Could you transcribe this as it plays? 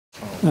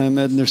I'm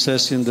Ed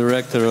Nersessian,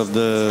 director of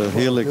the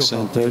Helix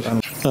Center.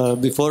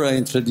 Before I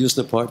introduce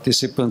the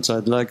participants,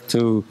 I'd like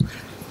to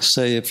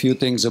say a few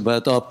things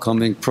about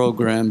upcoming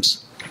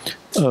programs.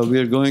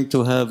 We're going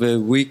to have a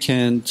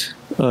weekend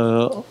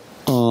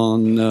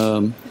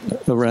on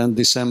around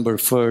December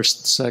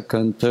 1st,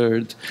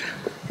 2nd,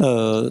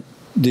 3rd,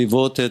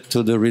 devoted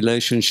to the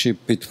relationship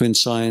between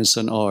science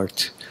and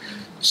art.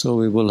 So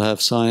we will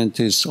have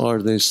scientists,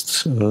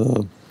 artists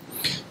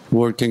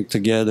working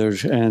together,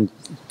 and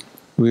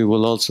we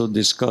will also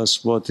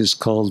discuss what is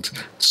called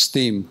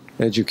STEAM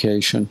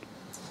education.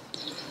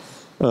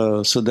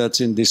 So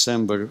that's in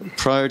December.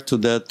 Prior to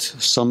that,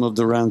 some of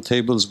the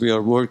roundtables we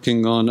are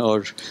working on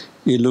are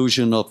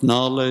illusion of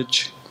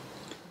knowledge,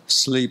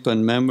 sleep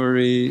and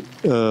memory,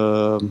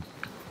 a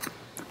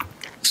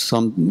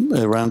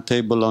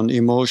roundtable on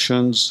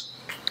emotions,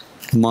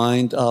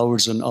 mind,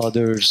 ours and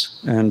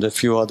others, and a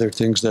few other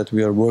things that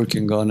we are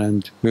working on,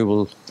 and we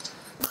will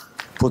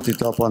put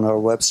it up on our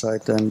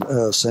website and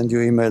send you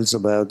emails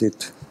about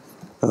it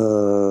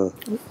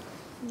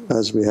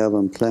as we have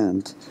them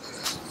planned.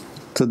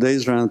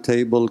 Today's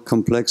roundtable,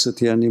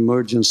 Complexity and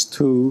Emergence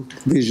 2,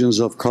 Visions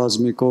of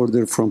Cosmic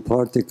Order from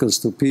Particles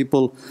to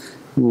People,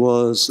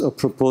 was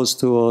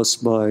proposed to us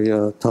by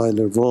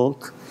Tyler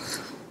Volk,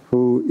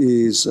 who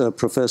is a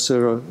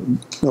professor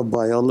of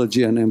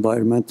biology and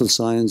environmental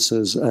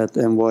sciences at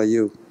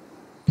NYU.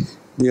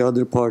 The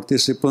other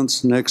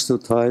participants next to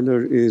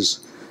Tyler is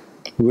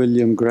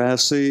William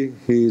Grassie.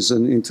 He's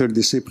an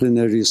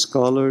interdisciplinary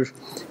scholar,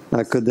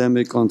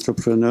 academic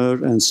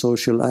entrepreneur, and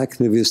social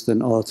activist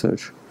and author.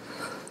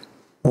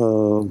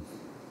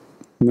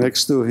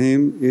 Next to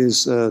him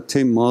is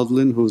Tim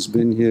Maudlin, who's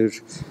been here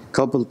a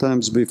couple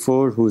times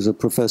before, who's a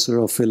professor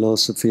of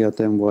philosophy at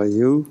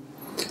NYU.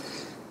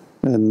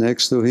 And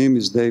next to him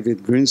is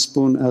David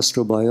Grinspoon,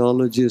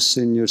 astrobiologist,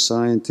 senior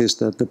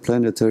scientist at the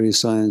Planetary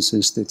Science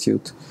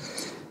Institute.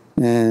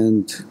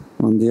 And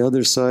on the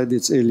other side,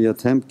 it's Ilya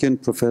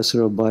Temkin,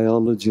 professor of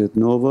biology at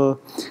NOVA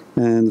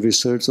and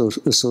research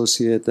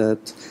associate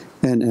at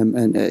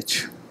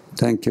NMNH.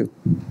 Thank you.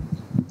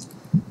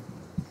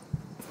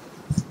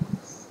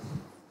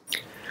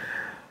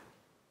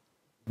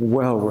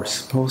 Well, we're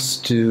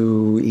supposed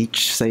to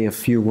each say a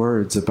few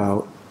words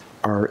about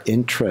our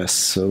interests.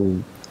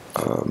 So,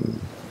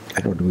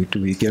 I don't know,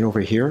 do we get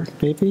over here,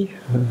 maybe?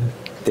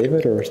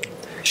 David, or?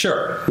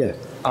 Sure. Yeah.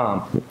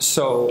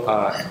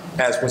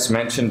 As was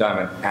mentioned,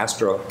 I'm an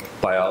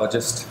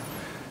astrobiologist.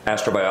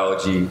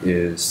 Astrobiology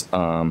is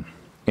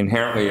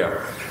inherently a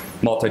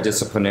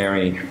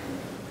multidisciplinary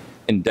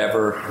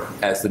endeavor,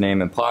 as the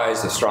name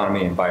implies,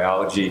 astronomy and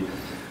biology,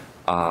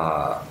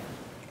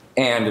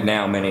 and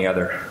now many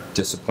other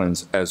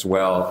disciplines as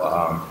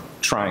well,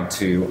 trying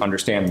to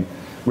understand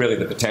really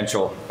the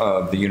potential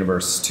of the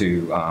universe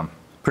to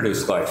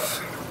produce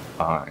life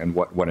and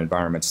what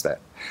environments that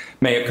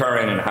may occur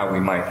in and how we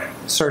might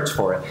search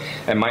for it.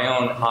 And my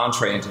own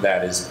entree into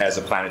that is as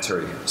a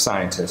planetary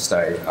scientist.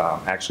 I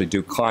actually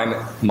do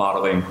climate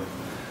modeling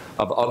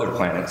of other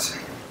planets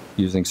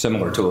using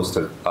similar tools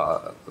to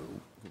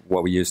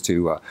what we use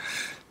to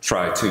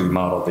try to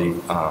model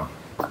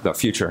the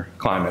future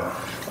climate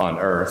on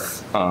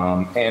Earth.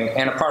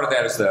 And a part of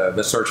that is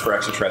the search for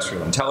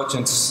extraterrestrial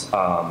intelligence.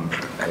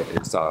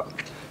 It's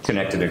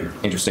connected in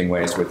interesting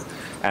ways with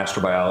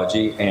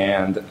astrobiology.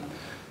 And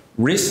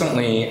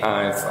recently,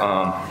 I've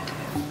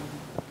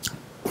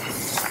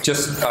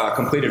just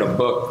completed a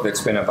book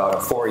that's been about a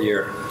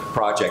 4-year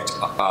project,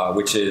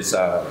 which is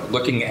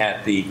looking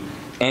at the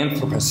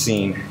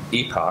Anthropocene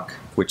epoch,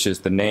 which is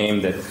the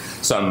name that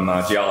some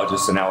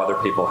geologists and now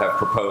other people have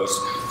proposed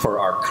for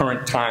our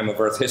current time of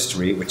Earth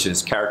history, which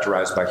is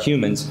characterized by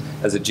humans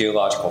as a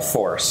geological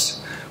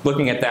force.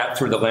 Looking at that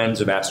through the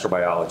lens of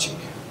astrobiology.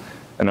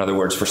 In other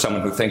words, for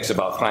someone who thinks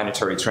about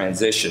planetary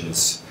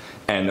transitions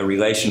and the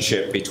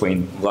relationship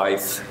between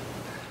life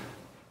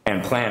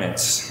and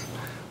planets,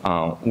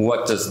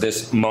 what does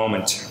this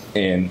moment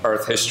in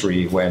Earth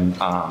history when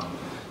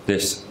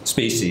this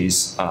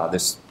species,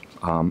 this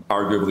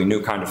arguably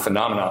new kind of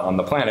phenomena on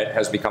the planet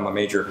has become a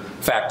major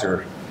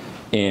factor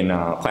in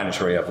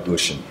planetary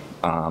evolution.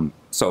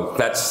 So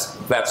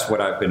that's what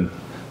I've been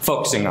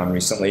focusing on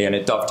recently, and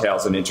it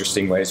dovetails in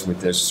interesting ways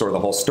with this sort of the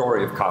whole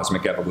story of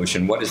cosmic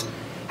evolution. What is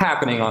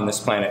happening on this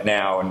planet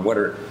now, and what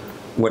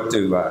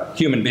do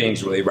human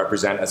beings really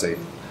represent as a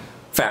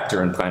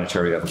factor in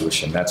planetary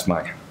evolution? That's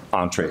my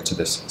entree to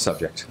this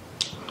subject.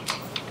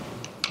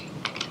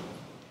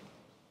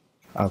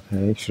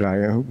 Okay,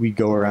 we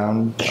go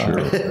around?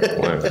 Sure.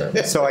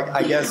 So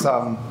I guess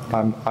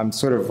I'm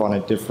sort of on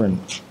a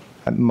different,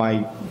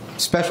 my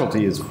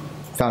specialty is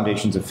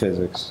foundations of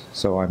physics,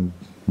 so I'm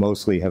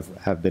mostly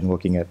have been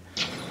looking at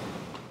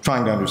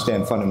trying to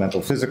understand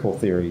fundamental physical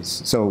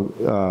theories.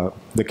 So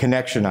the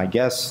connection, I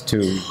guess,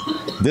 to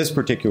this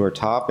particular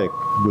topic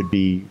would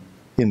be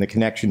in the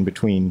connection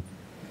between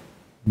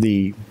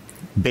the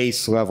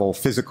base level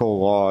physical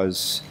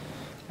laws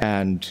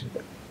and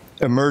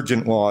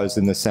emergent laws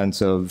in the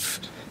sense of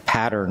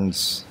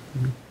patterns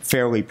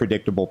fairly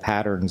predictable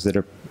patterns that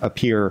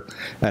appear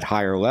at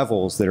higher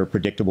levels that are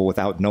predictable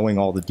without knowing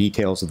all the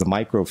details of the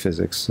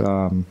microphysics.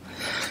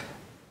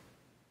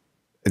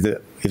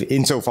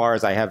 Insofar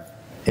as I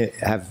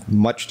have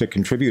much to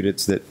contribute,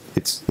 it's that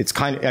it's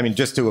kind of, I mean,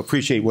 just to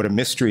appreciate what a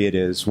mystery it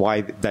is,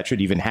 why that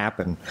should even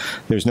happen.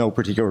 There's no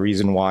particular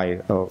reason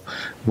why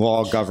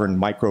law-governed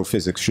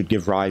microphysics should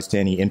give rise to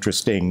any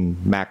interesting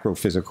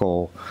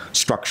macrophysical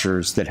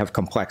structures that have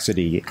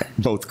complexity,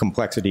 both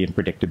complexity and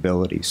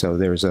predictability. So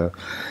there's a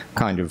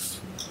kind of,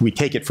 we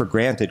take it for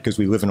granted because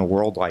we live in a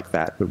world like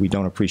that, but we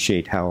don't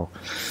appreciate how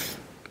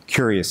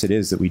curious it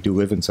is that we do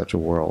live in such a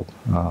world.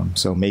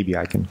 So maybe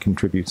I can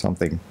contribute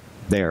something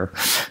there.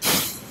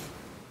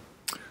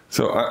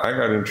 So I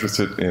got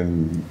interested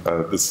in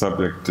this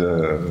subject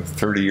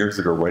 30 years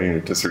ago, writing a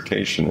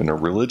dissertation in a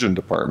religion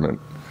department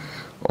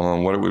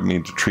on what it would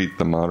mean to treat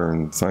the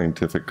modern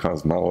scientific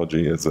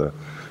cosmology as a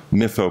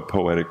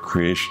mythopoetic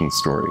creation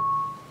story.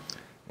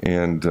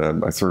 And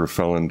I sort of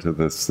fell into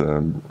this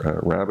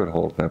rabbit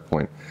hole at that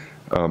point.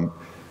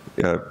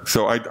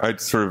 So I'd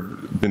sort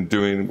of been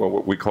doing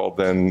what we called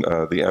then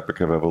the epic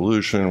of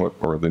evolution,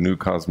 or the new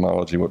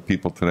cosmology, what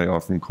people today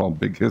often call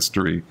big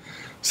history.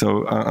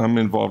 So I'm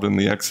involved in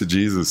the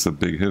exegesis of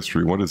big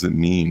history. What does it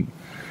mean?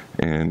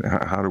 And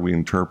how do we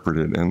interpret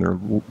it?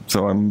 And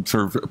so I'm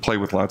sort of play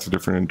with lots of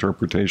different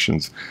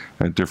interpretations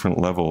at different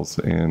levels.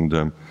 And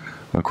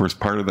of course,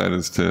 part of that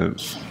is to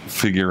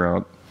figure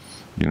out,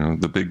 you know,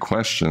 the big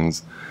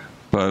questions.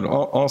 But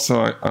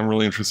also, I'm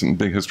really interested in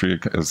big history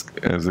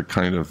as a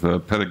kind of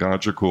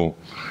pedagogical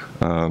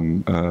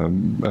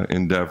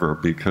endeavor,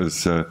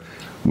 because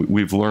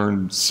we've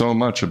learned so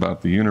much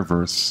about the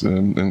universe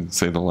in,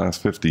 say, the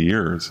last 50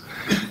 years,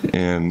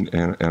 and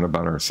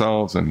about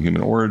ourselves and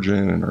human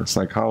origin and our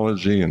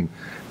psychology,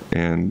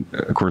 and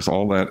of course,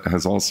 all that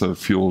has also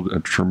fueled a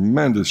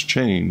tremendous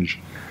change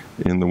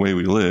in the way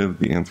we live,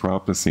 the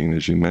Anthropocene,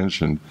 as you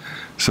mentioned.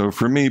 So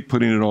for me,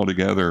 putting it all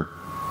together,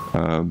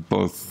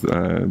 both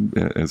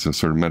as a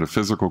sort of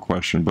metaphysical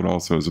question, but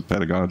also as a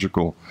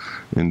pedagogical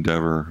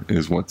endeavor,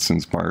 is what's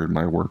inspired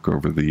my work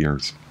over the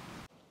years.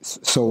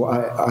 So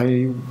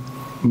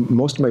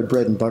most of my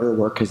bread and butter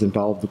work has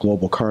involved the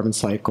global carbon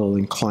cycle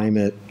and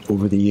climate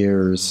over the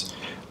years,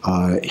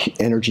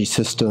 energy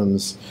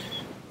systems,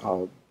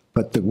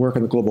 but the work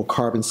on the global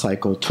carbon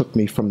cycle took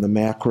me from the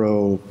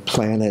macro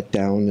planet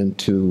down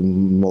into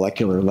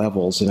molecular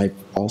levels, and I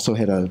also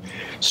had a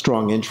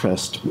strong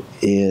interest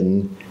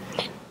in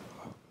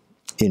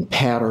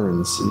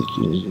patterns.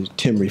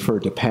 Tim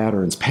referred to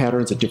patterns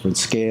at different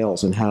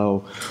scales, and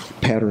how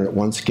pattern at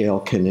one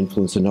scale can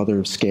influence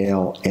another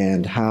scale,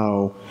 and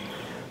how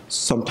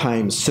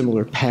sometimes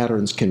similar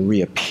patterns can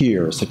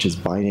reappear, such as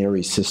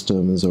binary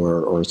systems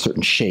or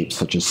certain shapes,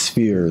 such as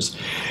spheres.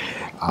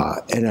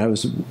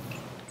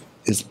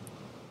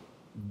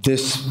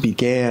 This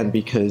began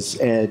because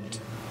Ed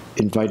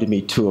invited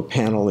me to a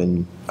panel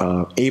in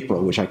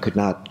April, which I could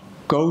not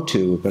go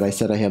to, but I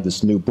said I have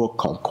this new book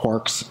called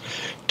Quarks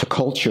to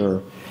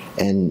Culture,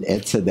 and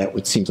Ed said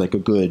that seems like a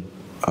good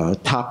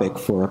topic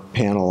for a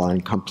panel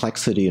on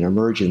complexity and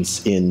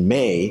emergence in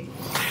May,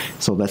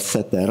 so let's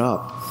set that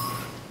up.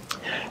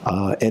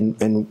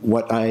 And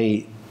what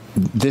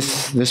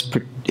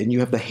and you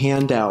have the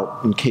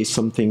handout in case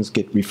some things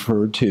get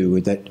referred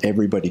to that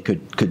everybody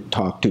could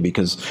talk to,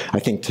 because I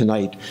think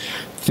tonight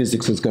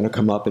physics is going to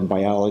come up, and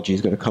biology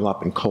is going to come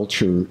up, and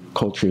culture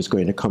is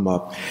going to come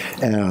up,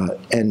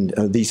 and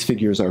these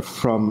figures are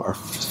from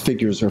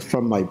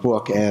my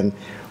book. And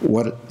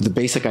what the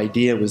basic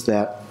idea was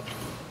that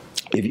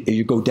if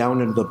you go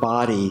down into the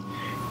body,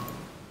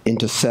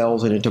 into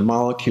cells and into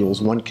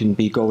molecules, one can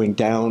be going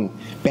down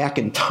back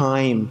in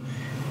time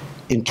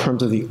in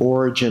terms of the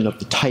origin of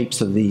the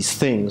types of these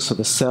things. So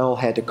the cell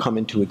had to come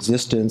into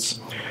existence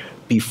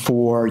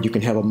before you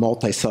can have a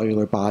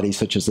multicellular body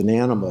such as an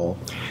animal.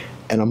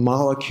 And a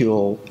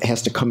molecule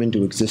has to come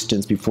into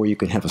existence before you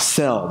can have a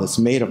cell that's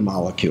made of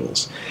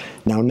molecules.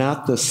 Now,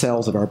 not the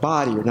cells of our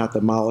body, or not the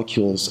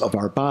molecules of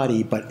our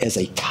body, but as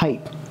a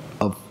type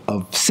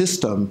of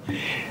system,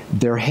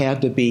 there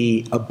had to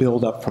be a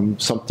buildup from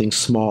something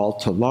small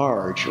to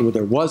large, or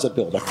there was a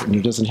buildup, and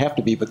it doesn't have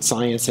to be, but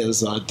science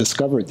has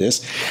discovered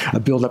this, a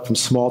buildup from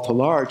small to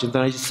large. And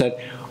then I just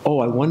said, oh,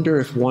 I wonder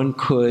if one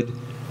could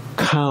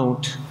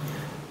count,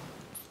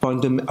 I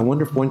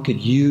wonder if one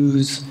could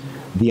use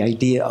the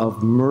idea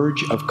of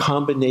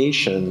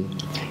combination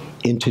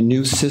into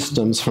new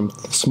systems from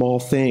small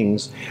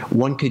things.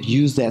 One could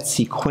use that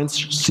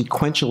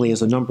sequentially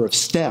as a number of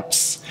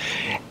steps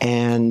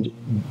and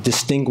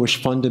distinguish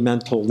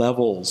fundamental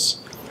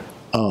levels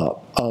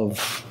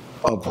of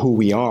who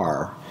we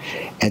are,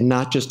 and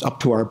not just up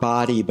to our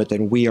body, but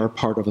then we are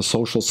part of a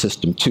social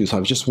system too. So I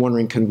was just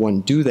wondering, can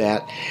one do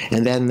that?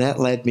 And then that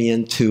led me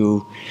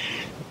into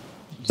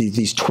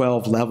these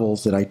 12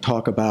 levels that I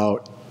talk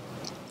about,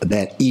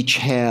 that each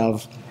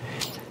have,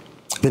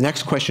 the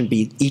next question would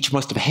be, each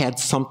must have had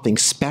something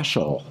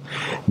special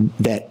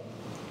that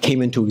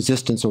came into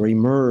existence or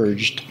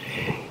emerged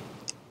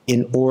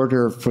in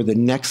order for the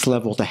next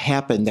level to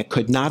happen that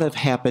could not have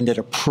happened at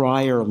a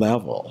prior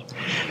level.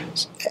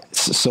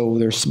 So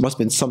there must have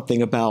been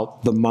something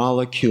about the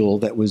molecule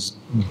that was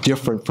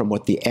different from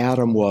what the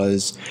atom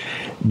was,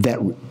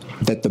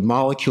 that the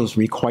molecules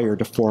required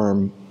to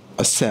form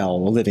a cell,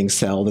 a living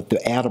cell, that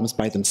the atoms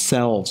by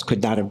themselves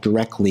could not have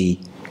directly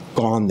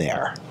gone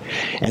there.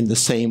 And the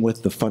same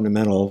with the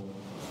fundamental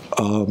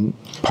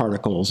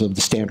particles of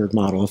the standard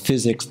model of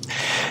physics.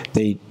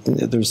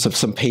 There's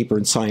some paper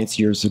in Science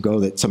years ago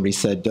that somebody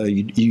said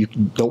you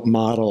don't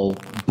model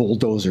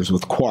bulldozers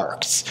with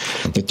quarks,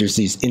 that there's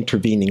these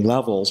intervening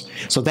levels.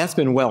 So that's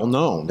been well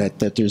known, that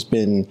there's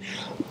been,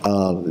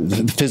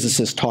 the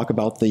physicists talk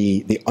about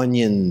the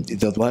onion,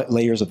 the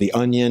layers of the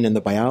onion, and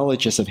the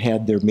biologists have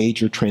had their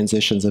major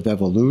transitions of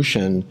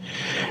evolution.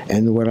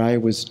 And what I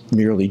was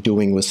merely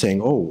doing was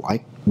saying, oh,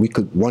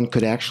 one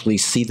could actually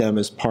see them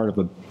as part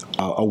of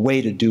a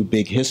way to do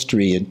big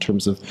history in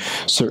terms of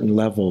certain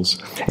levels.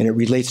 And it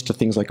relates to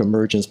things like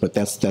emergence, but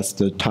that's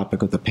the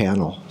topic of the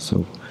panel.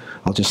 So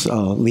I'll just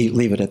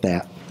leave it at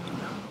that.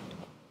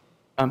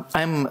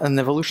 I'm an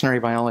evolutionary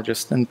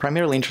biologist and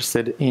primarily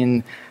interested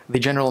in the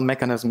general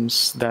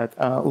mechanisms that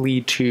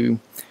lead to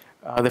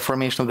the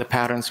formation of the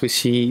patterns we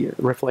see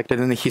reflected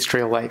in the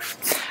history of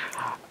life.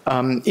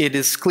 It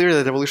is clear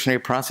that evolutionary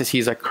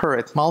processes occur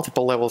at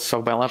multiple levels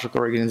of biological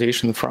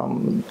organization,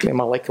 from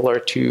molecular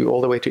to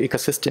all the way to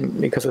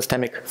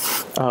ecosystemic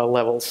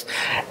levels.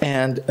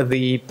 And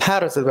the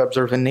patterns that we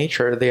observe in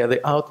nature, they are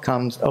the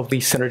outcomes of the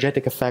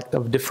synergetic effect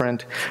of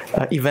different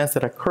events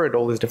that occur at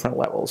all these different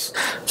levels.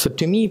 So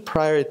to me,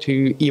 prior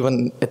to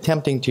even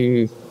attempting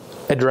to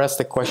address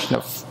the question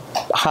of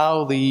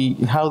how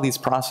these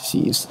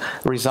processes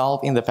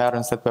result in the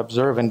patterns that we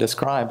observe and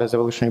describe as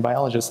evolutionary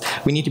biologists,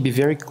 we need to be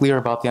very clear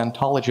about the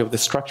ontology of the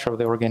structure of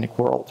the organic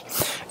world.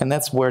 And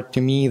that's where,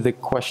 to me, the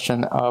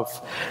question of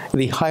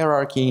the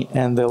hierarchy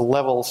and the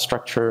level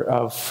structure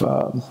of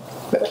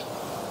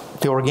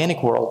the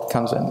organic world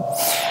comes in.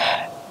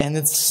 And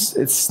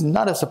it's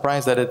not a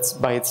surprise that it's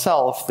by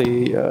itself,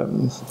 the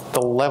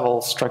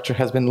level structure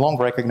has been long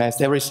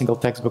recognized. Every single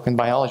textbook in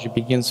biology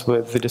begins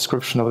with the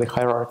description of the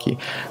hierarchy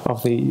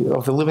of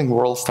the living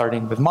world,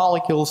 starting with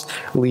molecules,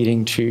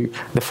 leading to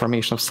the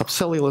formation of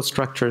subcellular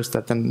structures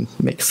that then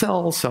make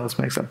cells, cells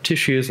make up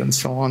tissues, and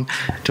so on,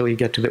 until you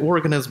get to the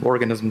organism.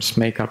 Organisms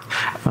make up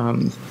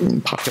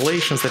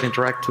populations that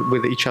interact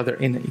with each other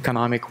in an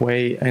economic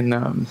way in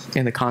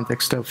the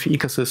context of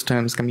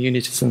ecosystems,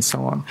 communities, and so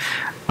on,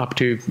 up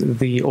to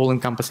the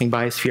all-encompassing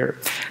biosphere.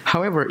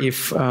 However,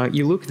 if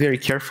you look very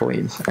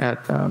carefully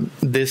at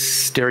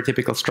this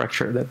stereotypical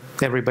structure that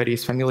everybody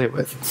is familiar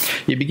with,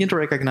 you begin to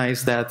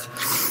recognize that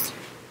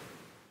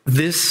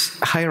this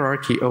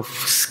hierarchy of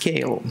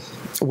scale,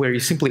 where you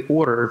simply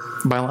order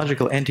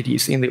biological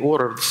entities in the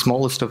order of the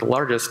smallest to the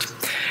largest,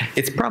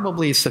 it's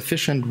probably a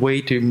sufficient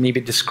way to maybe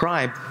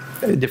describe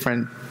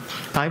different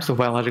types of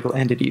biological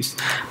entities,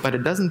 but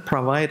it doesn't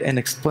provide an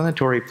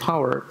explanatory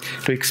power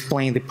to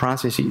explain the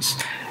processes,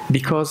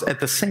 because at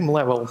the same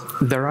level,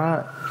 there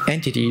are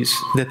entities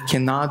that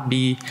cannot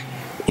be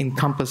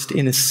encompassed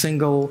in a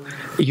single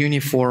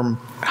uniform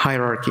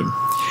hierarchy.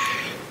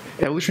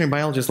 Evolutionary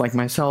biologists like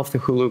myself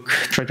who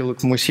try to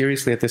look more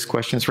seriously at these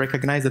questions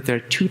recognize that there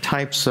are two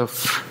types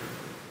of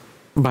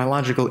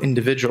biological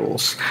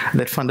individuals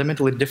that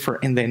fundamentally differ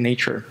in their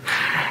nature.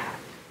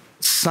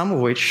 Some of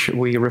which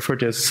we refer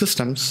to as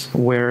systems,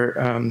 where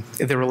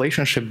the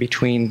relationship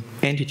between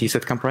entities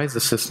that comprise the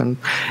system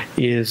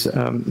is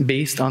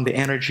based on the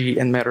energy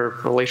and matter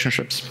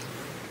relationships.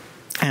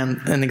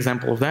 And an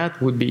example of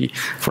that would be,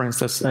 for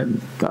instance,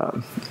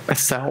 a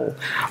cell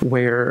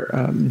where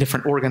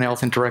different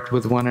organelles interact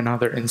with one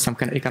another in some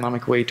kind of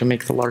economic way to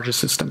make the larger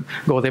system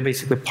go. They're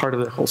basically part of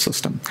the whole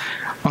system.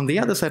 On the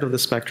other side of the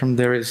spectrum,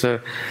 there is a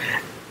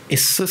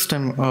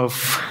system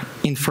of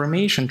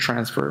information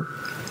transfer,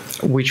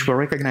 which were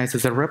recognized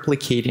as a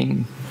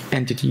replicating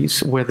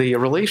entities, where the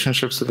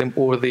relationships to them,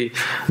 or the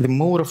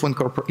mode of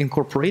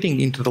incorporating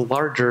into the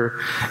larger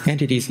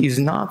entities, is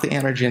not the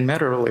energy and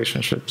matter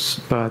relationships,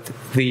 but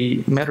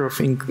the matter of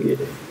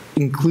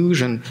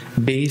inclusion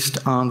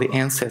based on the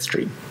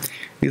ancestry.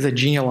 These are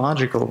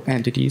genealogical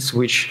entities,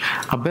 which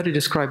are better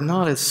described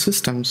not as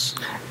systems,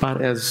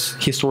 but as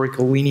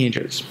historical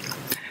lineages.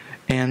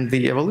 And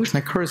the evolution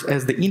occurs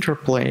as the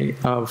interplay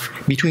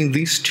between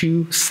these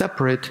two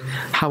separate,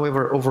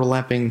 however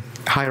overlapping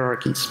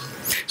hierarchies.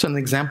 So an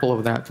example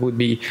of that would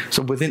be,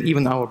 so within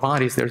even our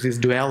bodies, there's this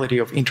duality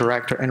of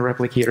interactor and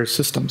replicator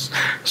systems.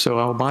 So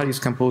our body is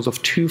composed of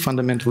two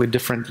fundamentally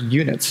different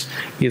units,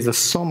 is the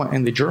soma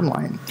and the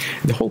germline.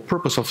 The whole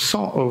purpose of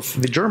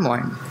the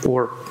germline,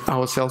 or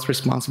our cells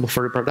responsible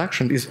for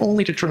reproduction, is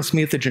only to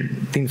transmit the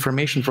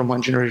information from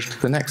one generation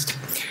to the next.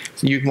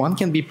 So one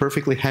can be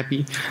perfectly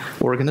happy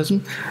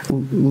organism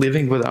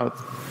living without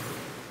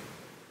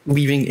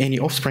leaving any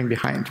offspring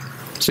behind.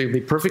 So you'll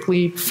be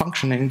perfectly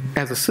functioning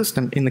as a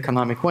system in the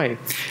canonic way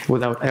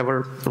without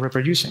ever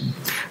reproducing.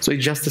 So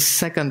it's just a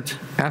second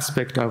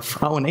aspect of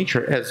our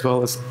nature, as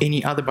well as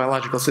any other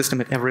biological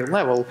system at every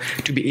level,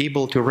 to be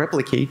able to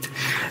replicate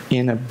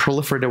in a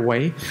proliferative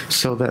way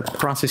so that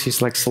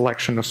processes like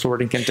selection or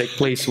sorting can take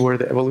place where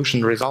the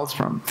evolution results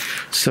from.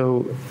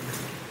 So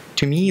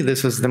to me,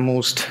 this is the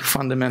most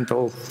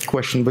fundamental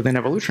question within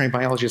evolutionary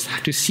biology, is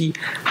to see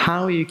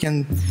how you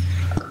can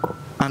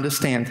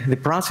understand the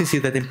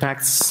processes that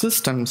impact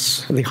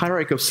systems, the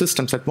hierarchy of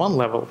systems at one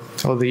level,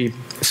 or the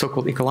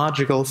so-called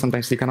ecological,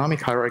 sometimes the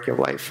economic hierarchy of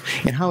life,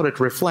 and how that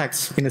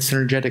reflects in a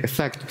synergetic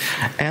effect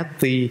at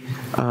the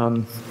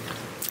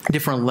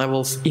different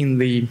levels in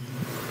the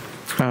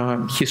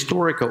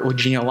historical or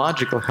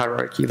genealogical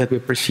hierarchy that we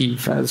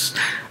perceive as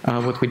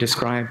what we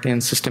described in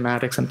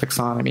systematics and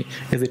taxonomy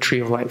as a tree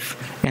of life,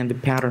 and the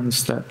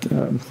patterns that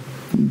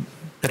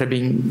that are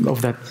being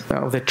of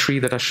that tree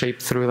that are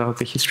shaped throughout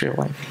the history of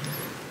life.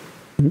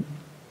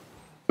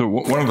 So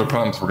one of the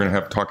problems we're going to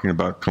have talking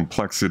about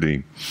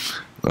complexity,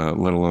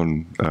 let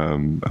alone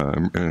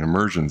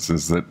emergence,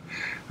 is that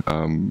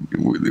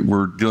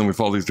we're dealing with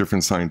all these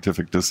different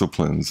scientific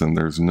disciplines, and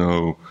there's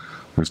no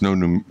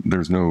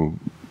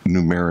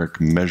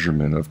numeric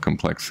measurement of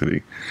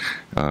complexity.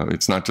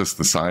 It's not just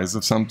the size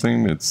of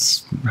something;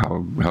 it's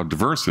how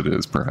diverse it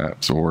is,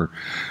 perhaps. Or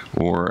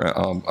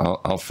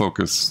I'll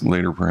focus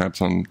later, perhaps,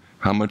 on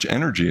how much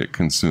energy it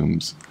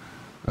consumes,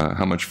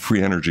 how much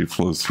free energy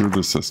flows through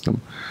the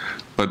system.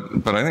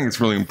 But I think it's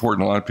really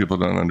important. A lot of people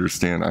don't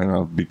understand.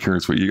 I'll be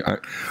curious what you.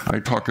 I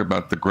talk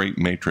about the great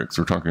matrix.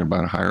 We're talking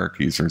about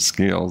hierarchies or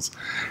scales,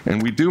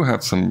 and we do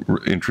have some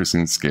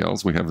interesting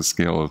scales. We have a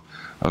scale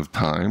of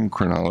time,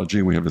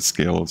 chronology. We have a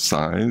scale of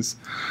size.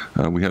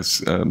 We have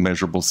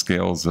measurable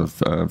scales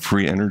of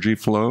free energy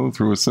flow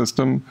through a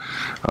system.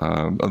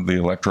 The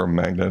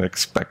electromagnetic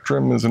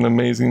spectrum is an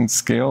amazing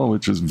scale,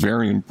 which is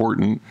very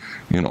important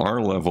in our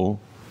level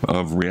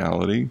of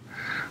reality.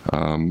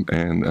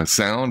 And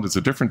sound is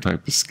a different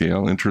type of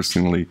scale.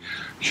 Interestingly,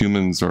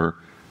 humans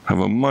have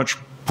a much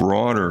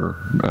broader,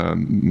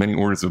 many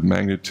orders of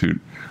magnitude,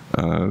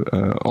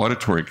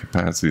 auditory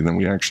capacity than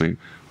we actually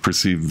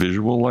perceive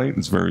visual light.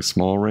 It's very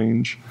small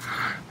range.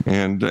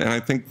 And I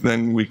think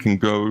then we can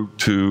go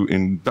to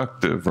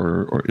inductive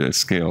or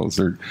scales.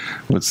 Or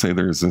let's say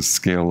there's a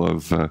scale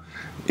of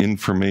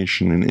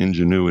information and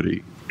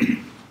ingenuity.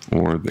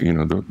 Or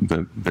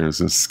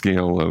there's a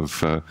scale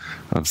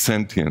of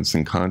sentience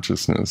and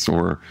consciousness,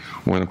 or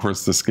when, of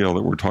course, the scale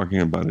that we're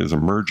talking about is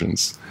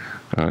emergence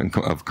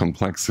of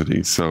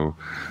complexity. So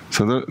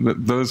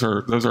those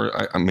are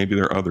maybe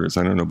there are others,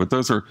 I don't know, but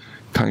those are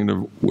kind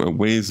of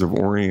ways of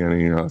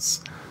orienting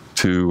us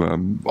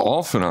to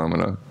all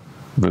phenomena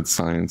that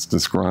science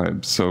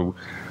describes. So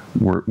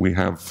we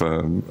have,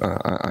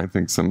 I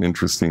think, some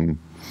interesting.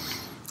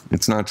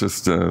 It's not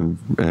just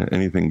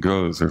anything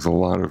goes. There's a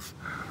lot of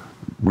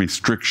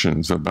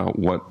restrictions about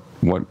what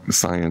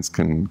science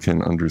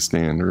can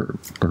understand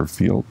or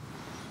feel.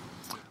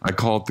 I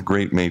call it the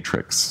great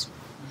matrix.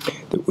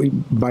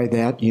 By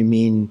that you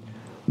mean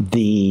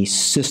the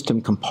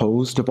system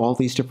composed of all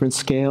these different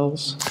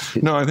scales?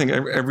 No, I think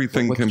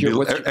everything can be.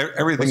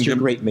 What's your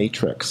great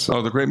matrix?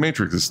 Oh, the great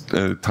matrix is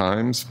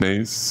time,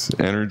 space,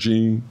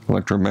 energy,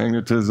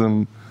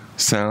 electromagnetism,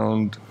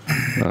 sound.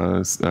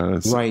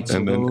 Right.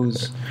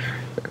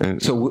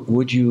 So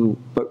would you?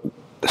 But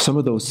some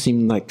of those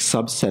seem like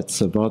subsets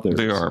of others.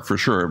 They are, for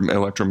sure.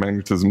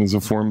 Electromagnetism is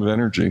a form of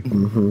energy,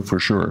 for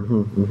sure.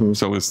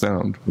 So is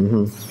sound.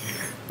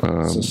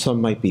 So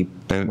some might be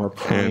more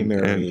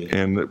primary.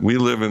 And we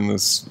live in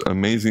this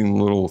amazing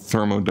little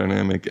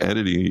thermodynamic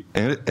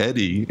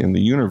eddy in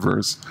the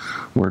universe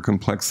where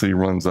complexity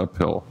runs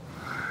uphill.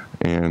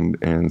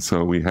 And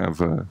so we have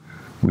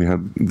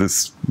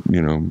this,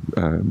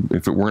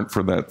 if it weren't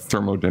for that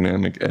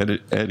thermodynamic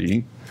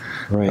eddy,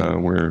 right.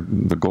 Where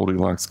the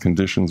Goldilocks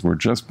conditions were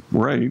just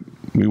right,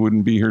 we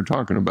wouldn't be here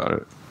talking about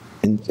it.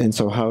 And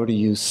so how do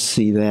you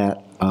see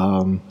that?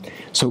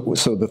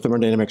 So the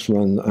thermodynamics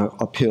run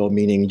uphill,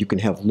 meaning you can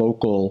have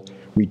local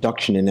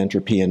reduction in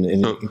entropy and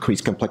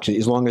increased complexity,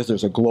 as long as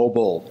there's a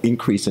global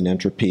increase in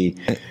entropy.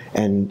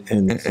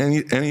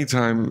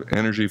 Anytime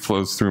energy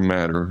flows through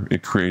matter,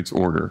 it creates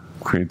order,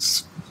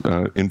 creates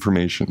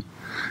information.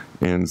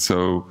 And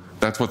so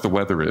that's what the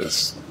weather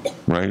is,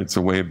 right? It's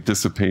a way of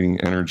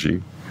dissipating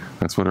energy.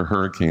 That's what a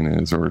hurricane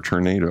is, or a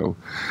tornado.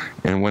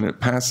 And when it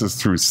passes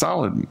through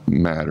solid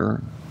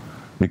matter,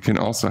 it can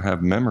also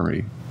have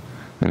memory,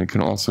 and it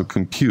can also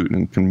compute,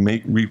 and can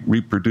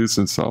reproduce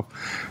itself.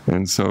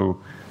 And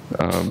so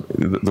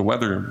the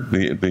weather,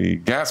 the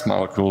gas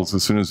molecules,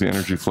 as soon as the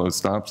energy flow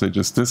stops, they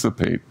just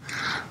dissipate.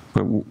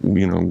 But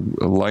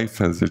life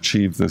has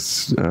achieved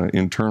this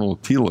internal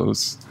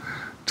telos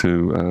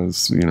to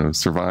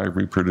survive,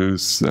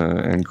 reproduce,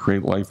 and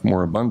create life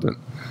more abundant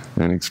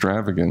and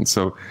extravagant.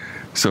 So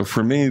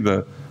for me,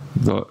 the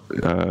the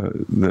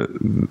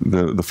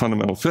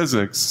fundamental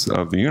physics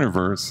of the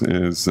universe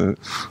is that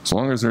as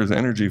long as there's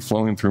energy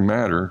flowing through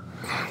matter,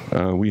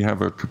 we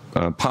have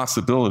a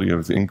possibility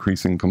of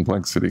increasing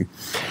complexity.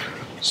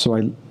 So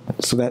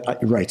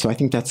I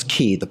think that's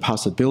key, the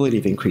possibility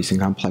of increasing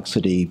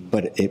complexity,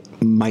 but it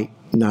might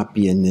not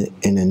be an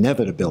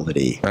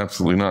inevitability.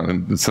 Absolutely not.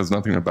 And it says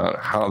nothing about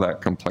how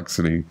that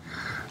complexity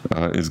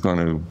is going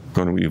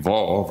to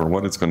evolve or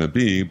what it's going to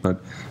be,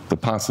 but the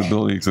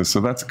possibility exists.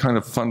 So that's a kind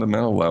of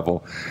fundamental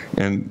level,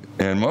 and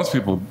most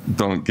people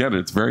don't get it.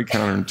 It's very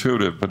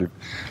counterintuitive. But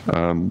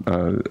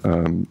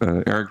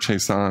Eric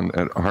Chaisson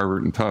at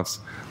Harvard and Tufts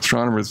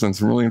astronomers done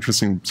some really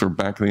interesting sort of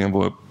back of the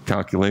envelope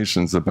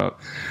calculations about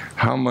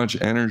how much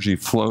energy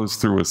flows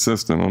through a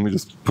system. Let me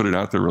just put it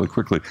out there really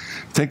quickly.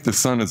 Take the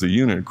sun as a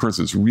unit. Of course,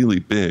 it's really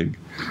big,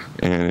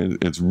 and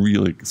it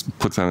really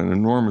puts out an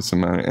enormous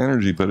amount of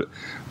energy, but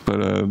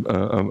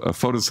a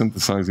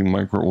photosynthesizing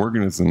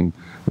microorganism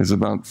is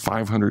about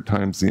 500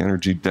 times the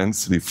energy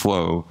density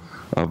flow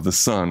of the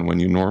sun when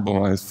you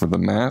normalize for the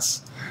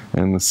mass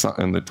and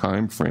the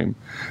time frame.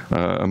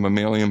 A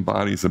mammalian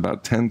body is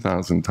about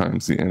 10,000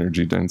 times the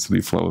energy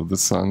density flow of the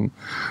sun.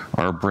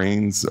 Our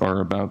brains are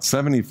about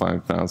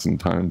 75,000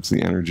 times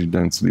the energy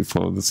density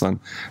flow of the sun.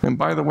 And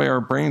by the way,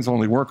 our brains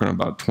only work on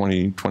about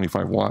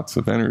 25 watts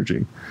of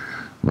energy.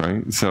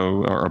 Right?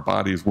 So our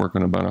bodies work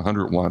on about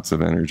 100 watts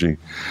of energy.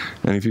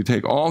 And if you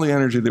take all the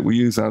energy that we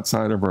use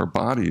outside of our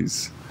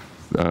bodies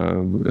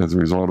as a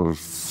result of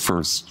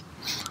first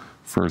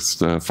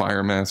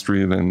fire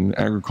mastery, then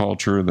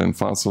agriculture, then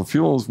fossil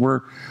fuels,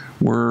 we're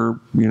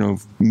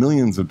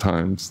millions of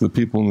times, the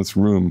people in this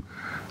room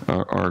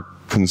are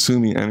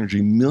consuming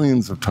energy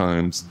millions of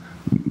times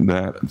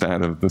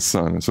that of the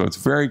sun. So it's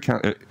very,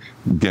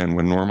 again,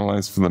 when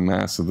normalized for the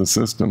mass of the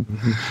system.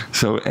 Mm-hmm.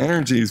 So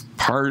energy is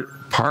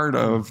part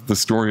of the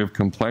story of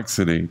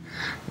complexity,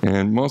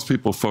 and most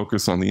people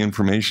focus on the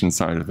information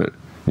side of it.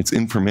 It's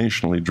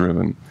informationally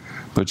driven,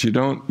 but you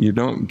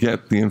don't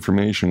get the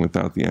information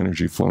without the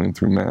energy flowing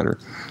through matter.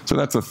 So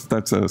that's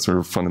a sort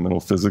of fundamental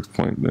physics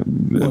point.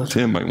 That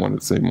Tim might want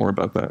to say more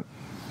about that.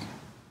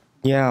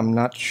 Yeah, I'm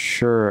not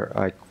sure.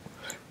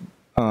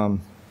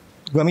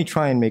 Let me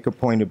try and make a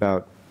point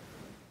about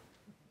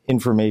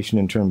information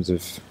in terms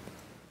of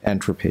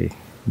entropy,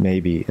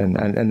 maybe, and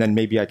then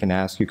maybe I can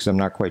ask you, because I'm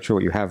not quite sure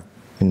what you have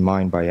in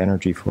mind by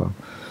energy flow.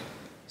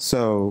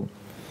 So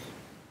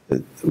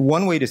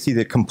one way to see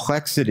that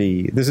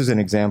complexity, this is an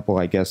example,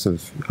 I guess,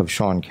 of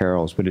Sean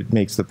Carroll's, but it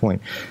makes the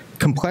point.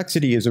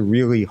 Complexity is a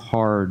really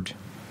hard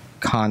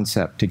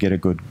concept to get a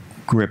good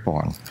grip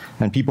on.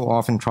 And people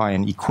often try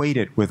and equate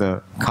it with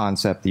a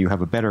concept that you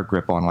have a better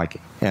grip on, like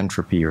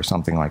entropy or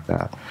something like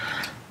that.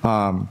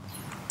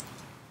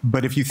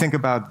 But if you think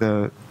about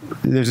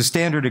there's a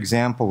standard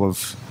example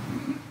of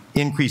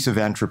increase of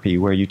entropy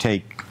where you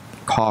take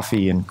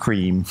coffee and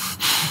cream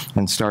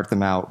and start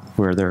them out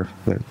where the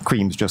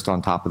cream's just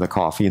on top of the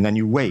coffee, and then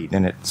you wait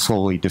and it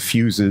slowly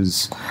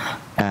diffuses,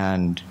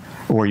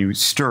 or you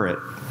stir it,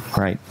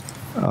 right?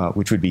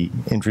 Which would be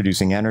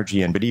introducing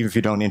energy in. But even if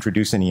you don't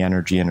introduce any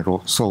energy in,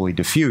 it'll slowly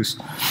diffuse.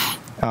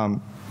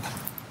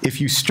 If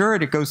you stir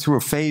it, it goes through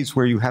a phase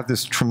where you have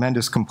this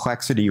tremendous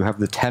complexity. You have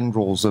the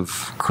tendrils of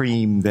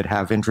cream that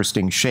have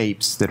interesting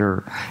shapes that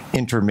are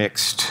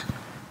intermixed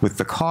with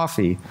the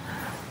coffee.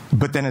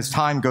 But then as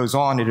time goes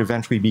on, it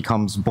eventually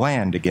becomes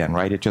bland again,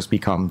 right? It just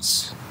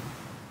becomes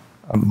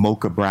a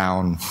mocha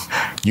brown,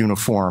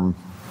 uniform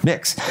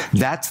mix.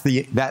 That's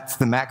the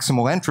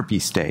maximal entropy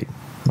state,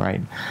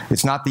 right?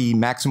 It's not the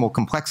maximal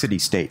complexity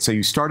state. So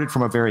you started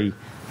from a very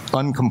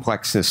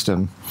uncomplex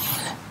system,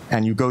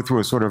 and you go through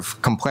a sort of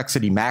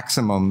complexity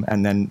maximum,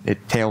 and then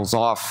it tails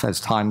off as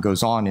time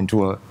goes on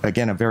into,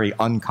 again, a very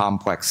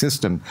uncomplex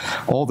system.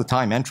 All the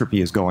time,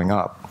 entropy is going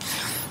up.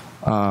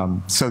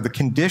 So the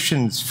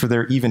conditions for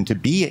there even to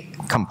be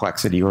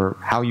complexity, or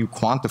how you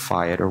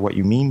quantify it, or what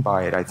you mean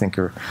by it, I think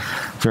are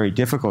very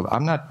difficult.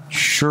 I'm not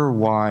sure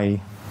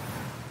why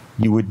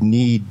you would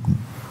need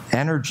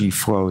energy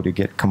flow to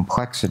get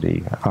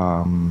complexity.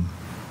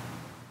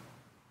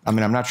 I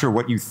mean, I'm not sure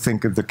what you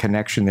think of the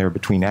connection there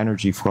between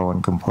energy flow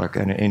and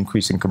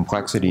increasing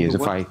complexity.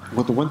 Well,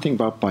 the one thing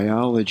about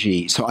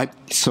biology,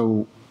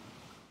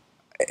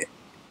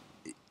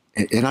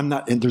 and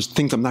there's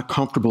things I'm not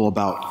comfortable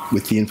about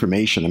with the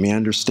information. I mean, I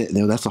understand,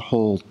 that's a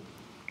whole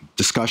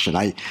discussion.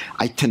 I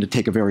tend to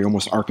take a very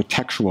almost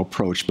architectural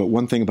approach, but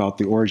one thing about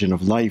the origin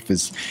of life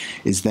is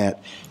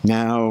that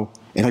now,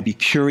 and I'd be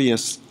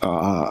curious,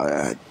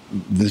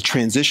 the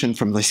transition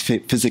from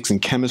physics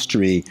and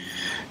chemistry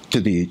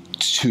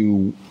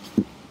to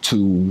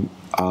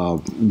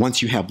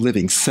once you have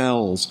living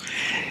cells,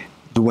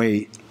 the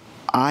way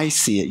I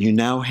see it, you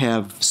now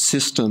have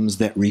systems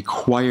that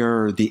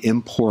require the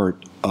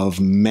import of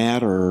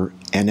matter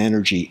and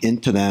energy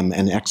into them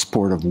and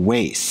export of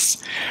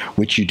waste,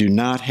 which you do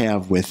not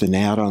have with an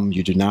atom,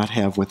 you do not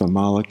have with a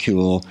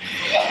molecule.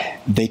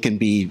 They can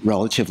be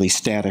relatively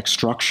static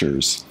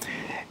structures.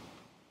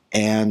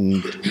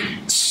 And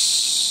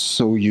so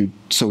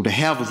so to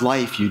have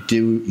life, you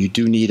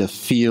do need a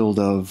field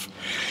of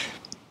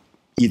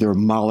either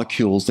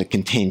molecules that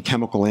contain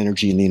chemical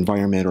energy in the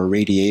environment or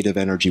radiative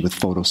energy with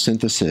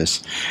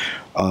photosynthesis.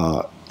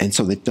 And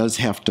so that does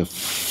have to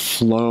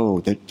flow.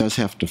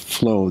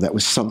 That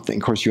was something,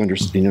 of course, you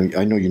understand,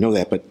 I know you know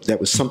that, but that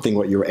was something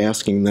what you were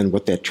asking then,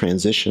 what that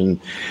transition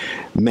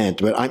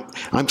meant. But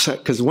I'm sorry,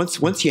 because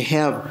once you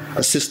have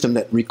a system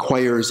that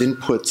requires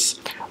inputs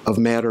of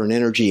matter and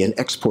energy and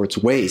exports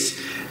waste,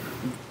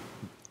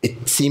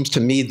 it seems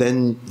to me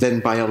then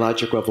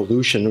biological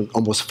evolution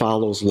almost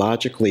follows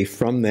logically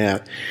from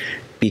that,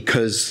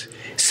 because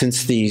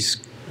since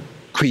these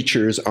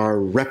creatures are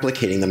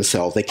replicating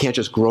themselves, they can't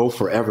just grow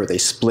forever. They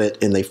split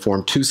and they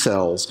form two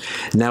cells.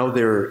 Now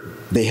they're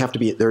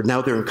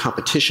in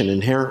competition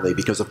inherently,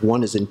 because if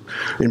one is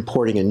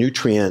importing a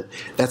nutrient,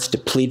 that's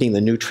depleting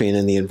the nutrient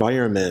in the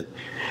environment.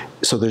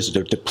 So there's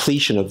a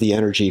depletion of the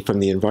energy from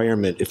the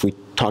environment if we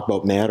talk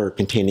about matter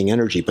containing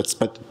energy.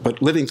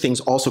 But living things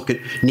also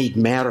need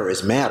matter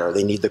as matter.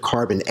 They need the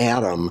carbon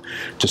atom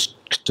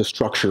to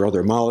structure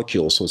other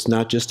molecules. So it's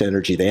not just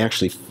energy. They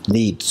actually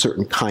need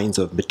certain kinds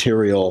of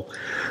material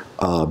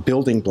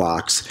building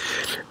blocks.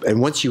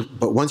 And once you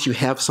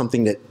have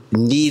something that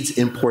needs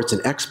imports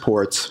and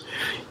exports,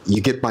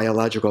 you get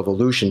biological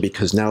evolution,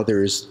 because now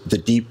there's the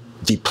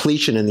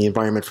depletion in the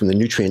environment from the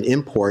nutrient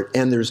import,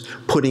 and there's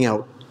putting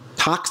out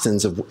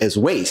toxins as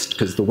waste,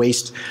 because the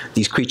waste,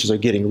 these creatures are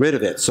getting rid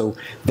of it. So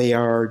they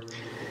are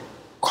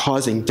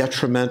causing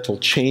detrimental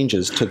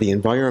changes to the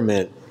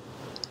environment,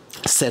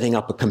 setting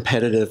up a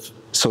competitive,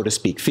 so to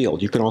speak,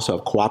 field. You can also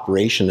have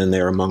cooperation in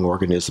there among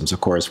organisms, of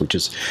course, which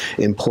is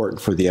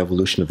important for the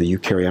evolution of the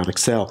eukaryotic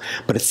cell.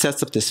 But it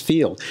sets up this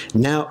field.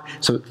 Now,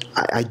 so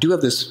I do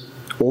have this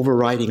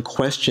overriding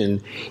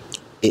question.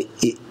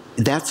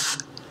 That's,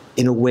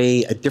 in a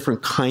way, a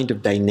different kind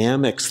of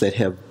dynamics that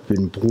have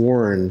been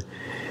born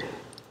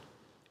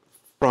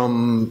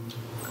from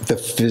the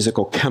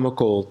physical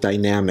chemical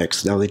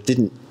dynamics. Now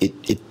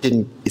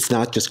it's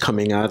not just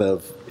coming out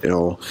of,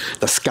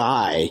 the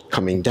sky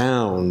coming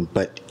down,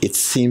 but it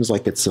seems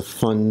like it's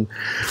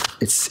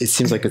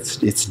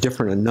it's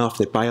different enough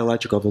that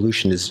biological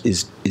evolution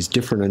is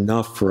different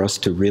enough for us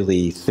to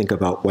really think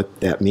about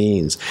what that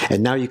means.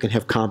 And now you can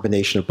have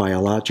combination of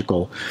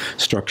biological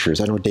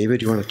structures. I don't know, David,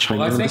 do you want to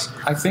chime in on this?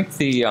 I think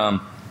the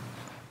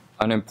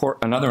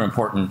another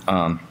important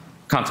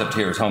concept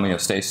here is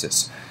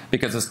homeostasis,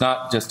 because it's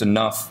not just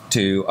enough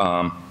to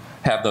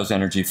have those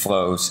energy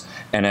flows,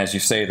 and as you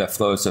say, the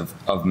flows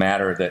of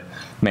matter that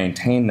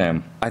maintain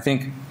them. I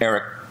think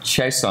Eric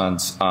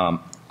Chason's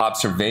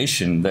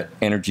observation that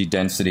energy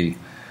density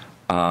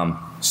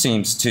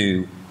seems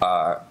to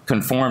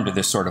conform to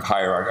this sort of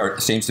hierarchy, or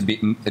seems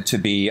to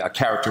be a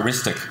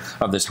characteristic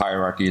of this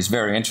hierarchy, is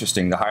very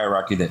interesting. The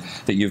hierarchy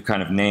that you've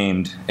kind of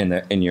named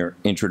in your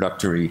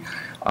introductory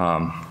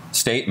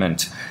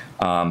statement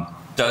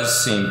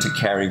does seem to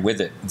carry with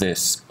it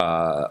this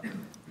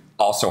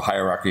also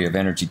hierarchy of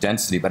energy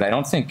density, but I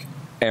don't think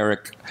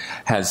Eric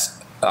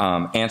has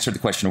answered the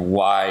question of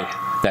why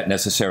that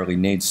necessarily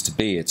needs to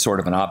be. It's sort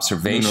of an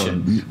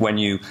observation when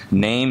you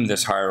name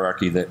this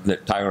hierarchy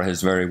that Tyler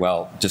has very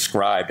well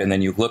described, and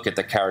then you look at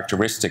the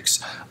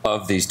characteristics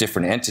of these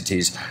different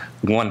entities.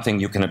 One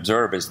thing you can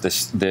observe is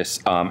this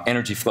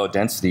energy flow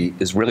density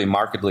is really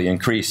markedly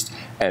increased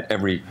at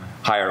every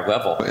higher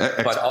level,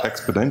 but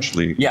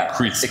exponentially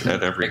increased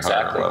at every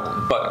higher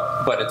level.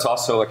 But it's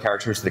also a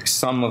characteristic.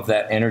 Some of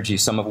that energy,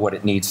 some of what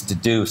it needs to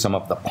do, some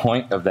of the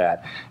point of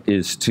that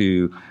is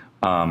to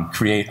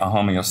create a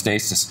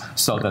homeostasis,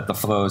 so that the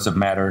flows of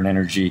matter and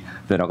energy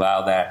that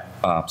allow that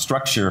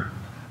structure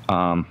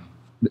can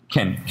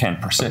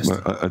persist.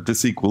 A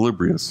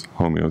disequilibrious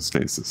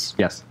homeostasis.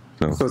 Yes.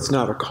 So it's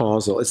not a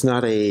causal. It's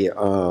not a.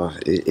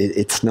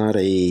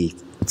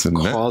 It's a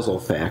causal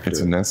factor. It's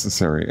a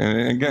necessary.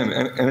 And again,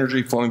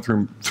 energy flowing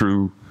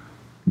through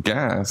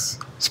gas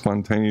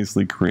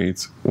spontaneously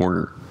creates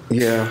order.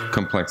 Yeah.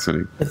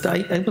 Complexity. But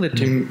I wanted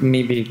to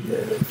maybe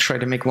try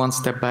to make one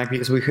step back,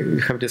 because we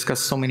have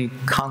discussed so many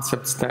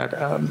concepts that,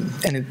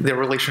 and the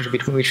relationship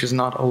between which is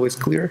not always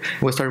clear.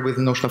 We started with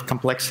the notion of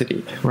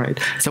complexity, right?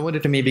 So I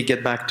wanted to maybe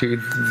get back to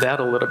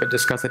that a little bit,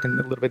 discuss it in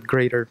a little bit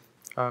greater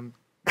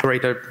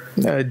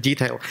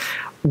detail.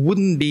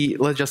 Wouldn't be,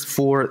 let's just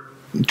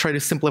try to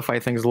simplify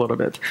things a little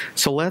bit.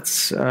 So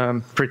let's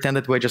pretend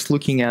that we're just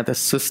looking at a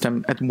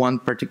system at one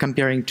part,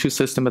 comparing two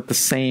systems at the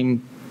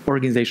same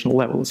organizational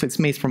level. So it's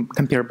made from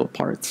comparable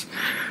parts.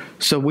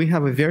 So we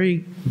have a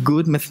very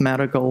good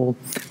mathematical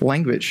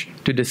language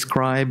to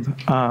describe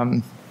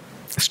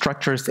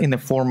structures in the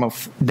form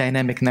of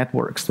dynamic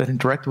networks that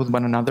interact with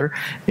one another,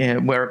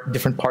 where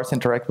different parts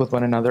interact with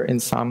one another in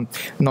some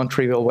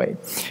non-trivial way.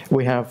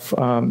 We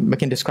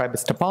can describe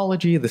its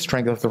topology, the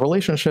strength of the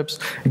relationships,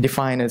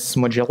 define its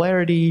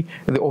modularity,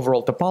 the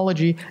overall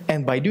topology,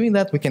 and by doing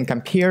that, we can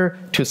compare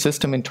two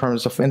systems in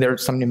terms of, and there are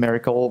some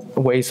numerical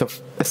ways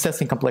of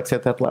assessing complexity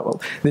at that level.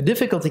 The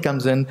difficulty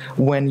comes in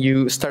when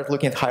you start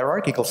looking at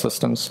hierarchical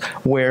systems,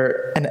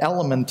 where an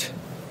element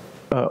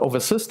of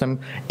a system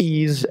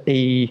is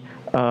a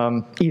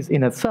is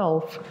in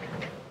itself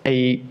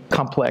a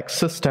complex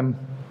system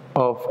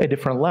of a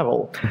different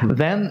level,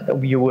 then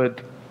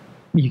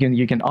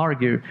you can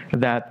argue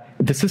that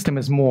the system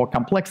is more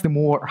complex the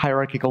more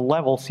hierarchical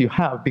levels you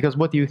have, because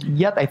what you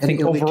get, I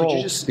think, overall. Could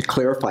you just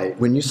clarify,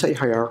 when you say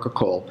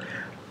hierarchical,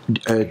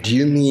 do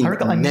you mean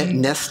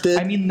nested?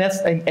 I mean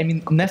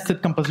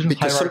nested composition.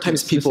 Because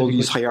sometimes people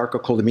use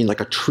hierarchical to mean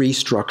like a tree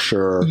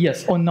structure.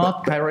 Yes, or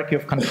not hierarchy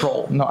of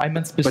control. No, I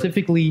meant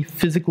specifically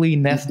physically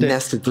nested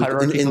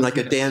in like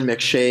a Dan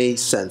McShay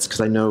sense,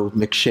 because I know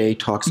McShay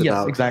talks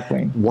about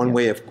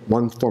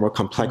one form of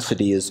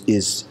complexity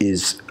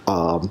is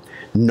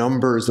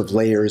numbers of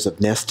layers of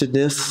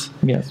nestedness.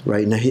 Yes.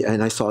 Right,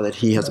 and I saw that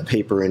he has a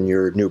paper in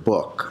your new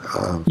book.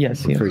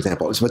 For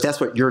example. But that's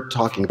what you're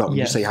talking about when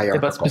you say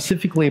hierarchical. But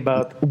specifically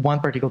about one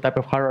particular type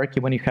of hierarchy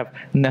when you have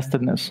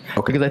nestedness.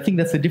 Okay. Because I think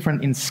that's a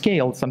different in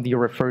scale, something you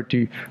referred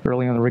to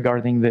earlier on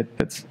regarding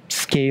that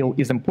scale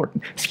is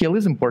important. Scale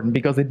is important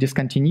because the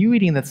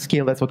discontinuity in that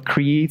scale, that's what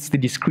creates the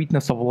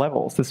discreteness of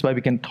levels. That's why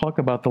we can talk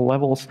about the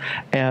levels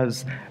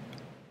as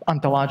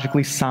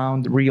ontologically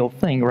sound real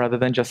thing rather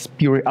than just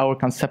pure our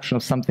conception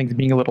of some things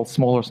being a little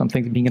smaller, some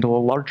things being a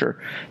little larger.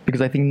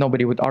 Because I think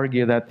nobody would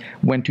argue that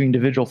when two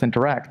individuals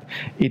interact,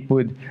 it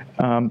would,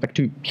 like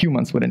two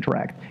humans would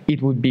interact,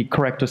 it would be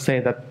correct to say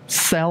that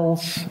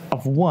cells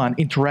of one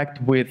interact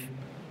with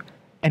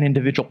an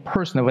individual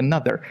person of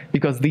another,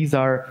 because these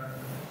are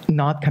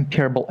not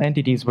comparable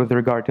entities with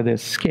regard to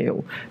this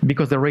scale,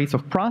 because the rates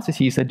of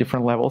processes at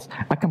different levels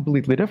are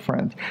completely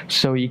different.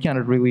 So you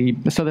cannot really,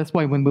 so that's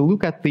why when we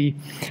look at a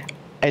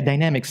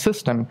dynamic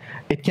system,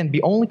 it can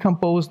be only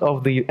composed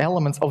of the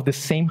elements of the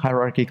same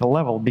hierarchical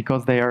level,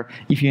 because they are,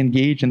 if you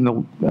engage in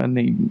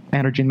the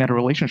energy and matter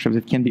relationships,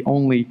 it can be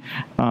only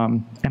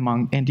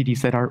among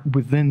entities that are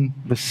within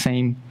the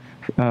same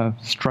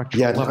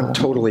structural level. I'm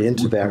totally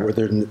into that, where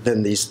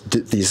then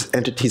these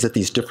entities at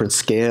these different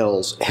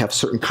scales have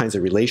certain kinds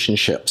of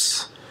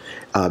relationships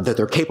that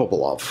they're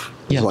capable of.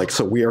 Yes. Like,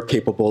 so we are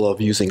capable of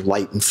using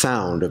light and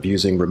sound, of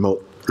using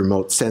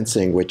remote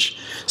sensing, which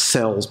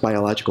cells,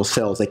 biological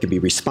cells, they can be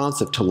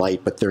responsive to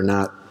light, but they're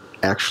not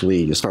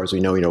actually, as far as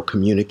we know,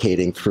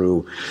 communicating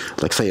through,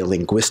 like, say, a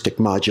linguistic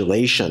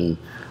modulation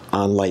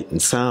on light and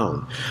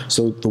sound.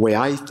 So the way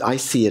I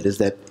see it is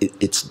that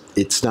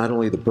it's not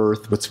only the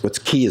birth, what's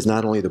key is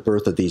not only the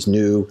birth of these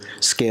new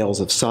scales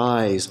of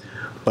size,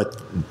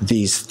 but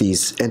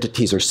these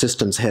entities or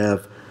systems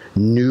have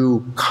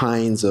new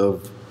kinds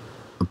of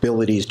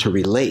abilities to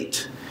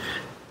relate.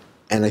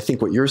 And I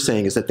think what you're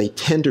saying is that they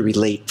tend to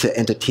relate to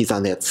entities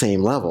on that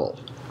same level.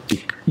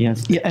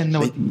 Yes, yeah, and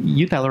no,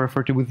 you, Tyler,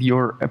 referred to with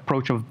your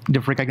approach of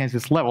recognizing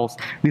these levels.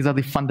 These are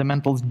the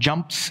fundamentals,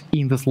 jumps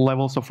in these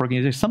levels of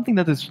organization. Something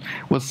that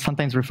was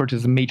sometimes referred to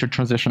as major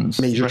transitions.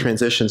 Major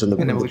transitions in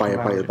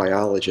the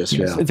biologists.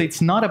 Yes. Yeah.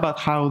 It's not about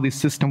how the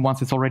system,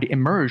 once it's already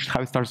emerged,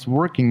 how it starts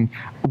working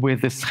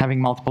with this having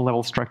multiple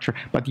level structure.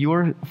 But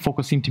your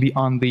focus seemed to be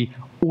on the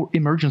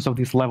emergence of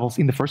these levels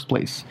in the first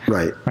place.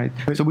 Right. Right.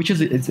 So, which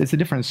is it's a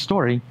different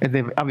story.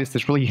 Obviously,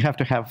 it's really you have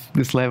to have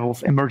these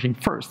levels emerging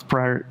first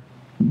prior.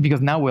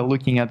 Because now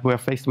we're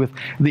faced with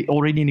the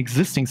already an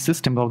existing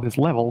system of these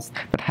levels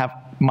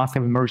that must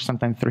have emerged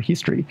sometime through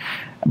history.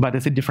 But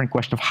it's a different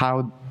question of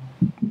how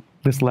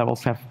these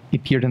levels have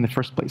appeared in the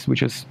first place,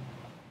 which is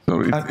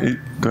go ahead.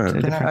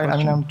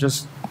 I'm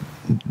just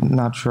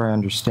not sure I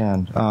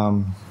understand.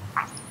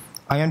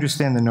 I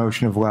understand the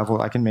notion of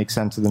level. I can make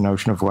sense of the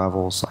notion of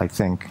levels, I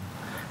think.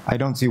 I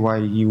don't see why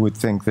you would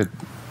think that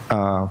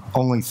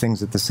only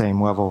things at the same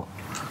level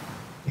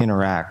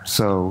interact.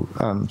 So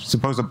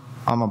suppose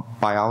I'm a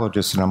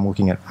biologist and I'm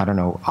looking at, I don't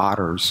know,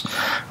 otters.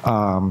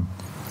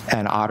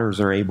 And otters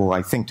are able,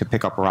 I think, to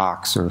pick up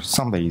rocks, or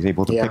somebody's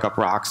able to pick up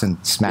rocks and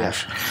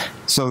smash. Yeah.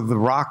 So the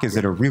rock is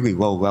at a really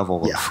low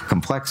level of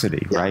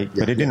complexity, right?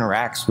 But it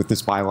interacts with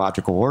this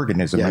biological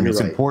organism, and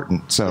it's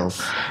important. So,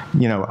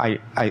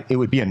 it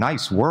would be a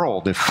nice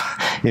world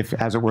if,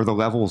 as it were, the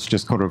levels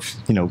just sort of,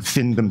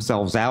 thinned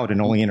themselves out and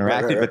only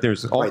interacted. But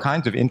there's all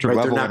kinds of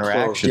interlevel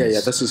interactions. Yeah,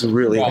 this is a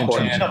really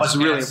important. This is a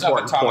really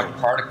important point.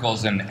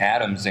 Particles and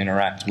atoms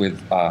interact with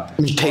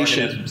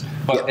organisms,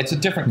 but it's a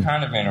different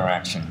kind of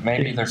interaction.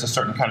 Maybe there's a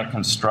certain kind of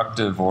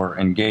constructive or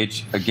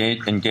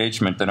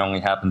engagement that only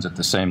happens at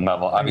the same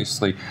level.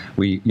 Obviously,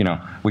 we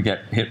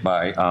get hit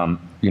by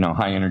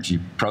high energy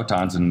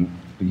protons, and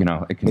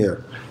it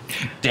can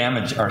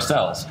damage our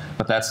cells.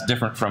 But that's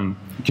different from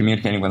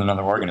communicating with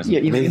another organism.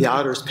 Maybe the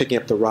otter is picking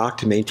up the rock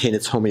to maintain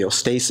its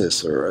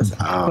homeostasis,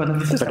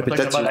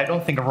 but I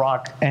don't think a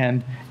rock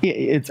and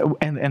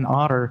an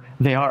otter,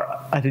 they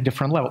are at a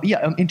different level.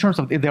 Yeah, in terms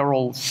of they're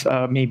all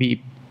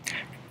maybe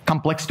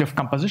complexity of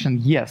composition,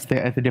 yes,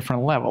 they're at a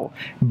different level,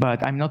 but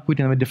I'm not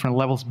putting them at different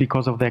levels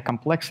because of their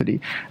complexity.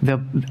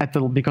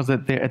 Because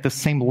they're at the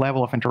same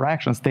level of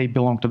interactions, they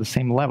belong to the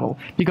same level.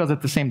 Because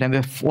at the same time,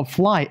 the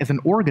fly is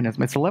an organism.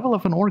 It's a level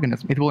of an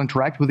organism. It will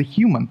interact with a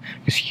human,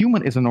 because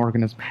human is an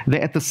organism.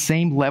 They're at the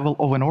same level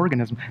of an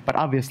organism. But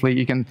obviously,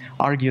 you can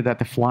argue that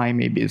the fly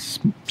maybe is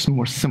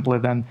more simpler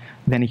than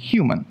a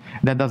human.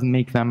 That doesn't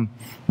make them,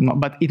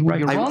 but it would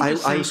be wrong to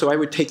say. So I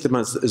would take them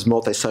as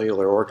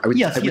multicellular. I would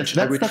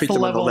treat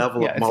them on the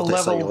level of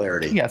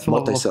multicellularity. Yes,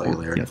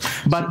 multicellularity. Yes.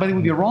 But it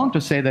would be wrong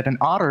to say that an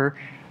otter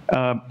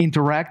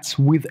interacts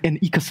with an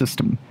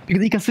ecosystem,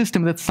 because the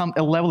ecosystem, that's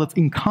a level that's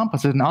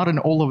encompasses not in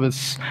all of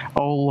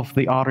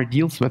the otter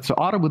deals with. So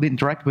otter would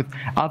interact with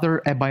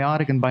other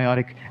abiotic and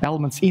biotic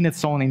elements in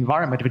its own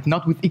environment, but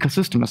not with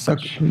ecosystem as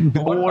such.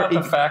 But what about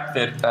the fact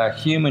that a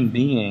human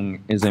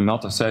being is a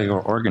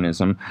multicellular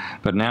organism,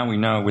 but now we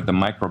know with the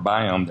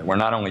microbiome that we're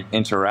not only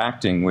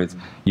interacting with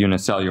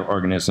unicellular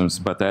organisms,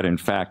 but that in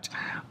fact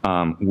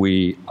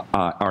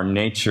our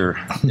nature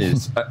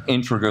is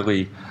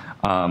integrally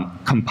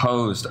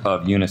composed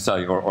of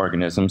unicellular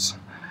organisms,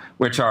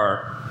 which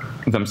are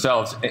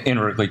themselves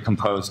integrally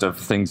composed of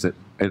things at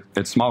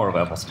smaller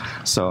levels.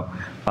 So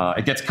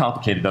it gets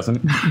complicated, doesn't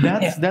it?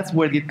 That's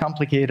where it gets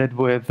complicated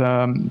with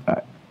the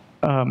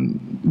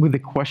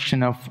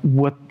question of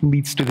what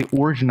leads to the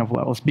origin of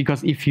levels.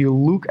 Because if you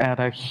look at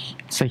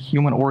say,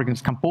 human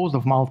organs composed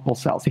of multiple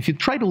cells, if you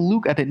try to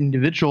look at an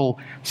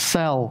individual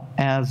cell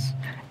as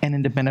an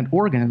independent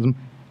organism,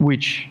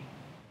 which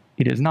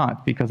it is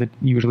not, because it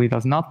usually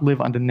does not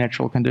live under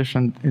natural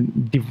conditions,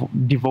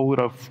 devoid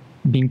of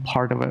being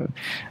part of a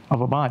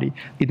body.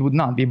 It would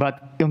not be.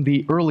 But in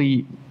the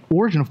early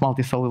origin of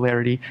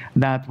multicellularity,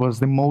 that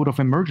was the mode of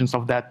emergence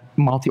of that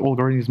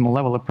multi-organismal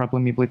level.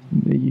 Probably maybe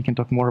you can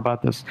talk more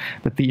about this,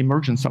 but the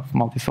emergence of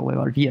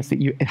multicellularity, yes,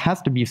 it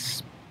has to be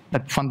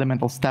that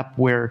fundamental step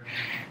where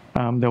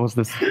there was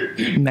this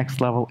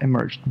next level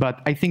emerged. But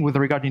I think with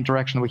regard to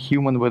interaction with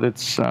human, with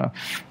its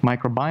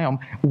microbiome,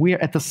 we're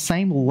at the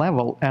same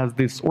level as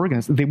these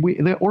organisms.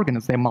 They're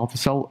organisms, they're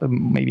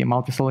maybe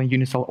multicellular and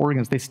unicellular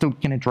organisms. They still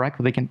can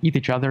interact, they can eat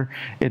each other.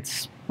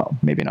 It's, well,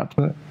 maybe not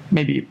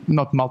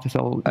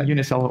multicellular,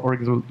 unicellular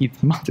organisms will eat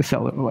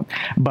multicellular one.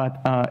 But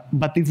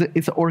it's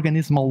an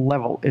organismal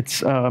level.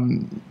 It's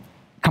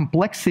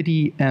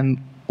complexity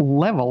and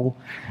level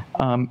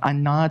are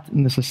not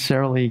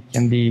necessarily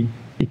can be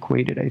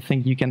equated. I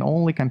think you can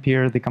only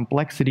compare the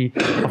complexity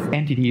of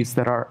entities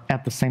that are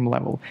at the same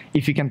level.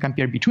 If you can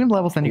compare between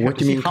levels, then you have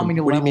to see how many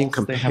levels. What do you mean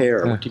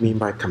compare? What do you mean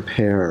by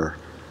compare?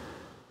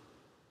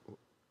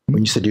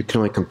 When you said you can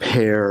only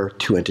compare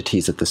two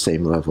entities at the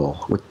same level,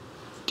 what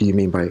do you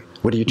mean by,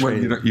 what are you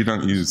trying to... you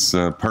don't use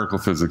particle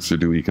physics to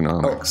do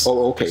economics.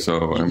 Oh, okay.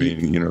 So, I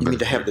mean, you mean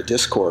to have the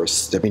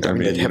discourse. I mean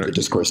to have the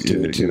discourse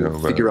to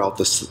figure out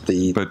the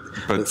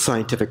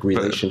scientific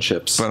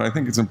relationships. But I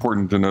think it's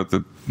important to note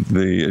that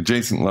the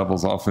adjacent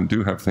levels often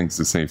do have things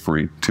to say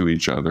to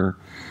each other,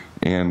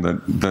 and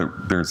that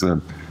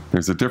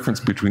there's a difference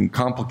between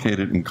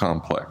complicated and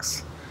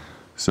complex.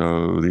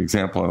 So the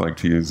example I like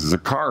to use is a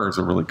car is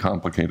a really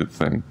complicated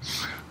thing,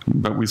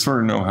 but we sort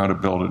of know how to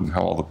build it and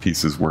how all the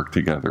pieces work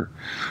together.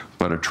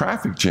 But a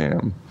traffic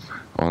jam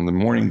on the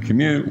morning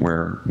commute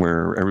where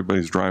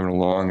everybody's driving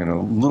along and a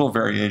little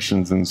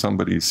variations in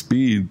somebody's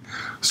speed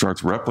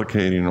starts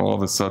replicating and all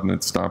of a sudden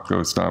it's stop,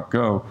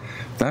 go,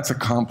 that's a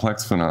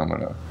complex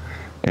phenomena.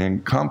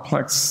 And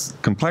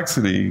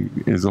complexity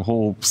is a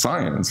whole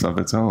science of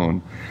its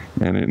own,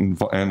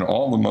 and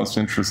all the most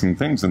interesting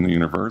things in the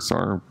universe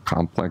are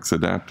complex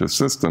adaptive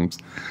systems,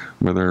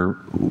 where there are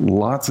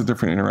lots of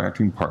different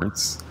interacting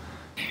parts,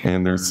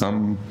 and there's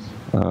some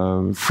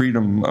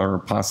freedom or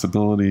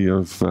possibility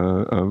of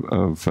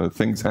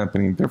things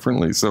happening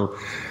differently. So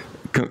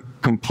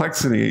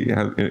complexity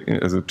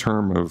as a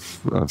term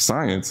of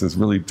science is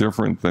really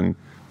different than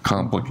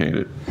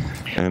complicated.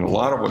 And a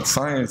lot of what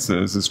science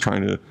is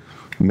trying to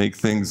make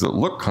things that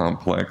look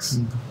complex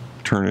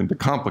turn into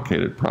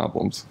complicated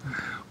problems.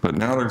 But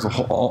now there's a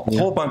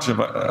whole bunch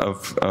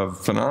of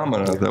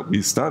phenomena that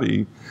we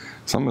study,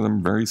 some of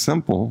them very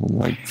simple,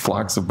 like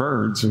flocks of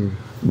birds,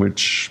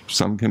 which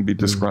some can be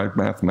described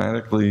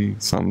mathematically,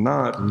 some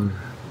not,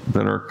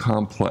 that are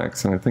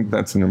complex. And I think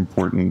that's an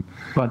important...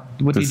 But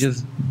what you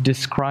just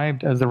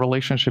described as the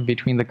relationship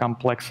between the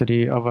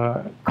complexity of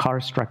a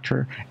car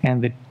structure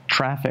and the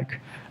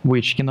traffic,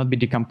 which cannot be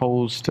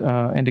decomposed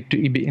and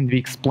be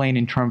explained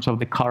in terms of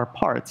the car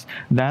parts.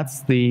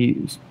 That's the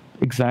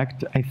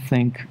exact, I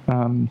think,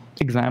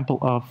 example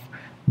of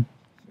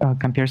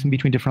comparison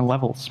between different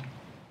levels.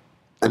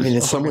 I mean,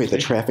 in some way, the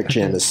traffic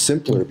jam is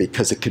simpler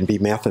because it can be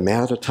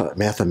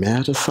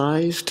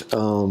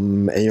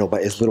mathematicized,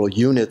 by as little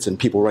units, and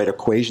people write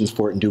equations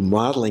for it and do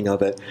modeling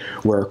of it.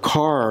 Where a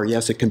car,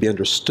 yes, it can be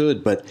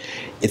understood, but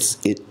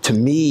to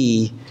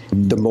me,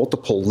 the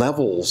multiple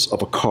levels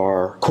of a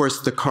car. Of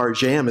course, the car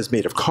jam is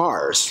made of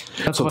cars,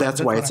 that's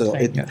why it's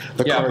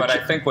but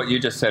I think what you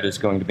just said is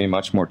going to be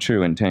much more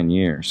true in 10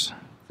 years.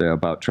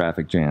 about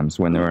traffic jams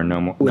when there are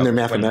no more when they're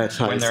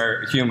mathematized, when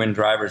their human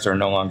drivers are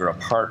no longer a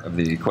part of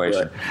the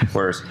equation. Right.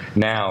 Whereas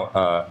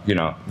now, you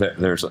know,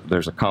 there's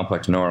a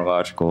complex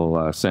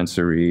neurological,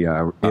 sensory,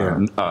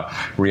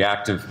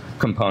 reactive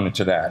component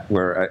to that,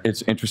 where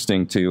it's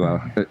interesting to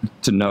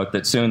note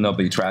that soon there'll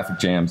be traffic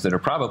jams that are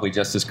probably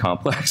just as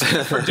complex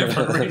for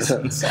different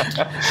reasons.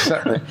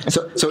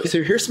 So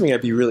here's something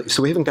I'd be really,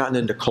 so we haven't gotten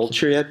into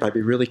culture yet, but I'd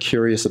be really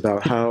curious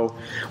about how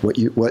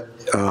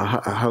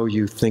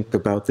you think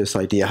about this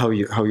idea, how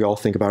you all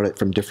think about it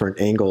from different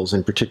angles,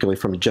 and particularly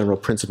from a general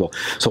principle.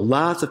 So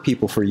lots of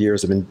people for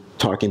years have been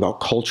talking about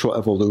cultural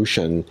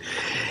evolution,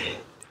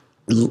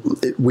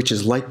 which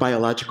is like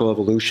biological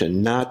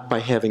evolution, not by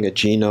having a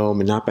genome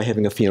and not by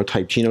having a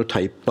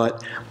phenotype-genotype,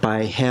 but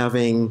by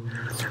having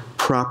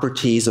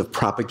properties of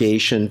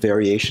propagation,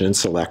 variation, and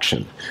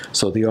selection.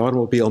 So the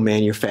automobile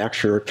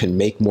manufacturer can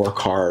make more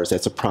cars.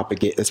 That's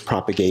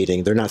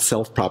propagating. They're not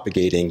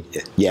self-propagating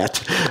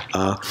yet,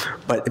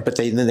 but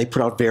then they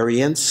put out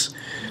variants.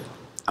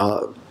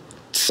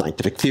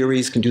 Scientific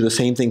theories can do the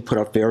same thing, put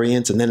out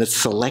variants, and then it's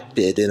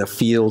selected in a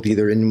field,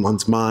 either in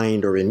one's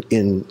mind or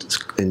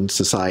in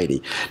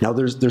society. Now,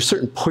 there's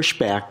certain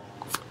pushback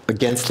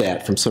against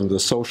that from some of the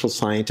social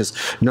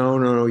scientists.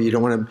 No, you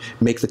don't want to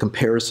make the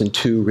comparison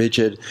too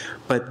rigid.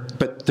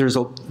 But there's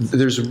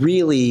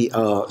really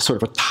sort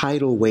of a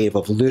tidal wave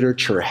of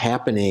literature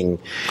happening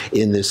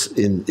in this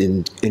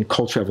in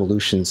cultural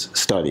evolution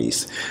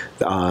studies,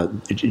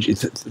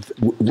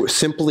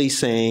 simply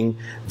saying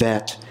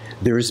that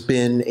there's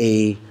been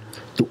the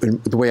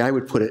way I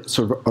would put it,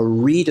 sort of a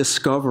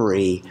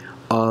rediscovery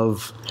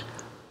of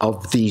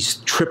these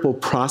triple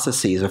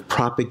processes of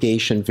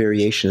propagation,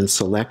 variation, and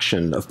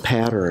selection of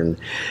pattern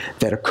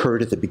that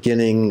occurred at the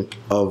beginning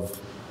of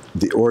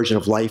the origin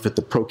of life at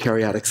the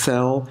prokaryotic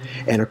cell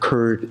and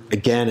occurred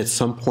again at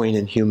some point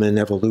in human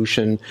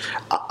evolution.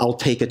 I'll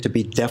take it to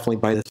be definitely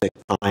by the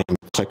time,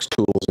 complex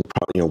tools,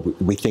 and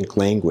we think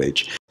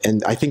language.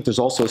 And I think there's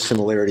also a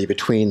similarity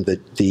between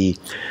the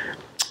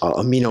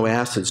amino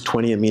acids,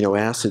 20 amino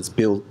acids,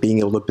 being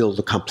able to build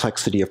the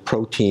complexity of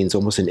proteins,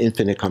 almost an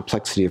infinite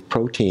complexity of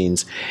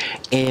proteins,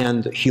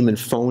 and human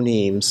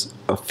phonemes,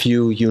 a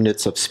few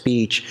units of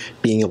speech,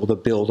 being able to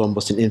build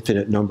almost an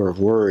infinite number of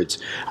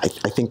words. I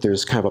think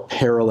there's kind of a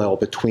parallel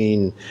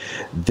between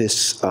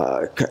this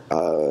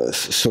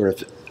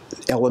sort of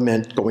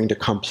element going to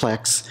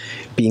complex,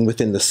 being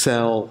within the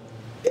cell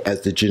as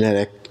the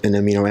genetic and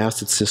amino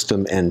acid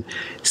system, and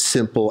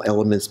simple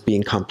elements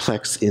being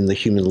complex in the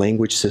human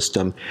language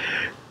system,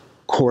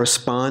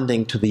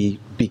 corresponding to the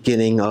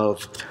beginning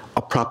of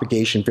a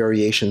propagation,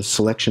 variation,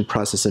 selection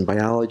process in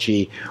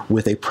biology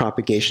with a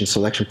propagation,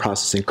 selection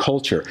process in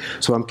culture.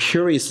 So I'm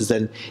curious is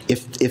then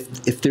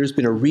if there's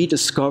been a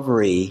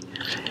rediscovery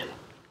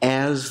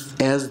as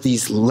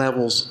these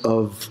levels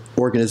of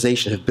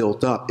organization have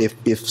built up,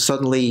 if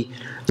suddenly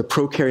the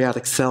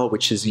prokaryotic cell,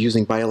 which is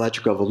using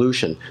biological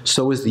evolution,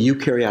 so is the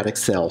eukaryotic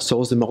cell, so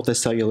is the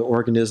multicellular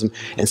organism,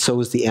 and so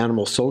is the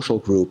animal social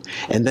group.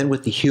 And then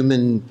with the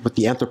human, what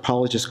the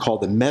anthropologists call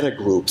the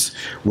metagroups,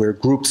 where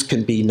groups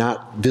can be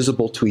not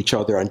visible to each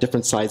other on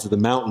different sides of the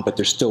mountain, but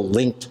they're still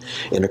linked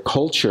in a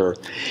culture.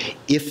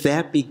 If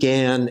that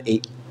began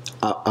a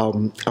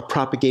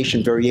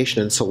propagation,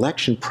 variation, and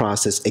selection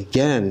process,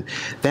 again,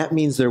 that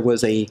means there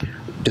was a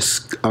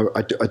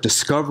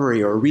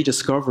discovery or a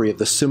rediscovery of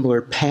the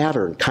similar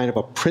pattern, kind of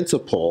a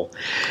principle.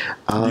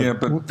 Yeah,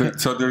 but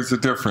so there's a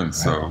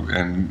difference, though,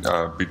 and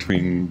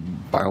between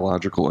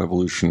biological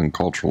evolution and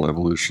cultural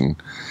evolution.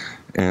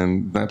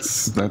 And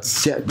that's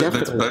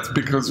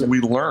because we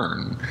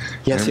learn.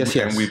 Yes, yes.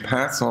 And we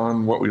pass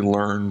on what we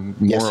learn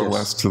more or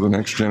less to the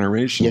next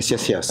generation.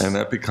 Yes. And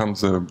that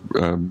becomes a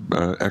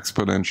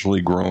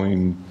exponentially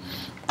growing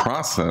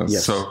process.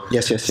 Yes.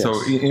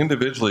 So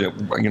individually,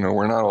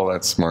 we're not all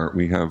that smart.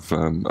 We have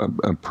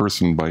a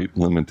person byte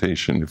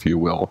limitation, if you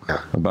will,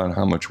 about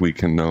how much we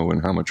can know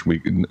and how much we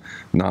can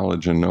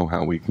knowledge and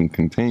know-how we can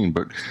contain.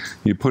 But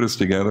you put us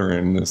together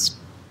in this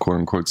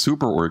quote-unquote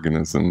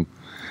superorganism,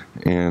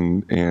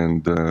 and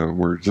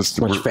we're just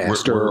much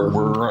faster.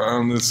 We're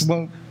on this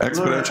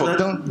exponential.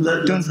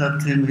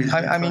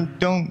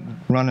 Don't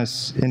run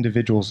us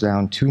individuals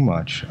down too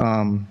much.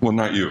 Well,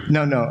 not you.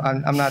 No,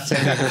 I'm not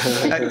saying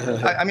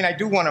that. I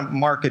do want to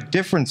mark a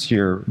difference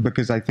here,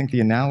 because I think the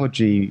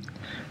analogy,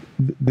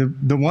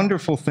 the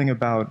wonderful thing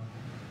about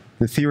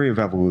the theory of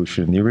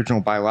evolution, the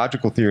original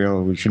biological theory of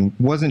evolution,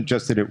 wasn't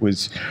just that it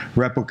was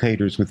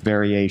replicators with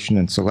variation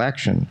and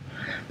selection,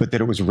 but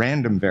that it was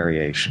random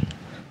variation.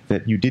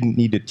 That you didn't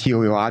need a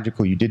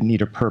teleological, you didn't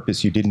need a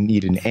purpose, you didn't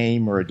need an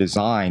aim or a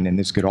design, and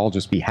this could all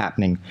just be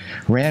happening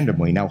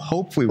randomly. Now,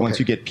 hopefully, once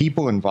you get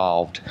people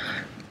involved,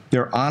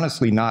 they're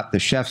honestly not, the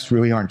chefs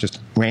really aren't just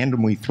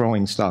randomly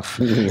throwing stuff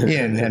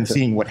in and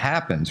seeing what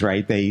happens,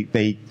 right?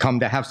 They come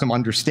to have some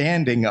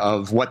understanding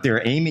of what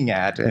they're aiming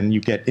at, and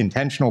you get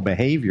intentional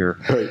behavior.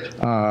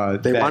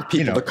 Right. They want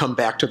people to come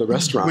back to the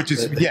restaurant. Which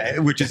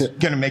is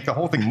going to make the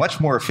whole thing much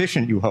more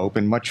efficient, you hope,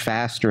 and much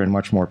faster and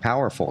much more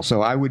powerful.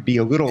 So I would be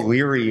a little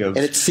leery of.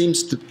 And it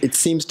seems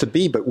to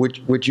be, but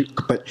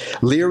but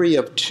leery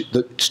of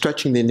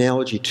stretching the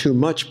analogy too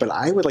much. But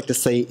I would like to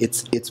say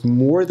it's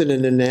more than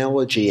an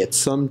analogy. At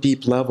some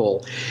deep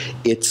level,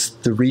 it's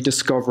the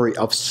rediscovery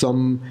of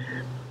some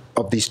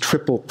of these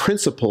triple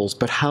principles,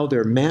 but how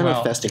they're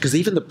manifesting. Because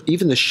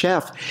even the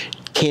chef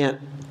can't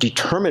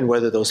determine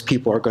whether those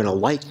people are going to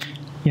like.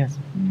 Yes.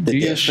 You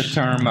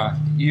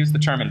use the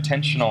term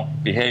intentional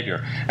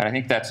behavior, and I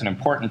think that's an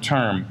important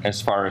term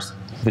as far as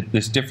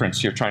this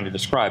difference you're trying to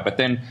describe. But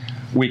then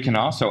we can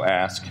also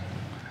ask,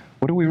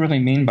 what do we really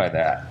mean by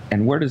that?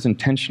 And where does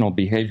intentional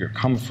behavior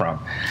come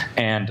from?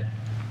 And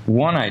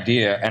one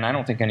idea, and I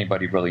don't think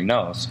anybody really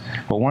knows,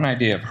 but one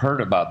idea I've heard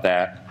about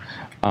that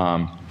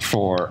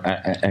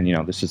and you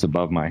know, this is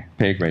above my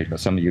pay grade, but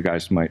some of you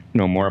guys might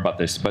know more about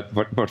this, but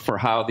for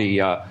how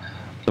the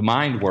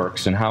mind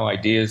works and how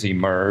ideas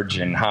emerge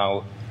and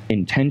how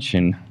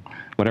intention,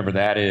 whatever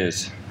that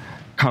is,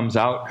 comes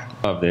out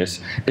of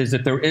this, is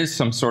that there is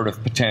some sort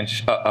of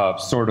potential,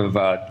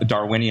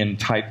 Darwinian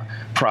type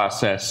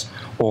process,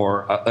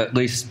 or at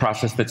least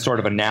process that's sort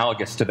of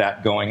analogous to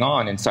that going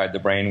on inside the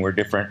brain, where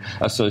different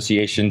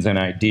associations and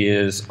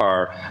ideas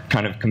are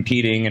kind of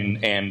competing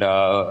and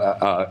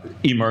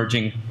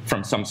emerging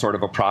from some sort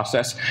of a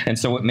process. And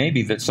so it may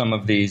be that some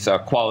of these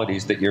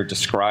qualities that you're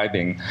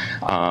describing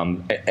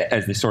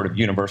as the sort of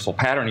universal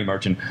pattern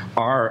emergence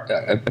are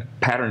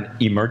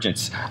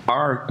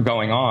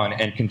going on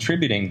and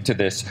contributing to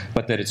this,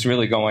 but that it's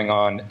really going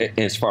on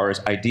as far as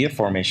idea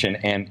formation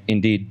and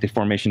indeed the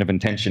formation of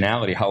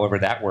intentionality, however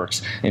that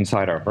works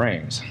inside our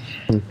brains.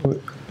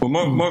 Well,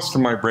 most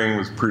of my brain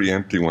was pretty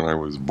empty when I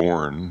was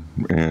born,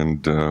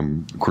 and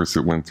of course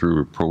it went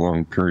through a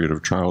prolonged period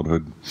of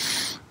childhood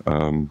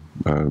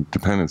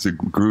dependence. It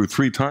grew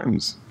 3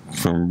 times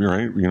from,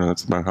 right? You know,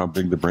 that's about how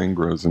big the brain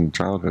grows in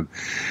childhood.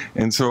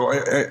 And so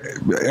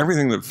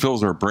everything that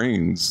fills our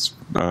brains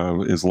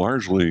is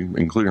largely,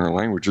 including our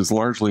language, is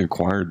largely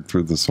acquired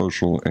through the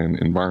social and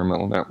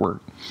environmental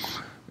network.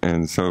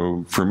 And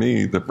so for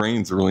me, the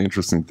brain's a really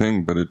interesting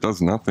thing, but it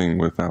does nothing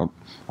without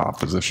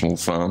oppositional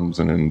thumbs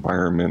and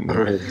environment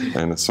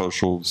and a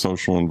social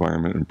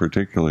environment in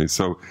particular.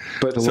 So,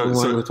 but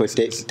along with what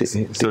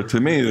so to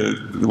me,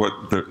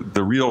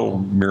 the real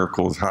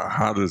miracle is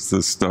how does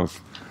this stuff,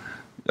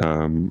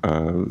 how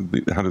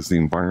does the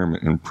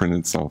environment imprint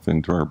itself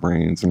into our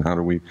brains, and how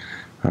do we,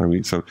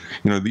 so,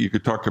 you know, you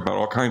could talk about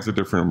all kinds of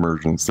different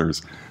emergence.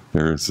 There's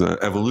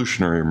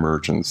evolutionary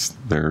emergence.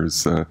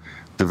 There's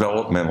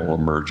developmental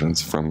emergence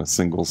from a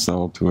single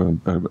cell to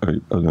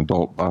an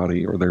adult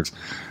body, or there's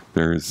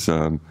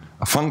a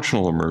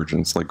functional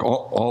emergence, like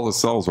all the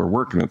cells are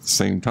working at the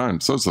same time.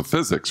 So is the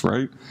physics,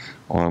 right?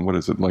 What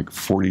is it, like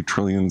 40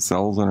 trillion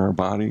cells in our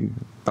body?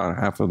 About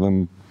half of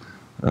them,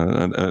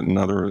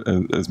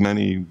 as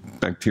many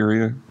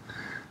bacteria.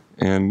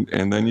 And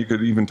then you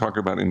could even talk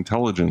about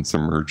intelligence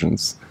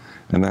emergence.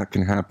 And that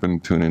can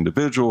happen to an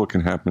individual, it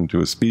can happen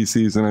to a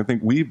species, and I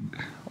think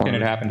Can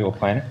it happen to a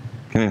planet?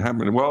 Can it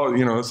happen? Well,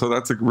 you know, so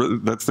that's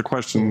the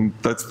question.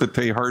 That's the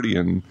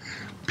Teilhardian,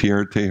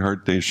 Pierre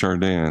Teilhard de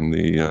Chardin,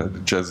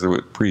 the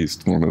Jesuit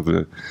priest, one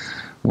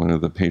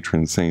of the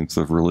patron saints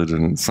of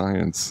religion and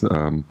science.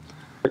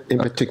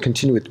 But to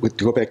continue to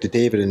go back to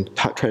David and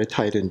try to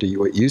tie it into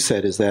what you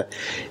said, is that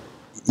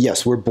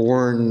yes, we're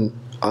born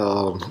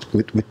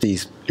with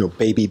these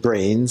baby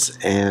brains,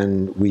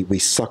 and we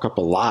suck up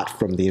a lot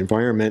from the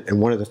environment. And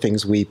one of the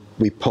things we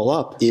pull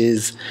up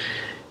is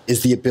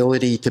the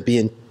ability to be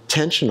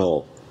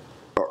intentional,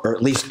 or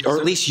at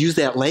least use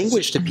that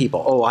language to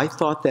people. Oh, I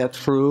thought that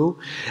through,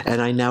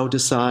 and I now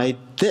decide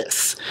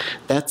this.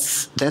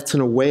 That's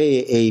in a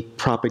way a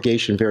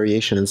propagation,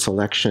 variation, and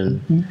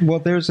selection. Well,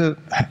 there's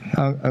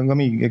let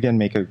me again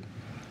make a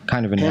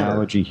kind of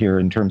analogy here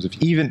in terms of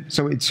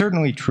so it's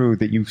certainly true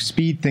that you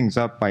speed things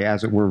up by,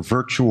 as it were,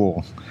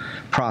 virtual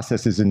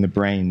processes in the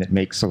brain that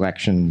make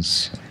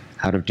selections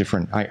out of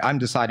different, I'm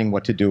deciding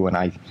what to do, and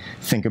I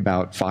think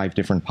about 5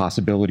 different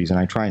possibilities, and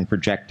I try and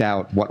project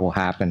out what will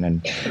happen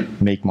and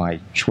make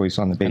my choice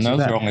on the basis of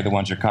that. And those are only the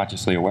ones you're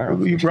consciously aware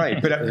of.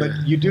 Right, but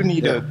you do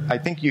need I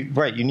think you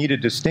need a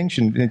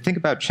distinction. And think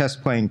about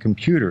chess-playing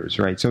computers,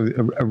 right? So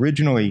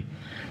originally,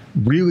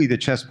 really the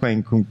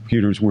chess-playing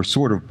computers were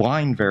sort of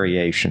blind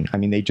variation. I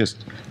mean, they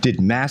just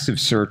did massive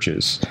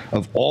searches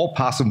of all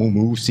possible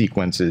move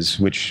sequences,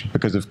 which,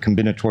 because of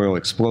combinatorial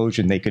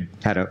explosion, they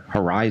had a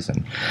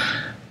horizon.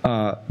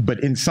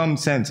 But in some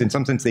sense,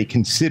 they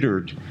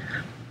considered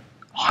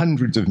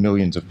hundreds of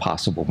millions of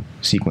possible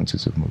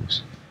sequences of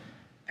moves.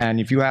 And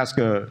if you ask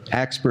an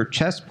expert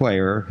chess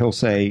player, he'll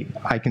say,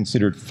 I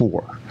considered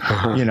 4.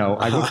 You know,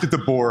 I looked at the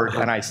board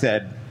and I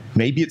said,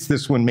 maybe it's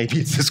this one, maybe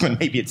it's this one,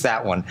 maybe it's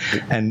that one,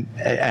 and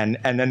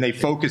then they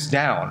focus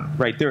down,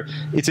 right there.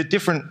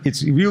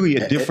 It's really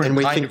a different and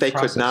we kind think of they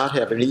process. could not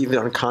have, and even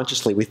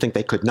unconsciously, we think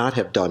they could not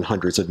have done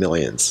hundreds of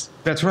millions.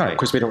 That's right. Of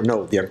course, we don't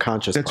know the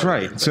unconscious. That's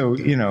part. right. So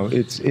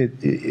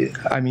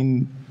I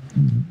mean,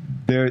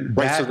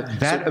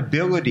 that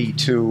ability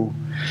to.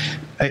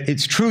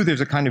 It's true.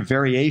 There's a kind of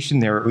variation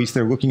there. At least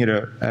they're looking at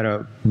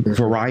a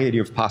variety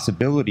of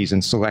possibilities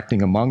and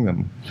selecting among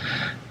them.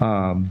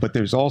 But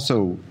there's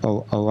also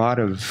a lot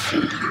of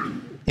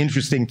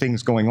interesting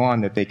things going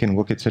on that they can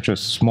look at such a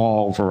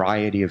small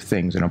variety of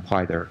things and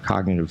apply their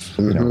cognitive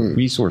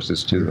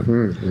resources to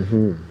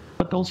them.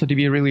 But also, to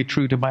be really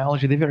true to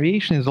biology, the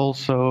variation is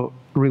also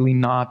really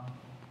not.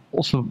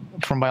 Also,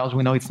 from biology,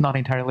 we know it's not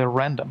entirely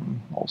random.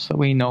 Also,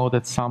 we know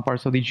that some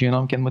parts of the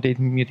genome can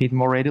mutate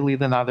more readily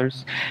than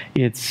others.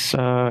 It's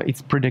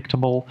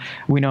predictable.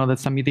 We know that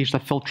some mutations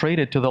are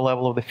filtrated to the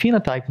level of the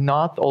phenotype,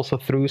 not also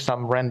through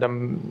some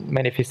random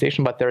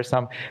manifestation, but there are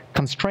some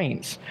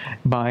constraints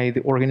by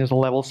the organism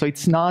level. So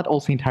it's not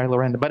also entirely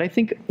random. But I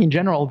think, in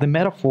general, the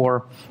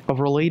metaphor of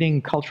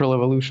relating cultural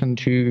evolution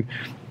to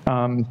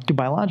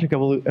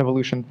biological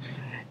evolution,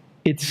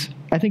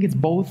 I think it's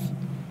both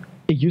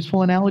a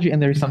useful analogy,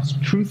 and there is some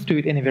truth to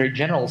it in a very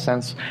general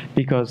sense,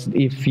 because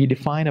if you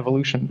define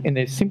evolution in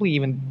a simply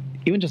even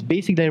just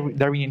basic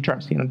Darwinian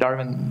terms,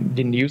 Darwin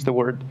didn't use the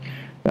word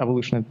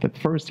evolution at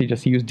first. He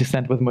just used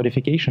descent with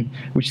modification,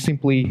 which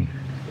simply,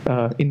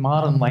 in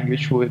modern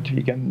language,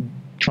 you can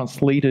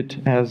translate it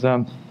as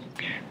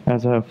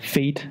a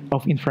fate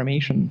of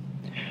information.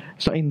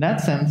 So in that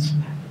sense,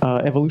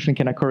 evolution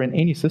can occur in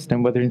any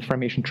system, whether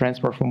information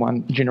transfer from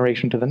one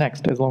generation to the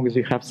next, as long as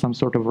you have some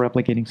sort of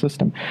replicating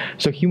system.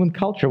 So human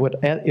culture,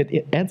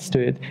 it adds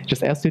to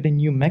it a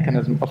new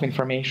mechanism of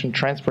information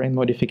transfer and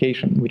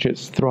modification, which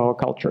is through our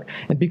culture.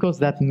 And because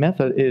that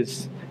method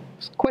is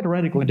quite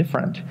radically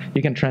different,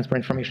 you can transfer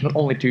information not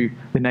only to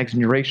the next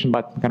generation,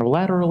 but kind of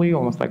laterally,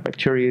 almost like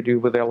bacteria do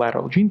with their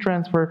lateral gene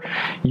transfer.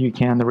 You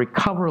can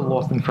recover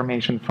lost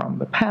information from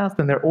the past,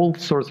 and there are all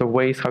sorts of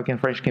ways how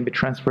information can be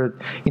transferred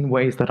in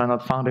ways that are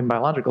not found in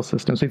biological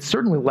systems. So it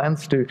certainly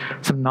lends to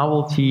some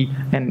novelty,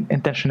 and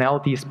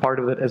intentionality is part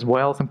of it as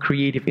well, some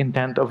creative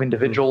intent of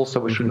individuals,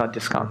 so we should not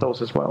discount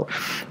those as well.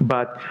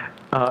 But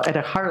at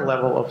a higher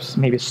level of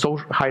maybe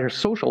higher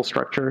social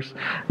structures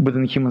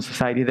within human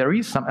society, there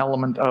is some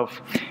element of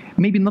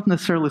maybe not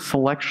necessarily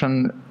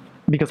selection,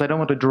 because I don't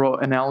want to draw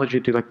analogy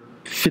to like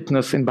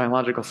fitness in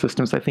biological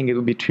systems. I think it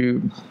would be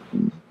too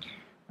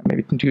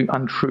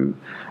untrue.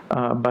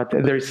 But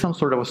there is some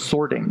sort of a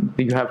sorting.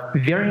 You have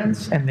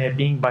variants, and they're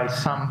being by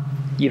some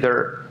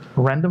either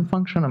random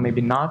function or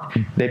maybe not.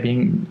 They're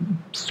being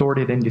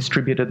sorted and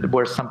distributed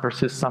where some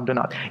persist, some do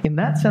not. In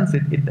that sense,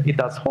 it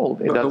does hold.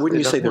 But wouldn't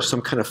you say there's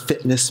some kind of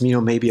fitness,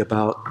 maybe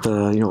about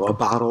a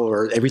bottle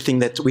or everything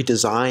that we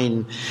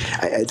design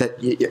that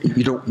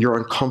you're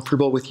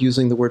uncomfortable with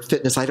using the word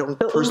fitness? I don't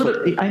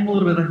personally. I'm a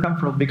little bit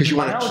uncomfortable because you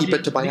want to keep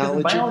it to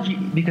biology.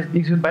 Because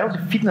in biology,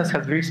 fitness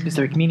has very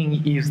specific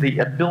meaning. Is the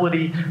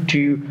ability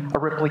to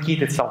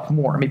replicate itself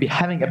more, maybe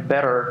having a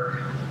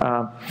better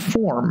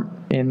form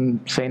in,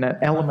 say, an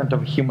element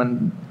of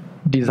human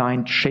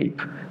designed shape.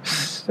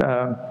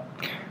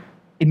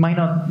 It might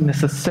not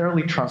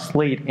necessarily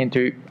translate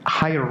into a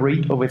higher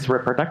rate of its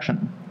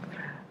reproduction.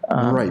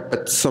 Right,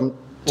 but sometimes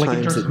like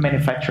in terms of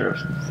manufacture.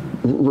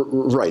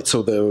 Right,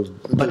 so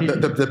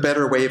the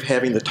better way of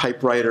having the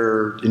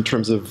typewriter in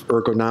terms of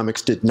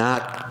ergonomics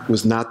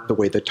was not the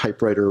way the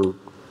typewriter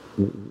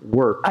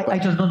worked. I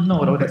just don't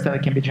know to what extent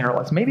it can be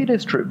generalized. Maybe it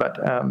is true,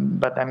 but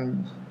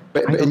I'm.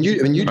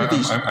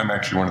 I'm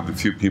actually one of the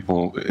few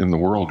people in the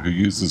world who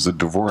uses a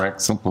Dvorak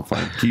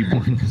simplified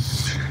keyboard,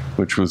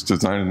 which was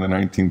designed in the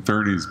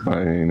 1930s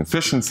by an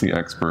efficiency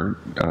expert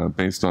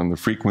based on the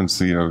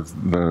frequency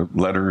of the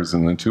letters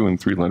and the 2- and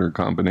 3-letter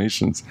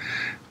combinations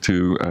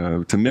to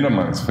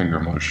minimize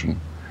finger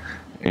motion.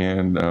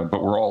 And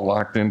but we're all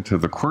locked into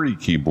the QWERTY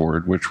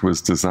keyboard, which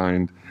was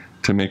designed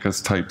to make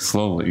us type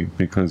slowly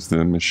because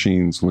the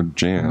machines would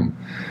jam.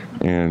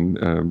 And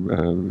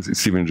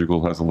Stephen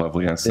Jiggle has a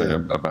lovely essay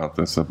about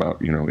this,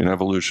 about, in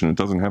evolution, it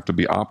doesn't have to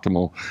be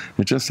optimal,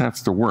 it just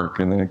has to work,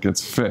 and then it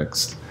gets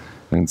fixed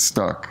and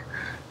stuck.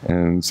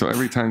 And so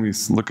every time you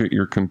look at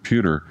your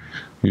computer,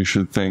 you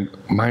should think,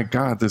 my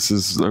God, this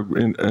is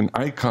an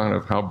icon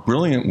of how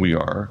brilliant we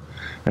are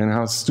and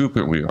how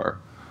stupid we are,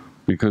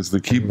 because the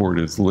keyboard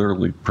is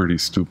literally pretty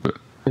stupid.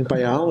 In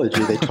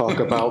biology, they talk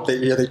about the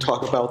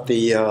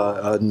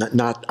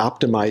not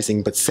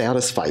optimizing but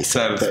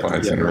satisficing.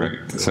 Satisficing,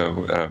 right?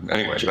 So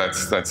anyway,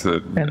 that's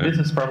it. And this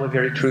is probably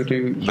very true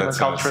to human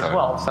culture as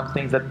well. Some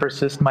things that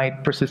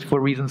might persist for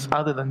reasons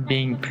other than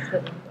being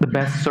the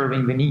best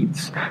serving the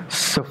needs.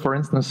 So, for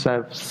instance,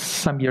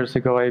 some years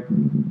ago, I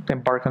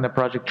embarked on a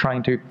project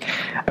trying to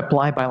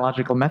apply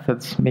biological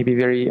methods, maybe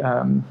very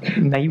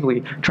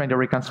naively, trying to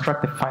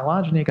reconstruct the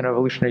phylogeny and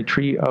evolutionary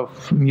tree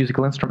of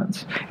musical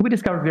instruments. And we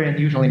discovered very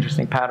unusual,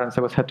 interesting patterns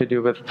that had to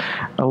do with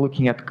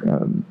looking at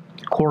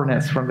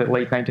cornets from the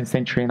late 19th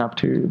century and up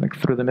to like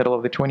through the middle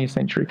of the 20th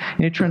century.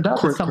 And it turned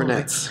out that some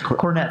cornets. of the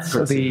cornets,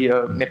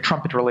 the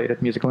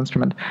trumpet-related musical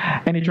instrument,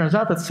 and it turns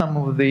out that some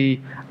of the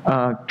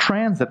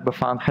trends that we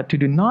found had to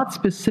do not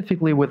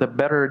specifically with a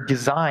better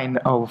design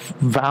of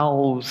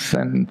valves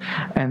and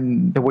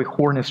the way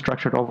horn is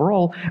structured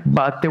overall,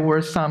 but there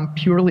were some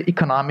purely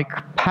economic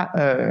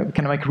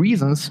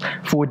reasons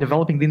for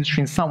developing the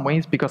industry in some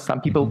ways, because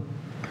some people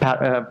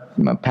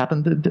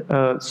patented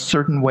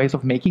certain ways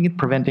of making it,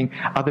 preventing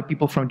other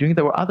people from doing it.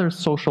 There were other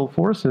social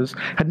forces,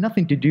 had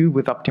nothing to do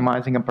with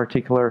optimizing a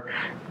particular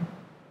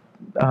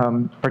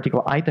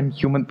item,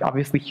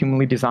 obviously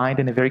humanly designed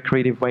in a very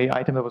creative way,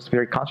 item that was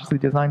very consciously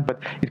designed, but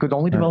it could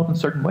only develop in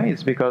certain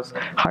ways because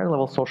higher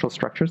level social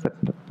structures that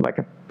like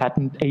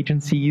patent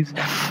agencies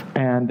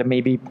and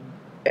maybe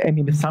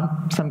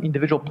some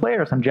individual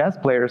players, some jazz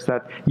players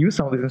that use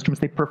some of these instruments,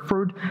 they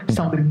preferred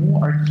some of the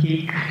more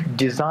archaic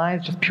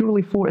designs just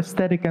purely for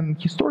aesthetic and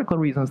historical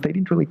reasons. They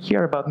didn't really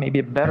care about maybe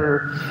a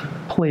better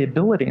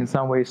playability in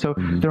some ways. So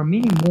there are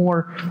many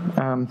more,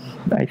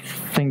 I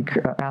think,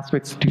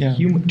 aspects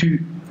to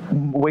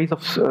ways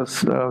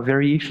of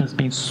variations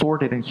being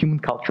sorted in human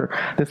culture.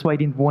 That's why I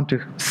didn't want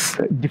to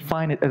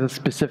define it as a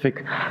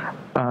specific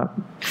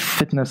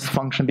fitness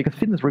function, because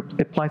fitness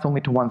applies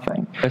only to one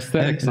thing.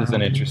 Aesthetics is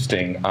an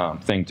interesting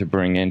thing to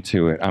bring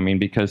into it. I mean,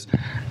 because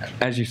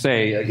as you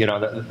say,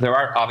 there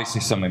are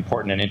obviously some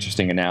important and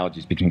interesting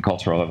analogies between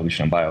cultural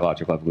evolution and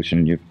biological evolution,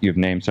 and you've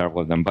named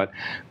several of them. But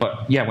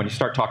yeah, when you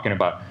start talking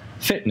about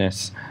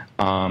fitness,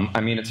 I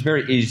mean, it's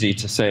very easy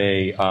to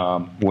say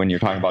when you're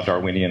talking about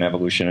Darwinian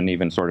evolution and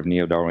even sort of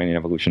neo-Darwinian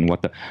evolution,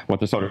 what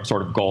the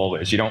sort of goal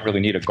is. You don't really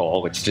need a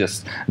goal. It's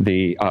just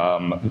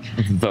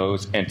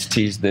those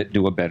entities that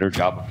do a better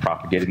job of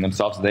propagating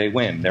themselves, they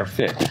win. They're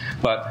fit.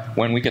 But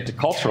when we get to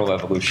cultural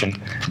evolution,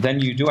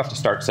 then you do have to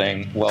start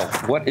saying, well,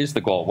 what is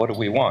the goal? What do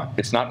we want?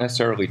 It's not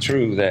necessarily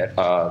true that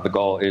the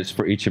goal is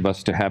for each of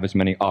us to have as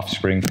many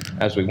offspring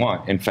as we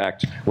want. In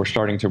fact, we're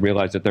starting to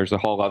realize that there's a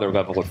whole other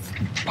level of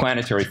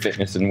planetary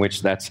fitness in which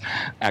that's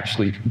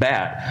actually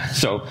bad.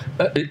 So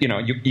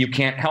you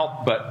can't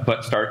help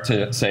but start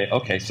to say,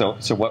 okay, so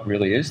what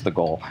really is the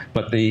goal?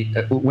 But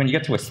when you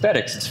get to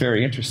aesthetics, it's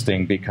very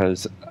interesting,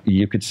 because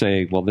you could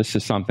say, well, this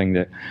is something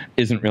that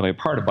isn't really a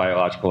part of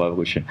biological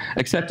evolution,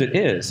 except it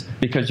is,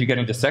 because you get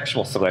into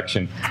sexual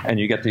selection and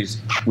you get these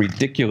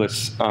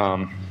ridiculous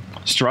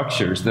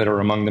structures that are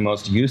among the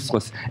most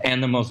useless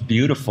and the most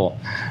beautiful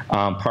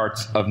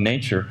parts of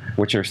nature,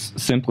 which are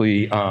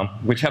simply,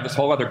 which have this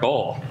whole other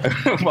goal.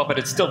 Well, but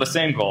it's still the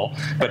same goal,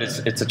 but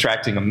it's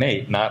attracting a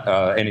mate, not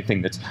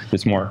anything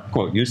that's more,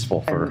 quote,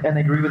 useful for. And I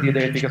agree with you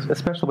there, because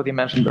especially what you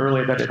mentioned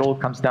earlier, that it all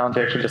comes down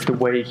to actually just the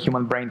way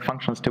human brain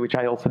functions, to which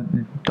I also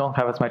don't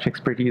have as much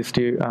expertise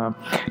to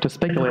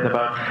speculate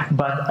about.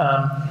 But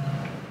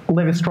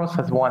Levi-Strauss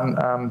has one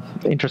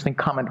interesting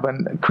comment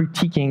when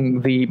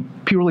critiquing the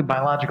purely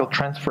biological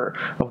transfer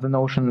of the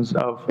notions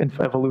of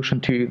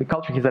evolution to the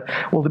culture. He said,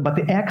 well, but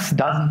the X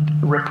doesn't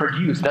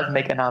reproduce, doesn't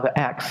make another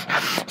X.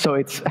 So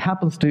it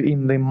happens to,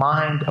 in the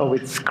mind of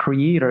its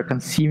creator,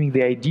 conceiving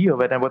the idea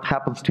of it, and what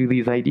happens to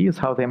these ideas,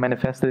 how they're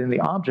manifested in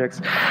the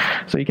objects.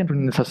 So you can't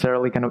really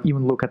necessarily kind of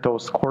even look at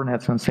those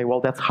cornets and say,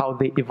 well, that's how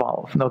they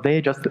evolve. No,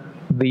 they're just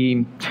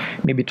the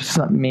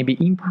maybe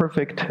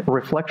imperfect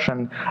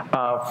reflection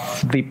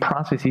of the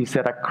processes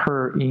that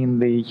occur in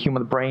the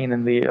human brain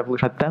and the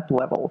evolution at that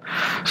level.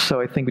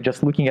 So I think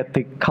just looking at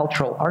the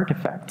cultural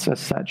artifacts as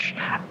such,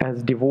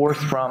 as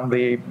divorced from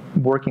the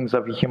workings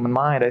of the human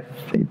mind,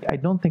 I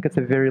don't think it's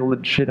a very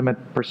legitimate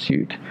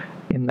pursuit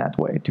in that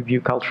way, to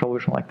view cultural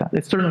evolution like that.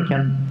 It certainly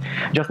can,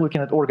 just looking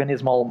at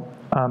organismal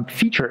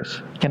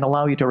features, can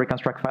allow you to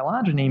reconstruct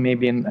phylogeny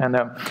maybe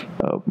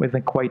with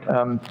a quite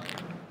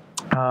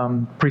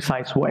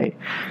precise way,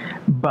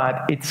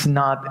 but it's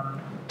not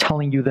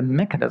telling you the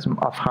mechanism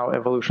of how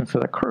evolution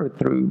has occurred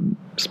through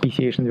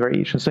speciation and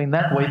variation. So in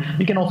that way,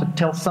 you can also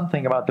tell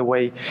something about the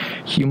way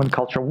human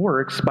culture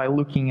works by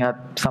looking at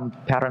some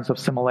patterns of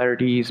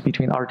similarities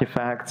between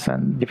artifacts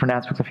and different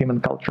aspects of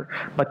human culture.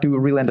 But to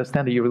really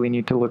understand it, you really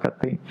need to look at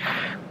the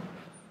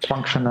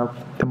function of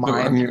the mind.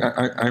 So, I mean,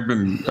 I've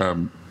been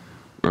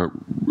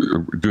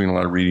doing a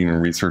lot of reading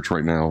and research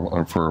right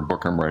now for a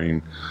book I'm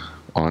writing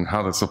on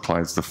how this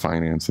applies to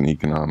finance and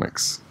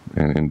economics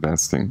and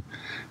investing.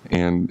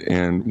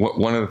 And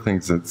one of the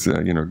things that's,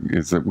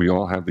 is that we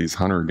all have these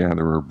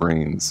hunter-gatherer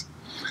brains.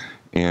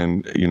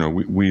 And,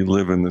 we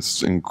live in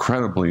this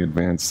incredibly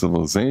advanced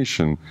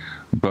civilization,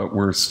 but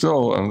we're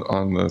still,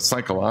 on the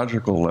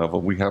psychological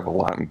level, we have a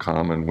lot in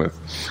common with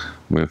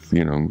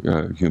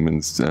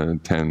humans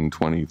 10,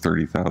 20,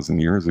 30,000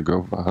 years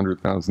ago,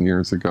 100,000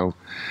 years ago.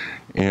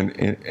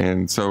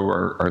 And so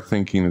our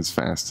thinking is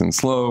fast and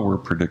slow, we're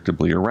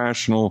predictably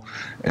irrational,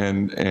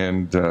 and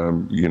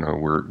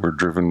we're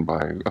driven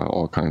by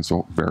all kinds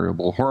of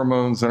variable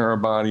hormones in our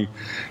body.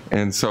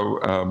 And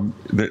so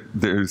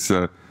there's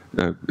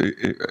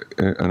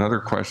another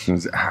question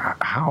is,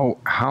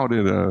 how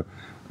did a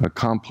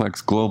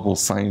complex global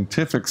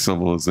scientific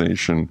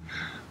civilization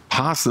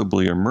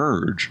possibly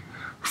emerge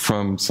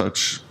from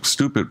such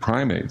stupid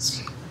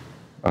primates,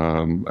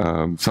 some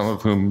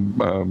of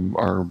whom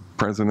are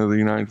President of the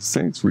United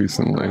States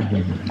recently.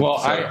 Well,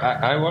 so,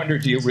 I wonder,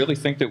 do you really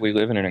think that we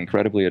live in an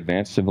incredibly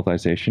advanced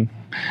civilization?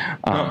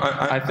 No,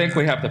 I think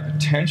we have the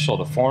potential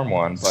to form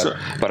one,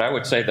 but I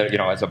would say that,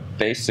 as a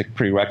basic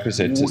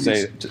prerequisite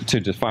to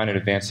define an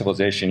advanced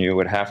civilization, you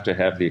would have to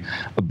have the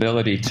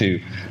ability to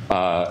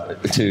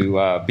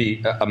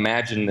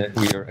imagine that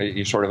we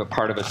are sort of a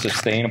part of a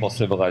sustainable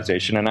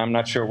civilization, and I'm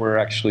not sure we're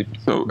actually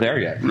there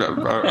yet.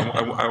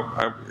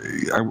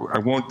 I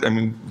won't. I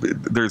mean,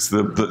 there's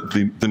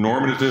the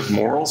normative,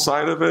 moral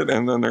side of it,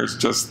 and then there's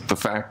just the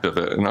fact of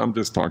it. And I'm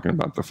just talking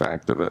about the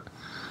fact of it,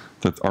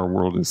 that our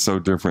world is so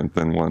different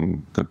than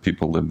one that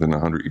people lived in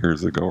 100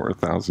 years ago or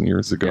 1,000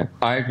 years ago.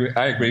 Yeah,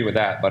 I agree with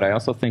that, but I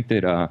also think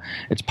that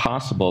it's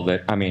possible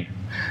that,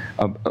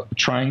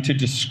 trying to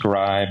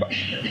describe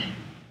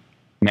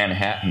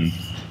Manhattan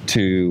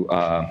to,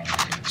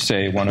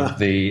 say, one of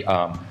the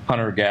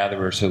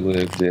hunter-gatherers who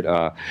lived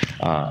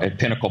at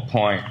Pinnacle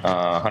Point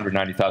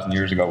 190,000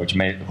 years ago,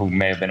 who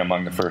may have been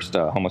among the first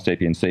Homo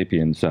sapiens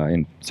sapiens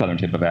in southern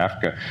tip of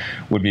Africa,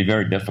 would be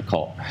very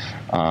difficult.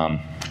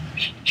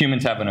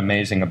 Humans have an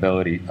amazing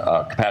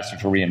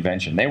capacity for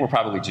reinvention. They were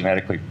probably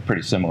genetically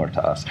pretty similar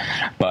to us,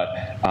 but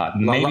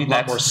maybe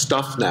that's more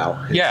stuff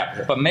now.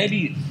 Yeah, but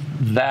maybe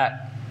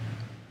that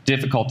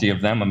difficulty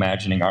of them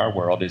imagining our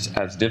world is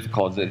as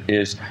difficult as it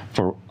is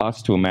for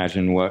us to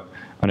imagine what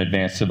an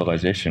advanced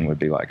civilization would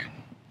be like.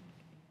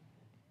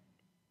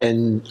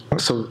 And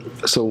so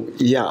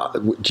yeah,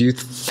 do you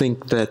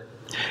think that,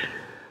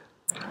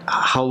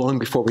 how long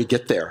before we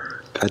get there?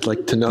 I'd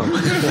like to know.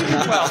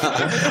 Well,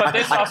 but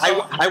this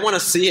also, I want to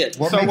see it.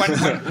 So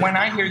when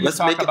I hear you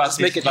talk about let's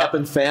make it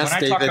happen fast,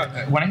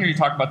 David. When I hear you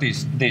talk about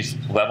these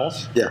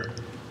levels, yeah.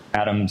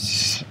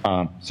 Atoms,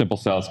 simple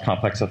cells,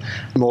 complex cells.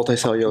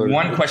 Multicellular.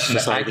 One question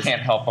that I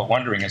can't help but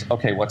wondering is,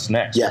 okay, what's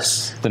next?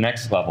 Yes. The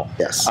next level.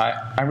 Yes.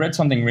 I read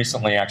something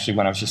recently, actually,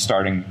 when I was just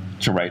starting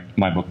to write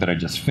my book that I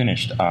just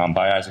finished,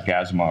 by Isaac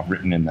Asimov,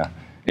 written in the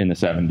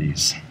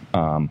 70s.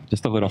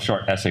 Just a little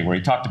short essay where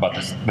he talked about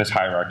this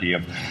hierarchy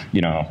of,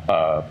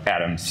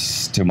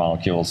 atoms to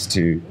molecules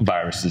to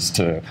viruses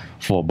to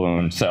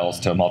full-blown cells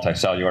to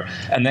multicellular,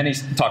 and then he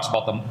talks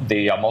about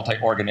the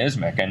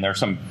multi-organismic, and there's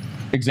some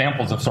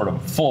examples of sort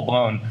of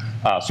full-blown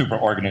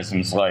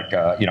superorganisms like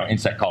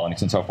insect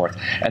colonies and so forth.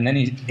 And then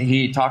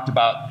he talked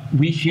about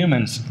we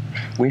humans,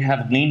 we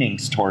have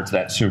leanings towards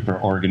that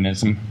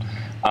superorganism.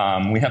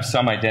 We have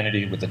some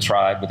identity with the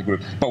tribe, with the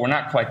group, but we're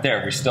not quite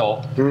there. We're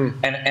still,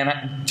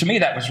 and to me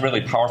that was really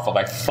powerful.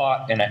 I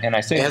thought, and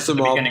I say this at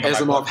the beginning of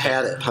my book,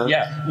 had it, huh?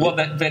 Yeah, well,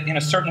 that in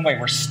a certain way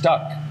we're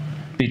stuck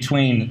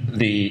between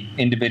the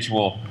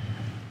individual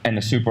and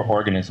the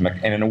superorganismic,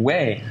 and in a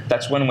way,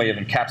 that's one way of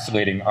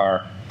encapsulating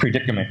our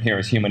predicament here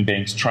as human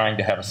beings trying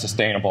to have a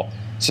sustainable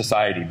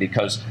society,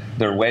 because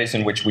there are ways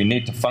in which we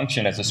need to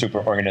function as a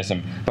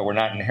superorganism, but we're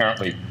not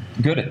inherently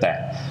good at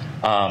that.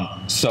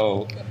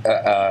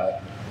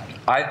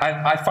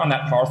 I found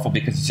that powerful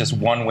because it's just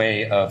one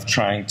way of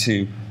trying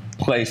to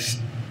place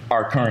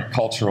our current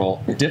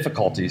cultural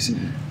difficulties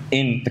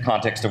in the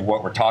context of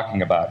what we're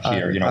talking about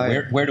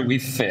here. Where do we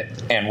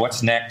fit, and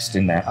what's next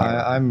in that?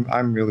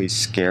 I'm really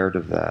scared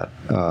of that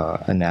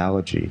Because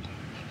analogy.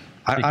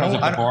 of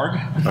the Borg?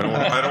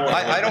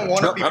 I don't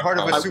want to be part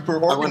of a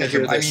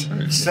superorganism. I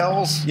mean,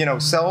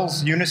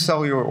 cells,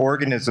 unicellular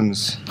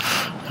organisms,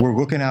 we're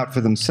looking out for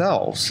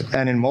themselves.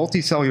 And in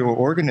multicellular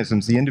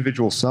organisms, the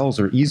individual cells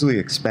are easily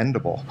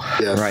expendable,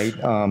 yes. Right?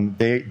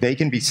 They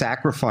can be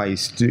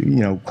sacrificed,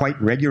 quite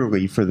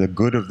regularly for the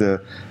good of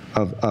the,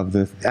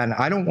 and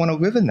I don't want to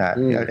live in that,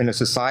 in a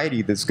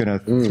society that's going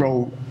to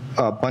throw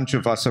a bunch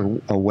of us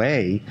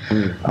away.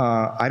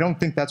 I don't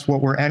think that's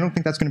I don't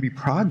think that's going to be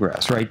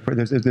progress, right?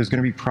 There's going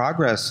to be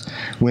progress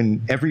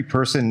when every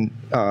person,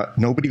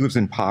 nobody lives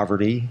in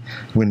poverty,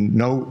 when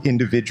no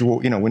individual,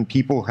 when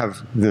people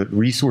have, the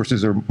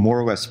resources are more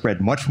or less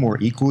spread much more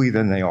equally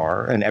than they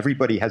are, and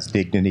everybody has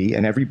dignity,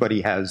 and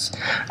everybody has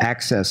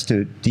access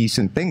to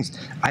decent things.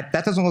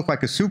 That doesn't look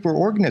like a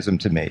superorganism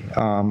to me.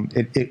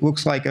 It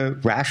looks like a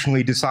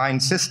rationally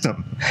designed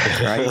system,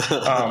 right?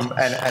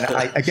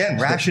 Again,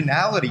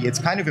 rationality, it's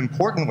kind of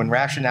important when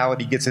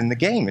rationality gets in the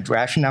game.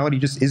 Rationality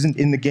just isn't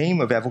in the game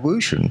of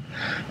evolution.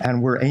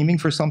 And we're aiming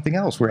for something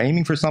else. We're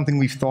aiming for something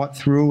we've thought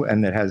through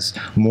and that has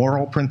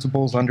moral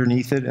principles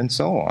underneath it and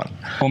so on.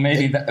 Well,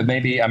 maybe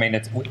I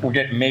mean, we're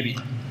getting, maybe,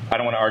 I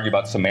don't want to argue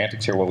about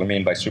semantics here, what we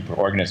mean by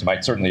superorganism. I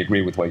certainly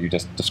agree with what you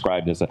just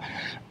described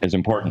as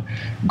important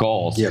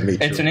goals. Yeah, me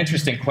too. It's an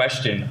interesting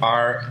question.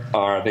 Are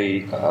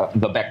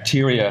the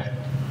bacteria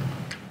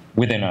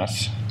within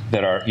us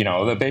that are,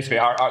 basically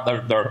there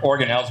are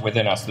organelles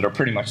within us that are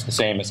pretty much the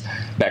same as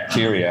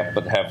bacteria,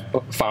 but have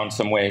found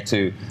some way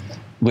to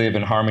live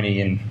in harmony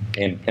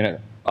in an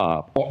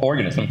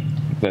organism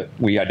that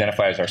we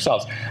identify as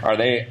ourselves. Are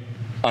they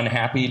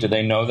unhappy? Do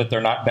they know that they're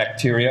not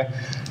bacteria?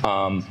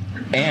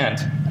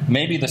 And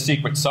maybe the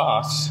secret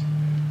sauce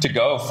to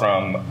go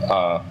from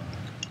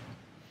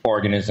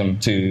organism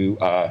to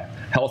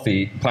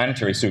healthy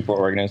planetary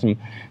superorganism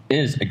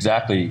is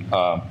exactly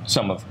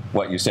some of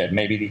what you said.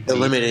 Maybe the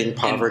eliminating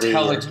poverty.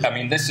 I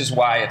mean, this is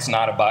why it's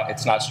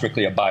not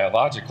strictly a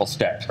biological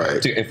step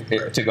right.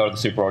 to go to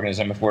the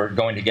superorganism. If we're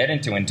going to get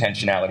into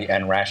intentionality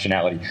and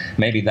rationality,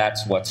 maybe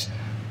that's what's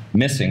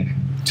missing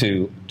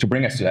to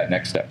bring us to that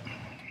next step.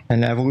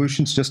 And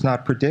evolution's just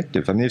not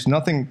predictive. I mean, there's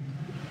nothing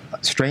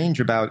strange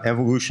about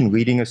evolution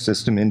leading a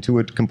system into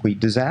a complete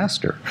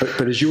disaster.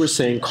 But as you were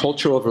saying,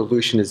 cultural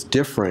evolution is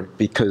different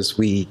because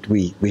we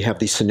have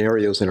these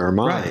scenarios in our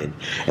mind.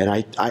 Right. And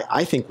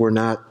I think we're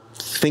not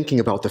thinking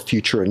about the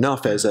future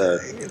enough as a...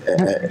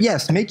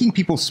 Yes, making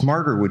people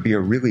smarter would be a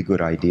really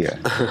good idea.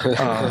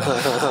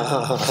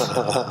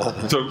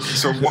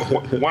 So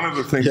one of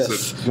the things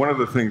yes.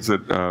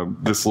 that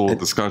this little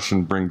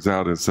discussion brings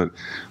out is that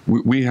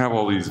we have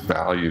all these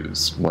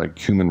values like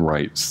human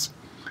rights,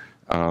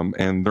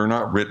 and they're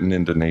not written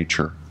into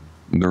nature.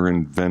 They're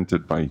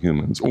invented by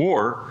humans.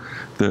 Or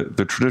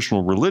the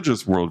traditional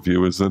religious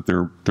worldview is that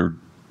they're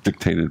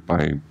dictated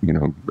by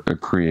a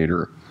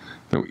creator.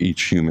 That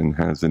each human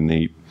has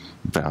innate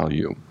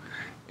value.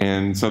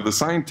 And so the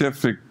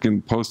scientific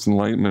and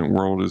post-Enlightenment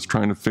world is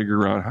trying to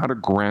figure out how to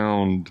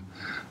ground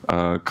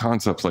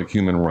concepts like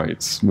human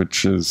rights,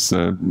 which is,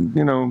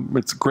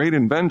 it's a great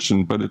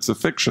invention, but it's a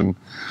fiction,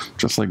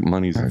 just like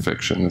money's a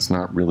fiction. It's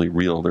not really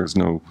real. There's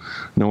no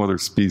other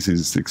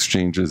species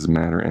exchanges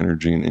matter,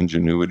 energy, and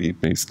ingenuity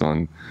based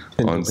on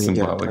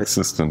symbolic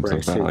systems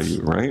of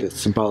value, right? The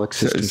symbolic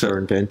systems are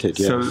invented,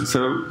 yes.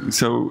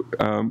 So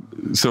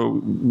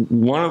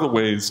one of the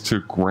ways to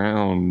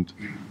ground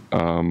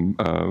our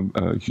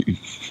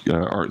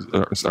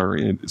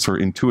sort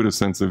of intuitive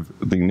sense of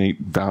the innate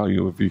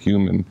value of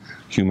human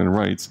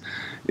rights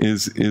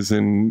is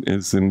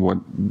in what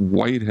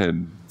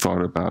Whitehead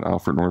thought about,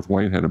 Alfred North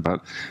Whitehead,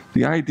 about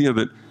the idea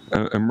that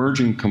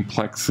emerging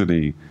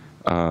complexity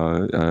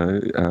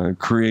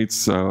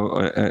creates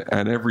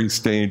at every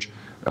stage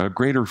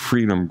greater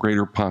freedom,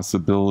 greater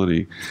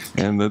possibility,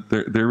 and that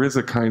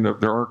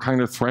there are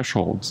kind of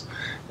thresholds,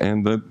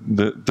 and that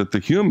the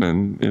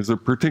human is a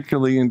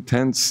particularly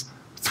intense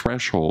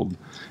threshold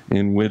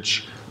in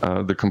which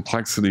the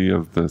complexity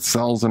of the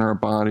cells in our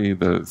body,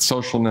 the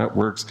social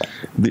networks,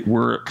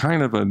 we're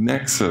kind of a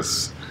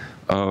nexus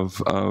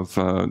of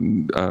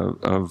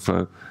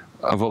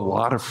a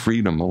lot of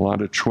freedom, a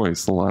lot of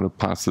choice, a lot of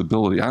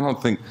possibility. I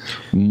don't think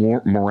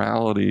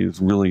morality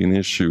is really an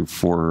issue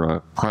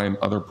for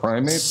other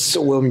primates,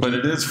 but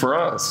it is for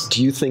us.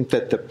 Do you think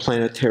that the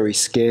planetary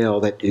scale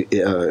that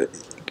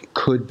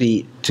could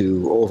be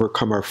to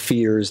overcome our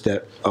fears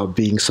that of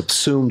being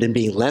subsumed and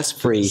being less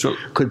free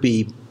could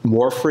be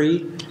more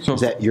free?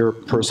 Is that your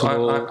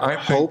personal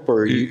hope,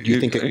 or do you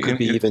think it could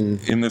be even...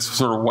 In this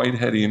sort of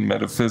Whiteheadian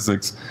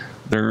metaphysics,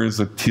 there is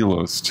a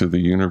telos to the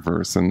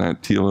universe, and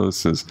that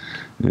telos is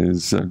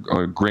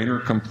a greater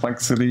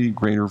complexity,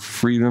 greater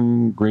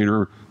freedom,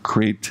 greater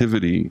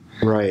creativity,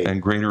 right,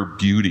 and greater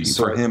beauty.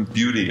 So, for him,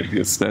 beauty of the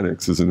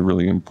aesthetics is a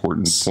really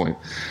important point.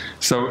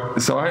 So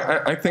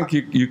I think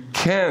you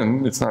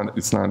can. It's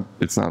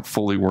not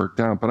fully worked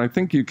out, but I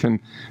think you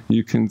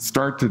can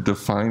start to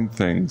define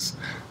things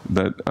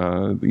that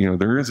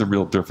there is a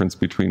real difference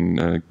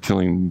between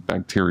killing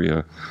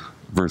bacteria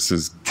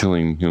versus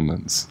killing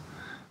humans.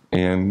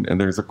 And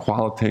there's a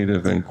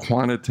qualitative and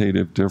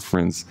quantitative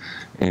difference,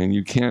 and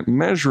you can't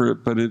measure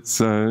it, but it's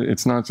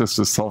not just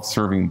a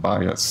self-serving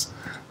bias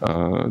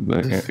on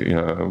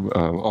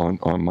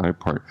my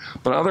part.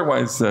 But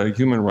otherwise,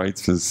 human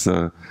rights is,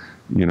 and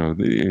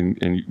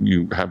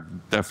you have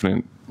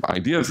definite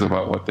ideas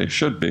about what they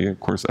should be. Of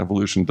course,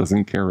 evolution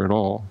doesn't care at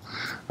all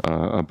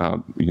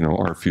about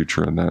our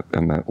future and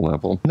that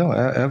level. No,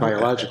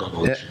 biological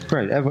evolution.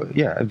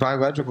 Right.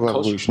 Biological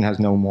evolution has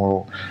no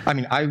moral. I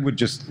mean, I would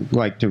just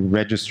like to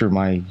register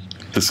my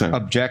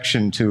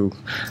objection to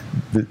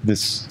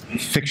this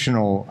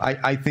fictional.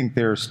 I think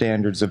there are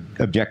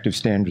objective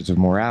standards of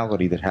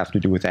morality that have to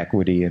do with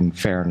equity and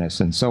fairness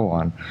and so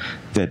on,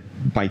 that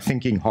by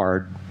thinking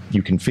hard,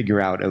 you can figure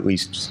out at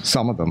least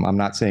some of them. I'm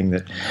not saying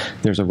that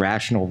there's a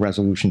rational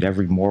resolution to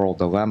every moral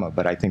dilemma,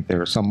 but I think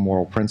there are some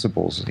moral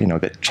principles,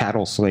 that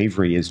chattel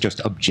slavery is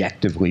just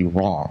objectively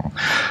wrong.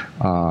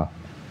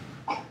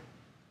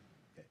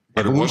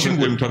 But it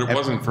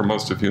wasn't for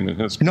most of human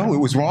history. No, it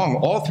was wrong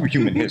all through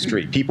human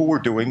history. People were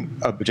doing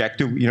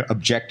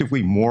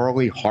objectively,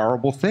 morally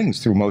horrible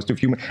things through most of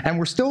human, and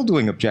we're still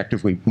doing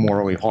objectively,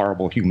 morally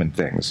horrible human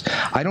things.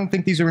 I don't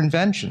think these are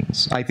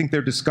inventions. I think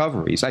they're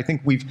discoveries. I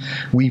think we've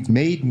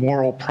made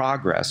moral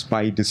progress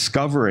by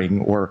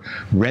discovering or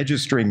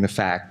registering the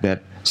fact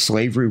that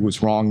slavery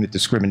was wrong, that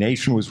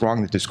discrimination was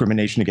wrong, that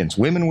discrimination against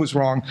women was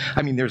wrong.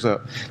 I mean,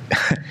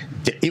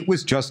 it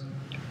was just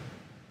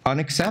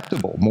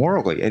unacceptable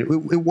morally.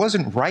 It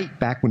wasn't right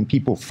back when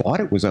people thought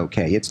it was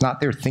okay. It's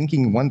not their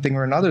thinking one thing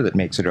or another that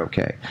makes it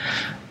okay.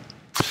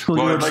 So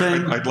Well, you're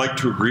saying I'd like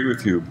to agree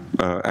with you,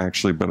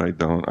 actually, but I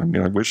don't. I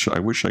mean, I wish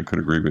I could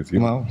agree with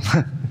you. Well,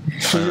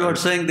 so you are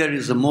saying there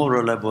is a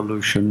moral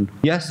evolution.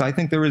 yes, I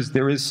think there is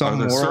some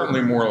There's moral,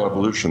 certainly moral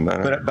evolution.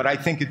 but I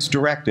think it's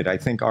directed. I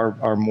think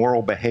our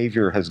moral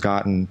behavior has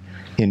gotten,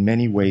 in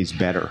many ways,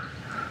 better.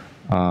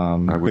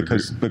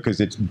 Because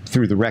it's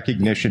through the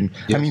recognition,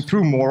 Yes. I mean,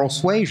 through moral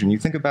suasion. You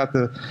think about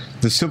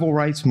the civil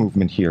rights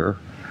movement here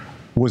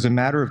was a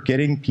matter of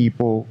getting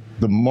people,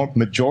 the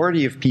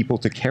majority of people,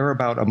 to care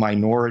about a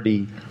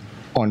minority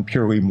on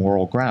purely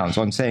moral grounds,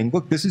 on saying,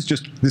 look, this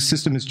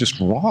system is just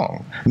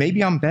wrong.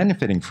 Maybe I'm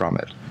benefiting from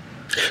it.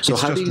 So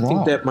It's how do just you think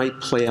wrong. that might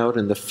play out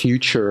in the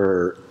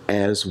future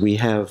as we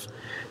have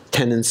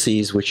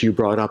tendencies which you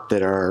brought up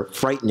that are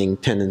frightening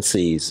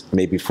tendencies,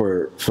 maybe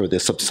for the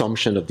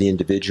subsumption of the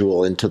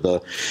individual into the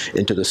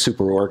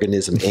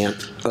superorganism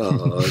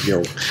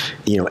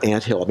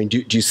anthill? I mean,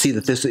 do you see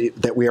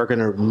that we are going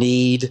to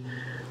need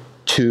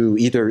to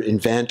either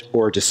invent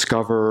or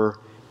discover?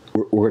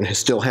 We're going to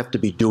still have to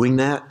be doing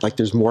that. Like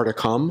there's more to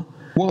come.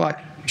 Well,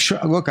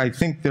 look, I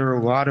think there are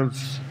a lot of,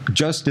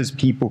 just as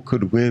people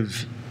could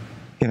live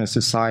in a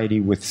society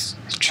with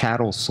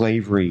chattel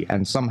slavery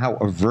and somehow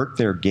avert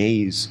their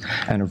gaze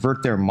and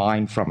avert their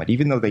mind from it,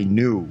 even though they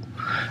knew.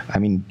 I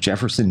mean,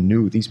 Jefferson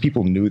knew, these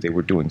people knew they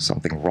were doing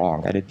something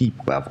wrong at a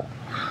deep level.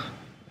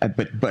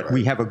 But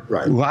we have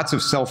lots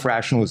of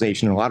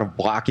self-rationalization and a lot of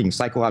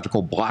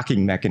psychological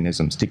blocking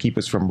mechanisms to keep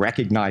us from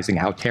recognizing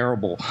how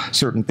terrible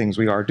certain things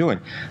we are doing.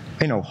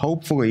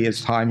 Hopefully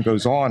as time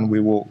goes on,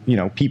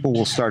 people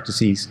will start to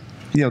see,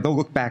 they'll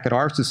look back at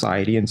our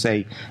society and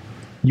say,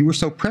 you were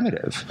so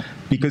primitive,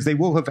 because they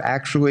will have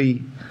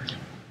actually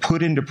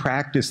put into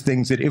practice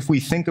things that if we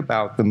think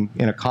about them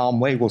in a calm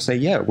way, we'll say,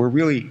 yeah,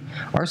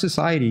 our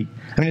society,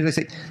 I mean, as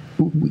I say,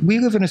 we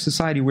live in a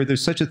society where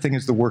there's such a thing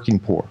as the working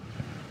poor.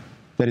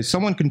 That is,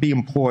 someone can be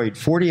employed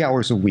 40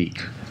 hours a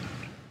week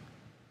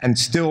and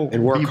still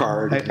work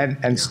hard.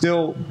 And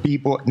still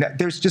be,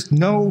 there's just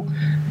no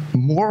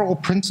moral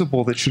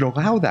principle that should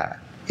allow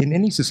that in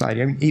any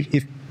society. I mean,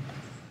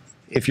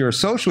 if you're a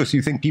socialist,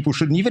 you think people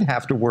shouldn't even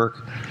have to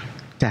work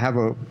to have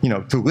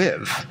to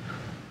live.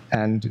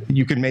 And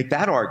you can make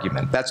that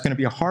argument. That's going to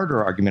be a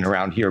harder argument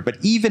around here. But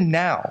even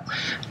now,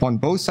 on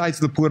both sides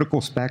of the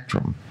political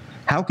spectrum,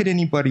 how could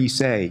anybody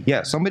say,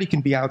 yeah, somebody can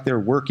be out there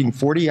working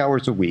 40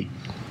 hours a week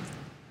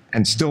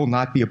and still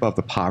not be above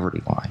the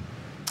poverty line?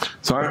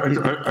 So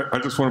I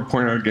just want to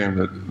point out again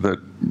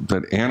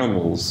that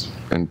animals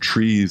and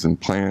trees and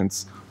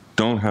plants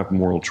don't have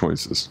moral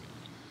choices.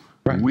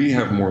 Right. We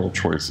have moral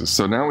choices.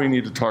 So now we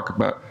need to talk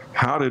about,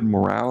 how did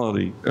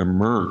morality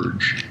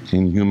emerge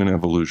in human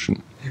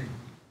evolution?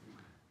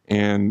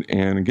 And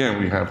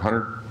again, we have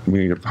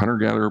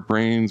hunter-gatherer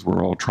brains.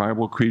 We're all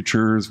tribal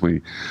creatures.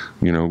 We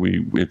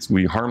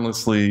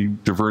harmlessly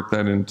divert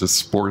that into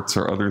sports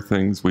or other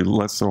things. We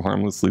less so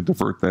harmlessly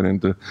divert that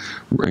into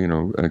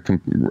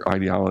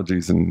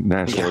ideologies and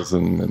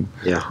nationalism and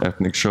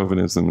ethnic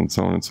chauvinism and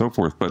so on and so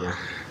forth. But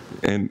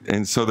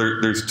and so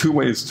there's two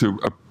ways to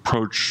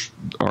approach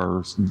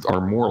our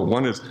moral.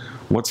 One is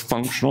what's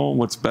functional,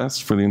 what's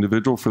best for the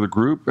individual, for the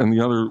group, and the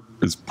other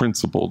is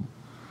principled.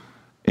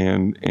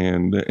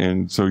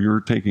 And so you're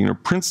taking a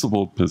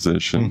principled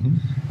position,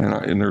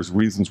 and there's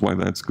reasons why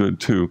that's good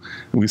too.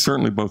 And we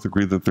certainly both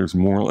agree that there's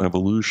moral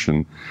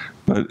evolution,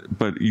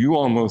 but you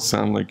almost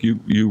sound like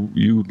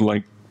you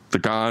like the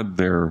God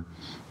there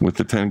with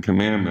the Ten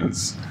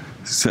Commandments,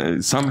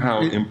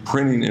 somehow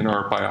imprinting in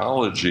our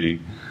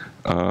biology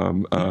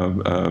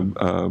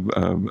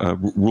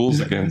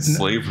rules against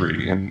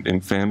slavery and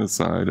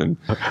infanticide and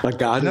a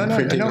God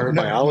imprinting our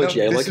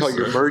biology. I like how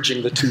you're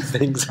merging the two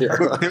things here.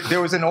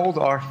 There was an old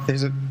art.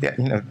 If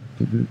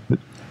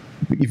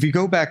you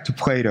go back to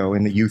Plato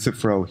in the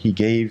Euthyphro, he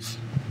gave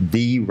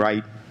the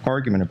right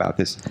argument about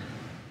this.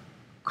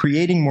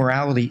 Creating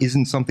morality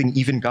isn't something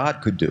even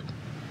God could do.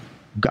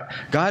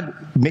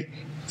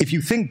 If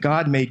you think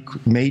God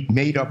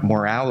made up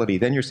morality,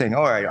 then you're saying,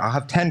 all right, I'll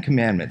have 10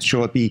 commandments.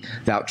 Shall it be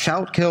thou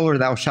shalt kill or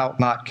thou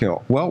shalt not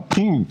kill? Well,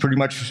 pretty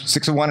much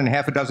 6 of one and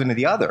half a dozen of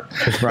the other,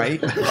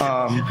 right?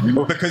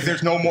 Because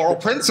there's no moral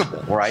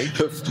principle, right?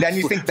 Then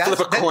you think then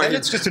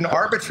it's just an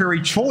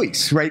arbitrary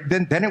choice, right?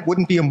 Then it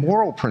wouldn't be a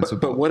moral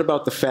principle. But what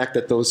about the fact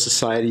that those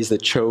societies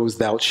that chose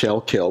thou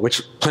shalt kill,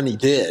 which plenty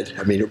did,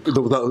 I mean,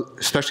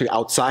 especially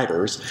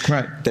outsiders,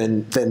 right?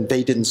 Then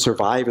they didn't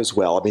survive as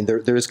well. I mean,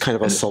 there is kind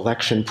of a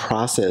selection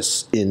process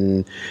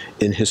in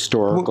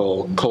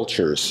historical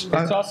cultures.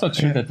 It's also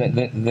true that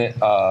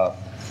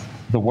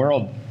the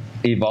world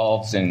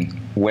evolves in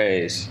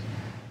ways,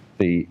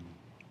 the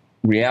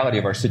reality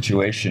of our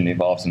situation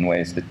evolves in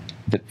ways that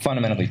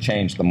fundamentally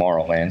change the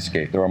moral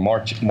landscape. There are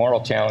more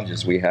moral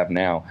challenges we have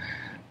now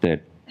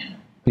that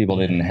people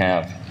didn't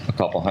have a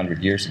couple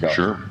hundred years ago.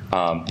 Sure.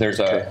 There's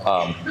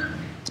a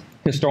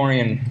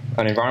historian,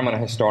 an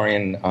environmental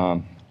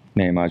historian,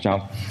 named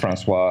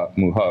Jean-Francois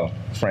Mouhot,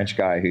 a French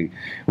guy who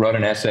wrote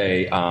an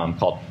essay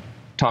called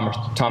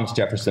Thomas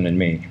Jefferson and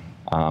Me,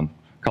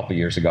 couple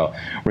years ago,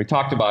 where he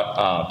talked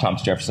about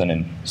Thomas Jefferson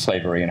and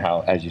slavery and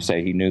how, as you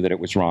say, he knew that it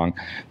was wrong.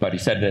 But he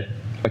said that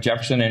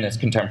Jefferson and his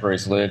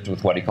contemporaries lived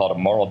with what he called a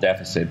moral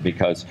deficit,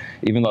 because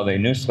even though they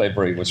knew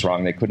slavery was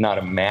wrong, they could not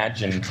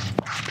imagine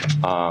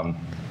how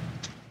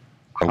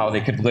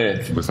they could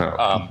live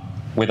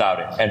without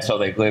it. And so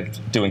they lived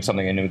doing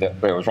something they knew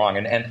that it was wrong.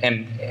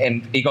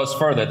 And he goes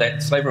further,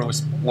 that slavery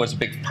was a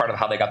big part of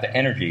how they got the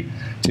energy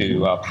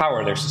to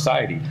power their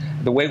society.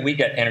 The way we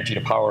get energy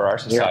to power our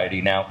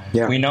society now,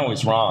 we know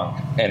is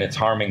wrong, and it's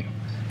harming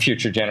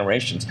future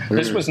generations.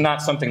 This was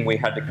not something we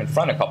had to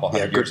confront a couple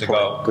hundred years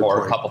ago,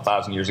 or a couple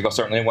thousand years ago,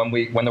 certainly when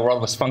the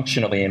world was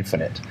functionally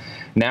infinite.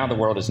 Now the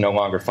world is no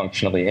longer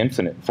functionally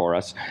infinite for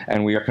us,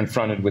 and we are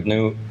confronted with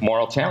new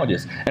moral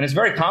challenges. And it's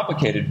very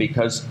complicated,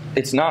 because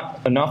it's not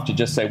enough to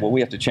just say, well, we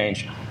have to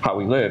change how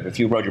we live. If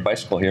you rode your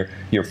bicycle here,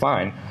 you're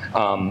fine.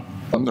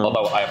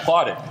 Although I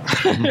applaud it.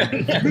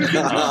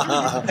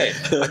 Hey,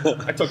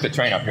 I took the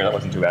train up here. That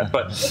wasn't too bad.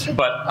 But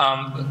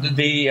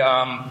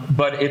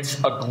it's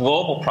a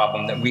global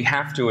problem that we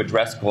have to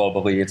address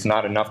globally. It's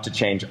not enough to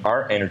change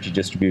our energy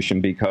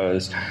distribution,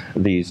 because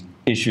these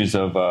issues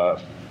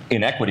of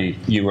inequity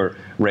you were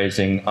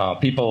raising,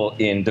 people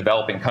in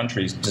developing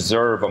countries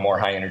deserve a more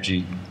high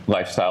energy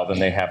lifestyle than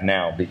they have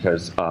now,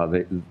 because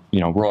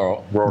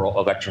rural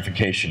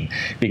electrification,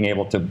 being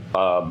able to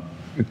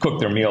cook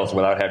their meals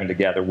without having to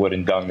gather wood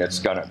and dung that's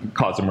going to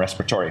cause them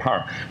respiratory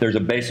harm. There's a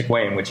basic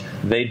way in which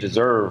they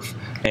deserve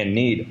and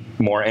need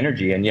more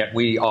energy, and yet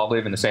we all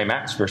live in the same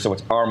atmosphere, so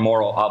it's our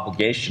moral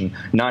obligation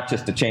not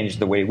just to change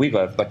the way we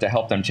live, but to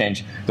help them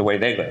change the way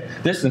they live.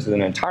 This is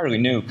an entirely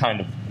new kind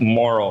of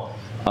moral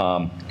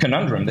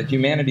conundrum that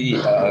humanity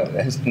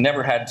has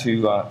never had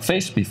to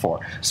face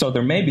before. So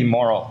there may be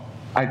moral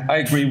I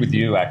agree with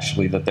you,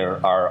 actually, that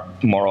there are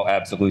moral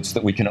absolutes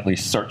that we can at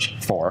least search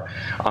for.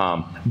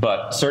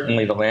 But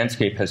certainly the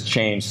landscape has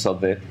changed so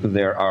that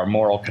there are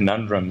moral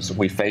conundrums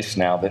we face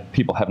now that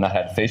people have not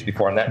had to face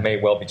before, and that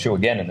may well be true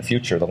again in the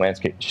future. The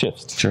landscape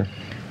shifts. Sure.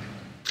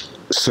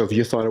 So have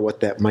you thought of what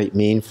that might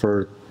mean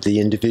for the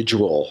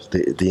individual,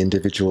 the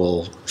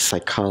individual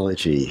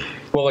psychology?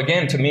 Well,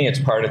 again, to me, it's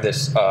part of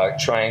this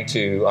trying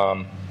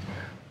to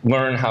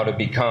learn how to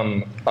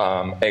become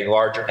a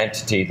larger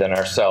entity than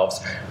ourselves,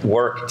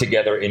 work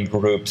together in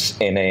groups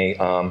in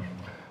a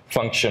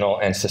functional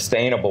and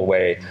sustainable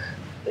way.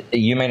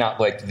 You may not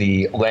like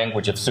the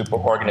language of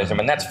superorganism,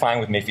 and that's fine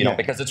with me if you don't,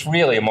 because it's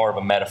really more of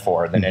a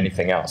metaphor than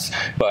anything else.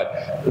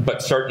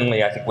 But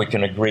certainly, I think we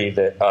can agree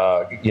that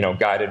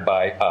guided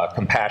by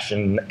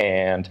compassion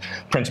and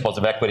principles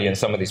of equity, and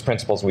some of these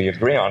principles we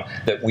agree on,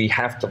 that we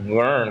have to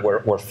learn.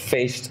 We're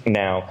faced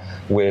now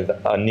with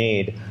a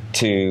need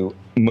to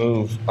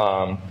move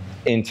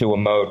into a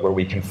mode where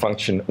we can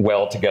function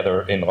well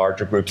together in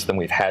larger groups than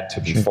we've had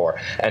to before.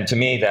 And to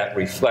me, that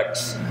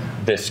reflects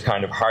this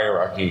kind of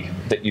hierarchy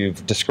that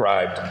you've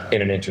described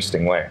in an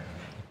interesting way.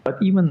 But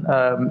even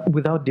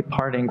without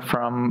departing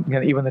from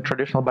even the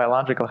traditional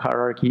biological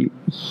hierarchy,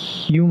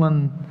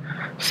 human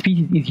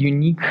species is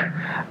unique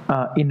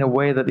in a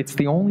way that it's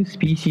the only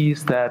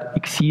species that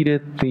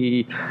exceeded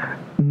the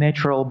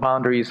natural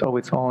boundaries of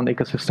its own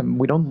ecosystem.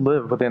 We don't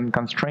live within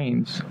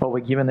constraints of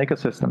a given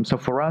ecosystem. So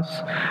for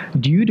us,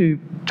 due to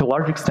a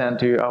large extent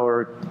to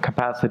our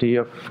capacity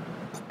of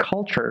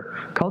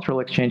cultural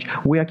exchange,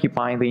 we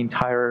occupy the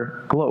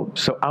entire globe.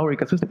 So our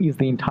ecosystem is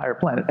the entire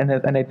planet. And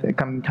I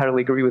can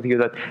entirely agree with you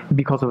that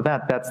because of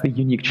that, that's the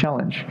unique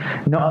challenge.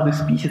 No other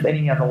species at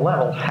any other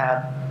level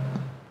had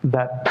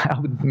that, I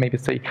would maybe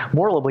say,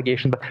 moral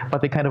obligation,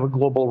 but they kind of a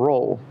global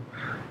role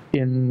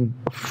in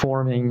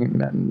forming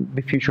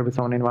the future of its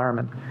own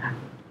environment.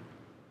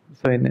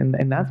 So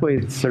in that way,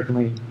 it's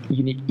certainly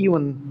unique,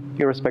 even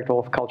irrespective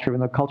of culture,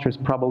 even though culture is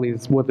probably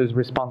what is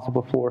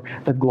responsible for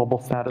the global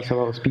status of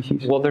our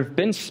species. Well, there have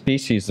been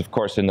species, of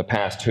course, in the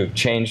past who've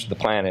changed the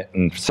planet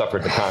and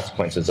suffered the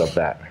consequences of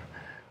that.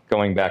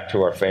 Going back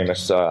to our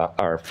famous,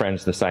 our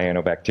friends, the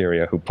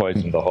cyanobacteria, who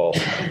poisoned the whole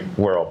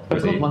world. But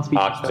it's not one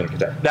species.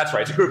 That's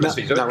right, it's a group of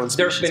species.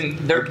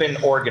 There have been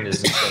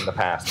organisms in the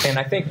past, and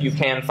I think you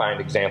can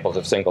find examples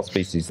of single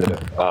species that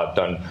have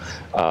done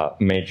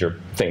major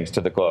things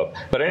to the globe.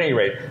 But at any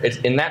rate,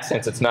 in that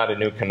sense, it's not a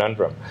new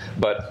conundrum.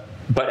 But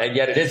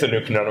yet it is a new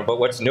conundrum. But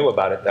what's new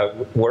about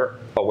it? We're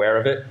aware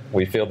of it.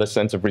 We feel this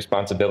sense of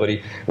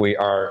responsibility. We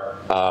are,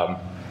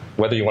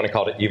 whether you want to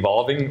call it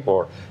evolving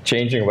or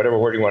changing, or whatever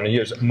word you want to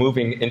use,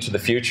 moving into the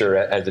future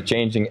as a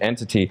changing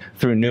entity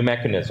through new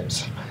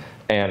mechanisms.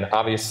 And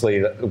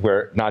obviously,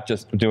 we're not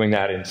just doing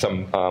that in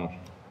some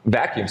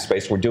vacuum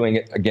space. We're doing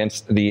it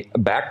against the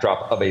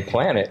backdrop of a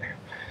planet,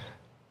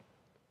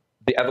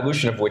 the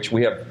evolution of which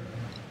we have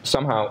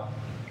somehow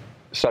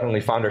suddenly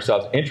found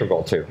ourselves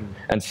integral to.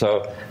 And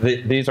so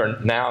these are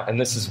now,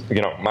 and this is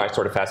my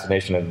sort of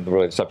fascination and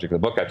really the subject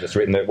of the book I've just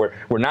written, that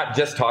we're not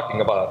just talking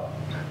about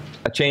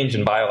a change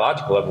in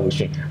biological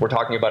evolution. We're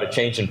talking about a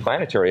change in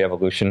planetary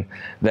evolution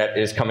that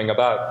is coming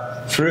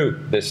about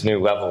through this new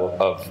level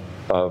of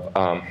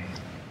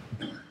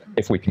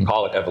if we can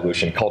call it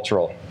evolution,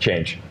 cultural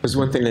change. There's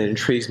one thing that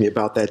intrigues me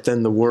about that.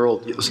 Then the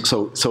world,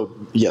 so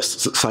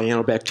yes,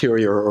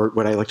 cyanobacteria, or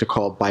what I like to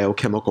call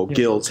biochemical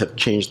guilds, have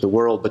changed the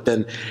world, but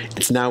then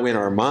it's now in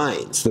our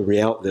minds.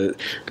 The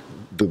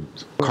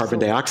carbon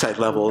dioxide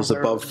level is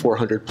above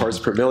 400 parts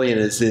per million,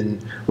 is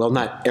in, well,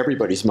 not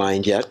everybody's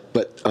mind yet,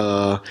 but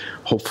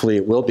hopefully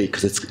it will be,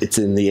 because it's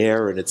in the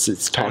air and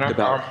it's talked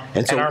about.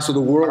 So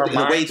the world, in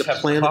a way, the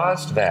planet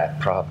caused that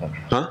problem.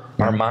 Huh?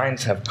 Our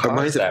minds have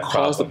caused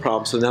the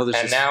problem. So now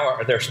there's now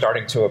they're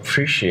starting to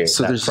appreciate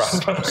so that there's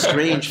problem.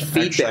 strange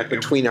feedback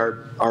between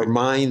our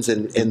minds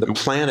and the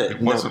planet.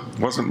 It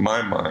wasn't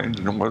my mind,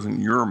 and it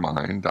wasn't your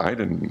mind. I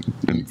didn't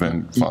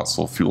invent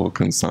fossil fuel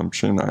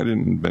consumption. I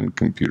didn't invent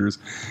computers.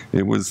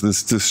 It was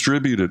this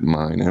distributed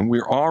mind, and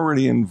we're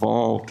already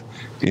involved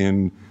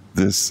in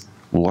this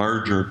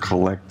larger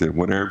collective,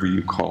 whatever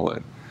you call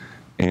it.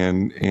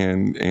 And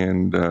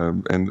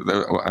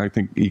I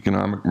think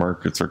economic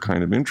markets are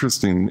kind of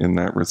interesting in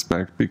that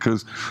respect,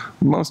 because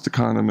most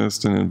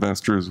economists and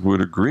investors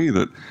would agree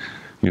that,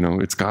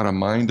 it's got a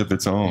mind of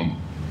its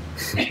own.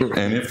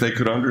 And if they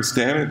could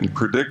understand it and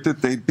predict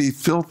it, they'd be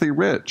filthy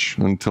rich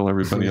until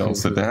everybody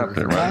else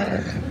adapted,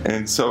 right?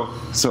 And so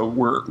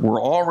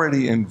we're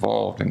already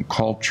involved in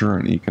culture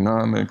and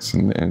economics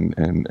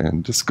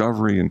and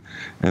discovery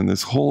and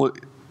this whole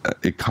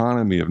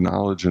economy of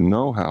knowledge and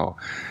know-how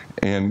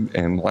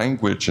and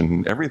language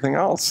and everything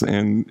else,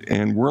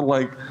 and we're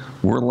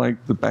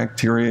like the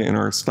bacteria in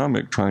our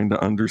stomach trying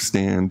to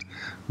understand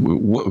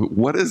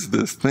what is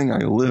this thing I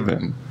live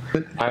in.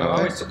 I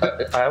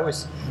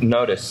always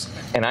notice,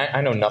 and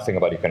I know nothing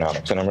about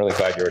economics, and I'm really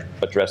glad you're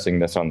addressing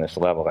this on this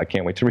level. I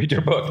can't wait to read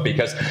your book, I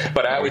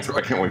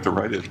can't wait to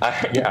write it.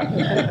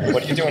 Yeah.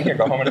 What are you doing here?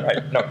 Go home and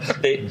write. No.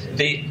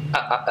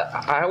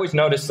 I always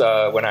notice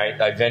when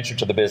I venture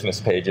to the business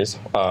pages,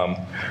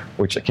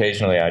 which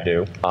occasionally I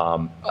do,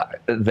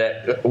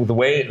 that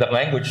the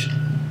language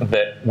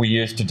that we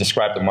use to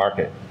describe the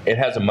market, it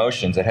has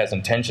emotions, it has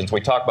intentions. We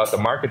talk about the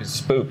market is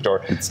spooked,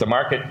 or the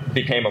market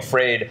became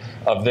afraid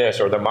of this,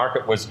 or the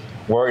market was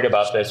worried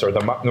about this, or the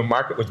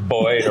market was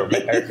buoyed or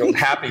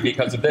happy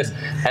because of this.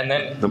 And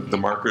then the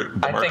market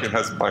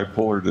has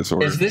bipolar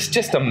disorder. Is this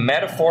just a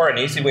metaphor, an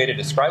easy way to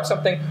describe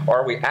something,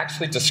 or are we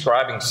actually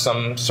describing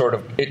some sort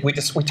of, we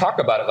talk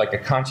about it like a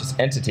conscious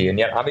entity, and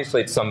yet obviously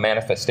it's some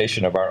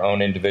manifestation of our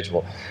own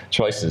individual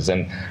choices.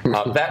 And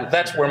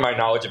that's where my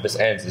knowledge of this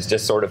ends, is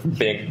just sort of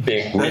being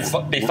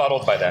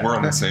befuddled by that. We're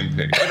on the same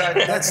page.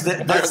 That's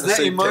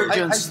the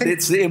emergence.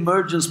 It's the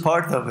emergence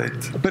part of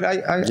it. But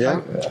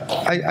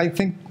I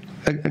think,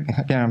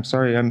 again, I'm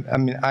sorry.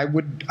 I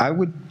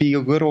would be a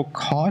little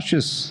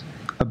cautious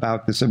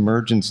about this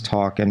emergence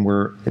talk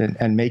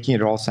and making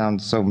it all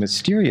sound so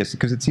mysterious,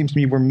 because it seems to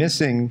me we're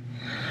missing.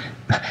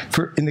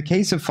 In the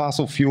case of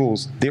fossil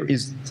fuels, there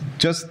is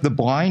just the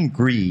blind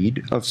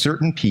greed of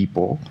certain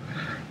people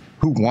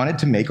who wanted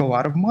to make a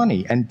lot of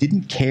money and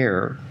didn't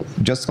care,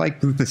 just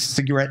like the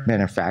cigarette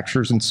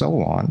manufacturers and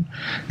so on.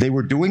 They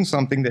were doing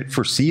something that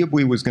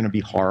foreseeably was going to be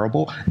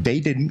horrible.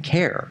 They didn't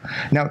care.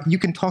 Now, you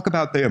can talk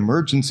about the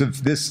emergence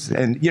of this,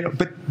 and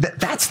but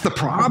that's the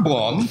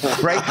problem,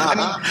 right? I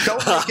mean,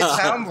 don't make it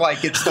sound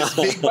like it's this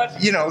big, thing.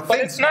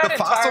 It's not the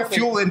fossil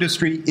fuel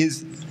industry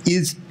is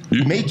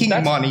making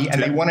money,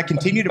 and they want to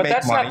continue to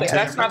make money.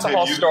 That's not the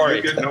whole story.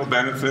 You get no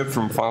benefit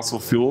from fossil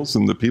fuels,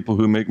 and the people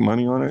who make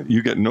money on it,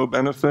 you get no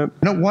benefit.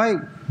 No, why?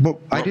 But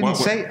I didn't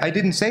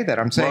say that.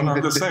 I'm saying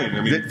I'm just saying.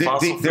 I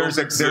mean, there's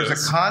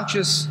a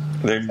conscious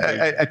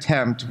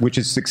attempt which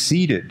has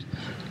succeeded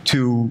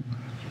to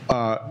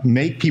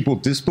make people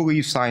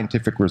disbelieve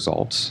scientific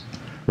results,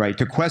 right?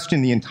 To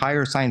question the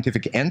entire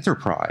scientific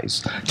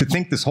enterprise, to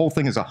think this whole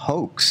thing is a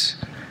hoax.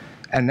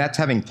 And that's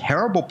having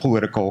terrible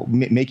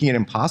making it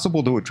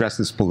impossible to address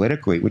this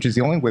politically, which is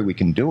the only way we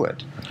can do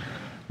it.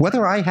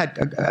 Whether I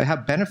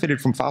have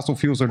benefited from fossil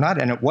fuels or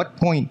not, and at what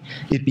point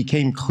it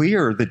became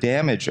clear the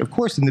damage. Of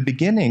course, in the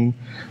beginning,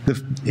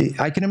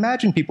 I can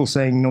imagine people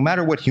saying, no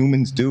matter what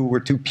humans do, we're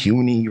too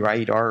puny,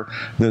 right? Or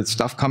the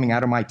stuff coming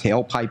out of my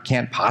tailpipe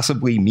can't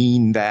possibly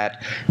mean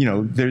that,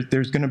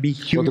 there's going to be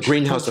huge. Well, the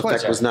greenhouse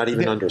effect was not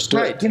even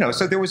understood. Right,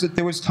 so there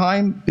was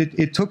time.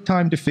 It took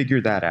time to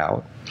figure that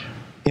out.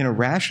 In a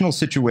rational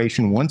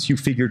situation, once you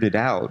figured it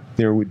out,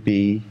 there would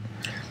be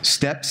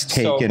steps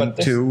taken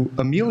to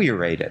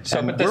ameliorate it.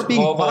 And we're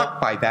being blocked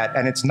by that,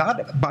 and it's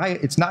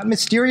not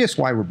mysterious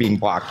why we're being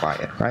blocked by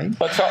it, right?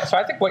 But so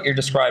I think what you're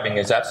describing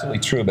is absolutely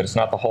true, but it's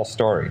not the whole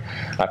story.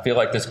 I feel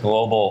like this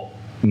global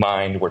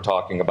mind we're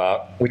talking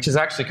about, which is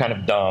actually kind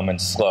of dumb and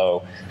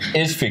slow,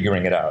 is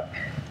figuring it out.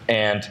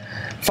 And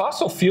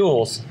fossil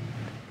fuels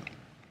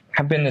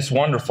have been this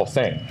wonderful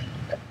thing.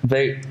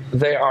 They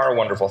are a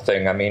wonderful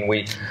thing. I mean,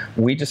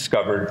 we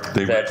discovered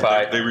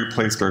that they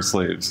replaced our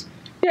slaves.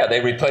 Yeah,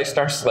 they replaced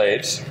our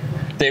slaves.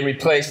 They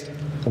replaced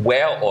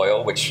whale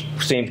oil, which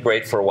seemed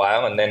great for a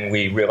while, and then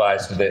we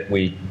realized that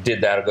we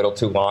did that a little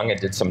too long and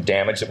did some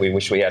damage that we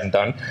wish we hadn't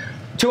done.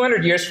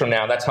 200 years from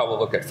now, that's how we'll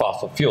look at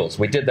fossil fuels.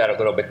 We did that a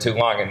little bit too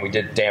long, and we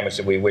did damage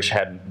that we wish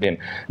hadn't been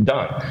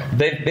done.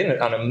 They've been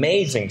an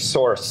amazing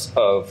source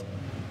of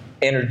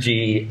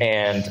energy,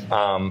 and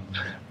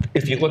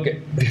if you look at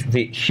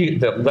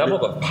the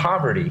level of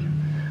poverty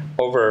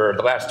over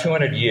the last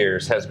 200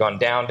 years has gone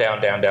down,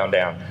 down, down, down,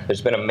 down.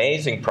 There's been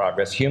amazing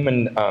progress.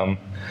 Human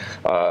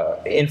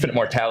infant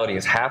mortality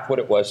is half what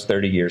it was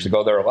 30 years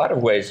ago. There are a lot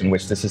of ways in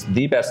which this is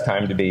the best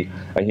time to be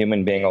a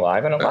human being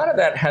alive, and a lot of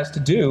that has to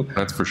do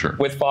That's for sure.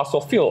 with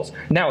fossil fuels.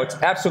 Now, it's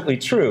absolutely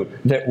true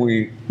that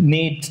we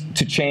need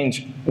to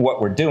change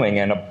what we're doing,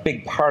 and a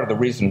big part of the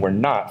reason we're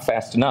not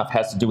fast enough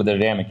has to do with the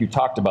dynamic you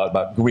talked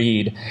about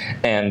greed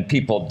and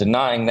people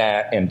denying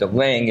that and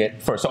delaying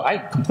it. So I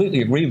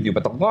completely agree with you,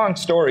 but the long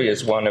story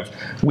is one of,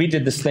 we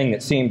did this thing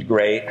that seemed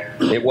great,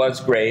 it was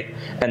great,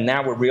 and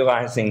now we're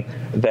realizing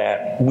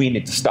that we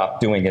need to stop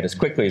doing it as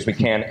quickly as we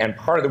can, and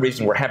part of the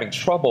reason we're having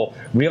trouble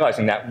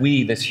realizing that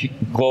this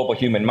global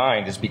human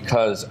mind, is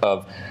because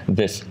of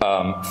this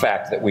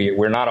fact that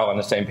we're not all on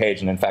the same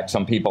page, and in fact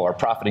some people are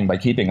profiting by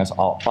keeping us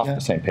all off the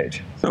same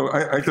page. So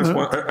I just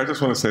want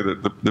to say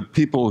that the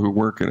people who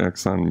work at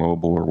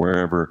ExxonMobil or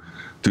wherever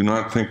do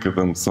not think of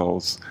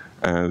themselves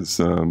as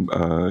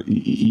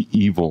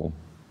evil.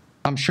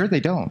 I'm sure they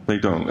don't. They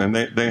don't, and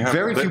they have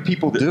very few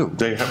people do.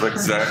 They have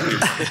exactly.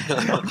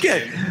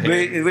 Okay,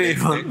 we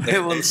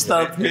will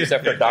stop here.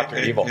 Except for Dr.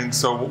 Evil. And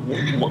so,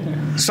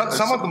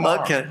 Some of them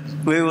are. Okay,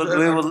 we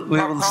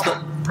will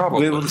stop.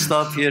 Probably. We will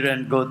stop here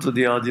and go to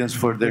the audience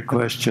for their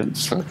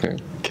questions. Okay.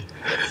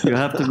 You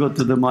have to go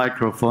to the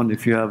microphone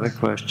if you have a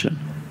question.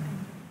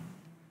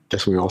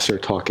 Guess we all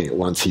start talking at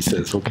once. He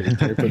says, "Okay,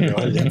 time for the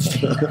audience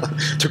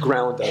to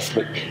ground us."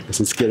 But this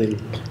is getting.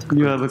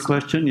 You have a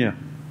question, yeah.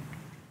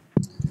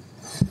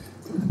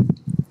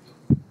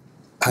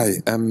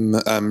 Hi,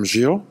 I'm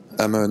Gilles.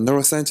 I'm a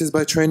neuroscientist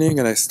by training,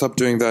 and I stopped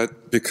doing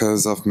that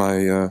because of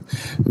my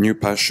new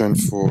passion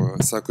for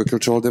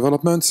psychocultural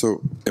development.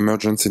 So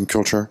emergence in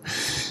culture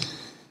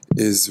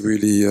is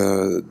really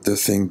the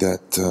thing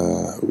that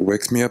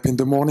wakes me up in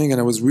the morning, and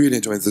I was really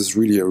enjoying this. Is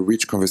really a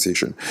rich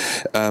conversation.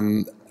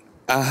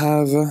 I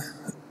have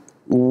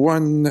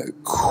one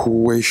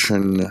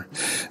question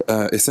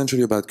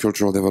essentially about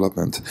cultural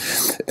development.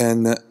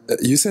 And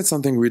you said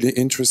something really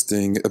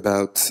interesting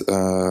about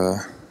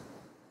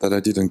that I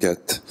didn't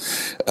get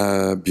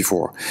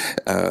before,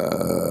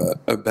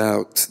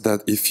 about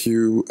that if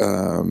you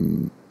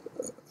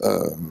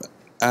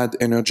add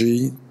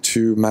energy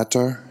to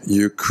matter,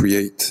 you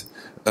create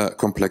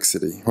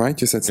complexity,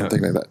 right? You said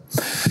something like that.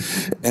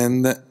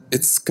 And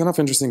it's kind of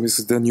interesting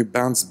because then you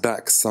bounce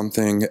back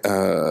something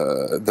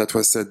that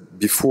was said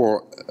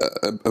before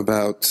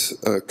about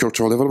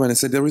cultural development. I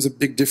said there is a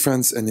big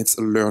difference, and it's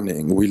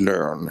learning. We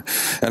learn.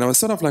 And I was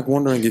sort of like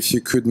wondering if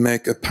you could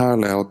make a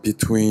parallel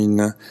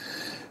between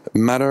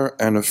matter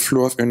and a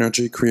flow of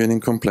energy creating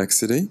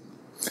complexity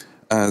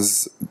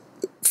as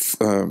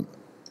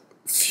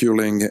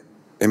fueling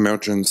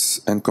emergence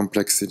and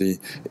complexity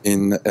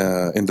in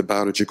the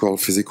biological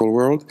physical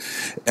world,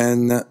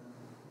 and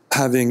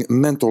having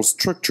mental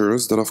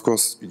structures that, of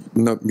course,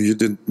 you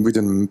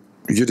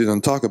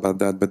didn't talk about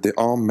that, but they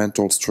are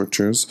mental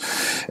structures,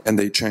 and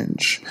they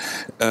change.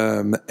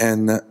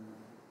 And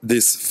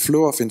this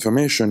flow of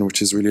information,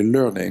 which is really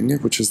learning,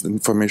 which is the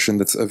information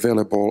that's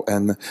available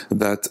and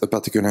that a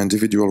particular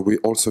individual will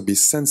also be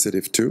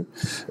sensitive to,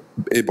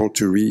 able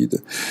to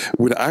read,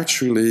 would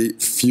actually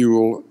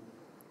fuel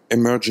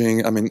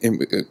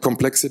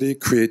complexity,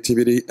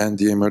 creativity, and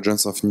the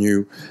emergence of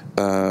new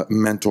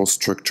mental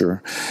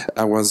structure.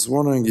 I was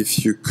wondering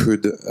if you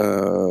could,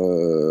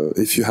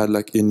 if you had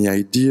like any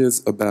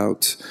ideas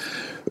about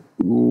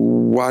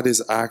what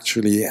is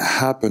actually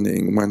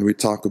happening when we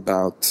talk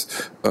about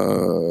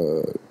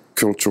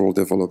cultural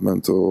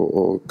development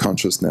or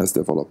consciousness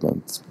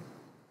development.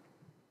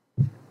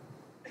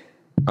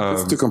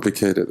 It's too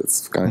complicated.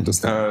 It's kind of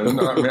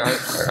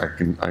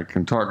I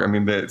can talk. I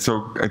mean,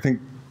 so I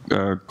think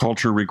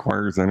culture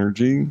requires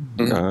energy,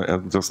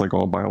 just like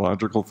all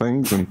biological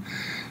things,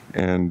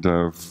 and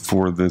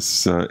for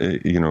this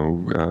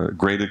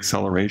great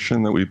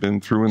acceleration that we've been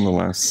through in the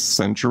last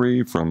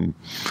century, from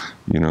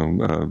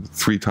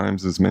 3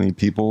 times as many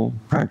people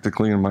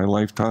practically in my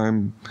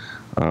lifetime,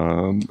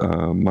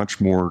 much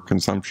more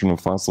consumption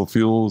of fossil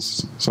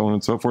fuels, so on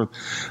and so forth.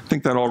 I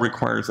think that all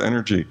requires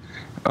energy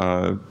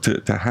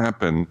to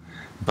happen.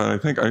 But I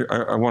think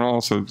I want to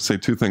also say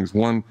 2 things.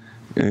 One,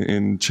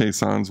 in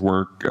Che-san's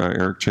work,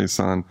 Eric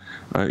Che-san,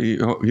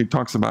 he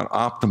talks about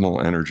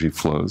optimal energy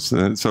flows.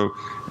 So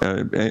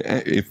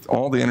if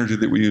all the energy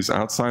that we use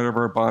outside of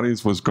our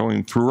bodies was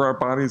going through our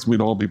bodies,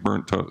 we'd all be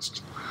burnt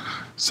toast.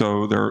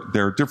 So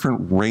there are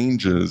different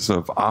ranges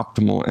of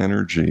optimal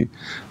energy.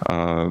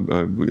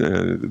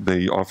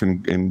 They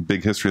often, in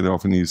big history, they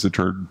often use the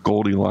term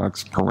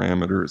Goldilocks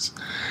parameters.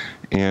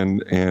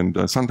 And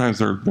sometimes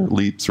there are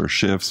leaps or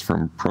shifts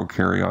from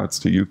prokaryotes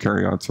to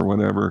eukaryotes or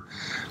whatever.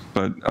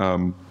 But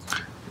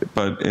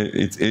but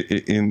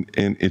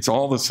it's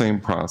all the same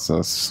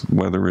process,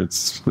 whether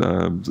it's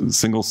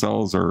single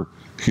cells or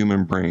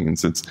human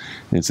brains.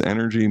 It's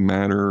energy,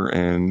 matter,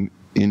 and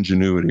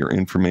ingenuity, or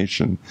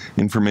information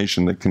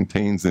that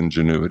contains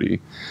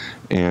ingenuity.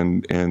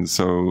 And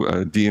so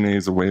DNA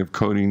is a way of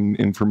coding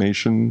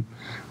information,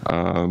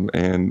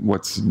 and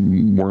what's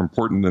more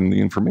important than the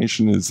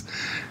information is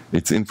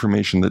it's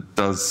information that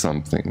does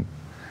something.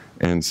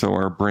 And so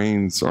our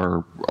brains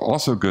are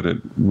also good at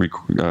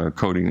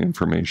coding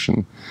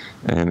information,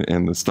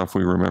 and the stuff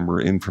we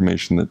remember,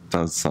 information that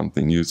does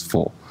something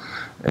useful.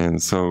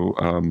 And so,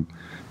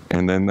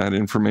 and then that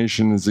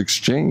information is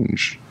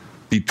exchanged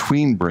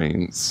between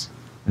brains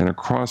and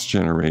across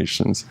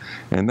generations.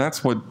 And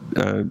that's what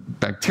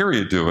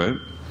bacteria do it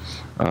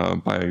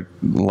by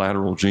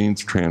lateral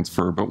genes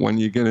transfer. But when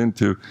you get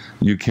into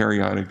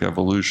eukaryotic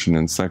evolution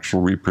and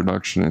sexual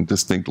reproduction and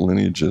distinct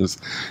lineages,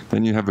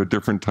 then you have a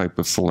different type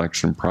of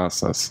selection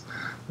process,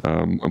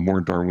 a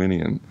more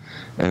Darwinian.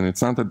 And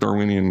it's not that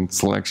Darwinian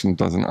selection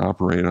doesn't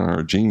operate on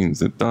our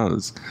genes, it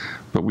does.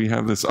 But we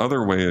have this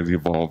other way of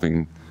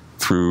evolving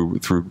through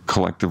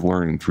collective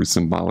learning, through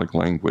symbolic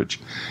language.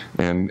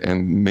 And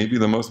maybe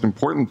the most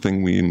important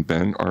thing we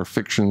invent are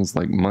fictions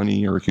like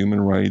money or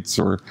human rights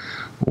or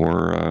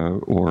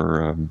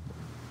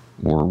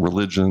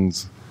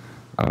religions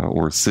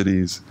or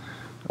cities.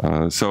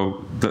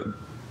 So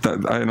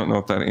I don't know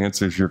if that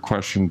answers your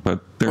question, but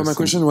there's my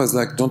question was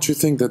like, don't you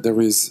think that there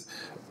is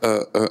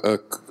a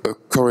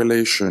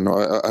correlation,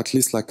 or at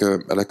least like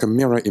a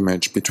mirror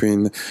image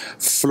between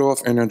flow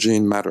of energy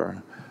in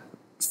matter,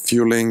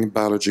 fueling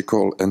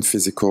biological and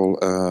physical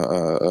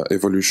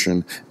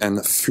evolution,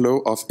 and flow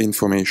of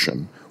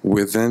information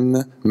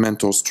within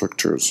mental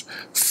structures,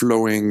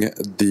 flowing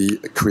the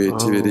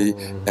creativity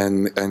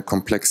and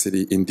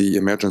complexity in the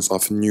emergence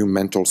of new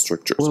mental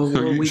structures? Well,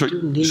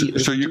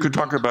 so you could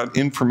talk about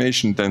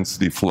information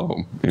density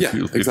flow, if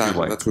you exactly.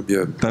 like. That would be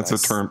a that's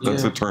nice, a term.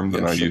 That's a term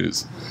that I sure.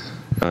 use.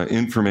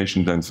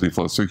 Information density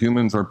flow. So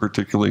humans are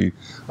particularly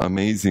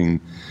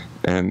amazing,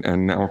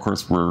 and now of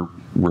course we're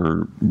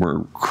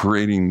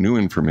creating new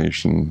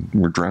information.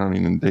 We're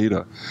drowning in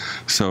data.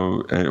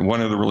 So one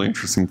of the really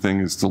interesting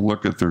things is to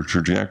look at the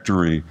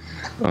trajectory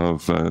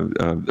of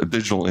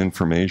digital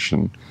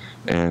information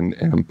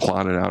and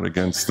plot it out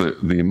against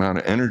the amount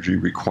of energy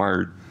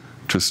required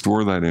to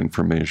store that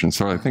information.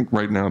 So I think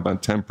right now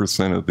about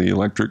 10% of the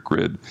electric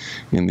grid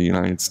in the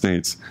United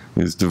States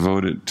is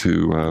devoted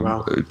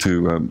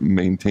to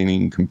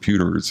maintaining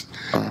computers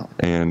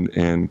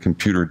and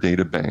computer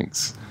data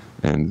banks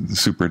and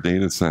super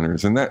data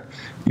centers. And that,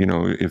 you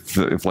know, if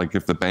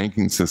the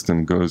banking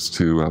system goes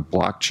to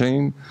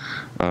blockchain,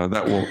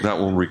 that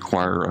will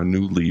require a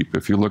new leap.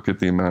 If you look at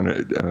the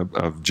amount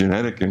of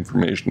genetic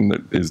information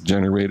that is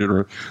generated,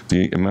 or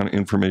the amount of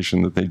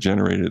information that they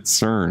generate at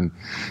CERN,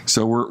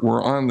 so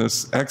we're on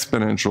this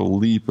exponential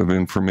leap of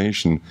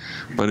information.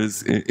 But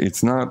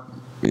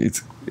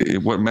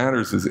what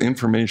matters is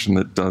information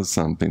that does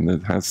something,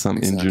 that has some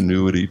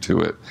ingenuity to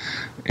it,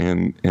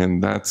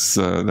 and that's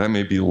that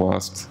may be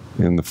lost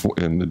in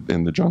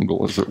the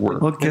jungle, as it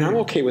were. Okay. And I'm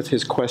okay with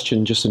his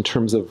question, just in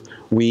terms of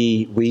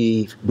we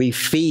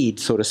feed,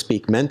 so to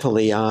speak,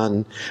 mentally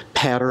on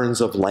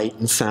patterns of light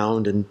and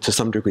sound, and to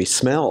some degree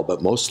smell,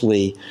 but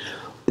mostly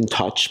in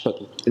touch. But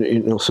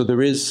so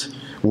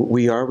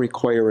we are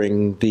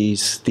requiring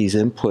these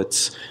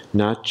inputs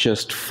not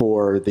just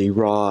for the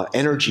raw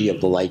energy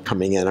of the light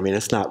coming in. I mean,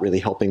 it's not really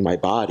helping my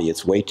body.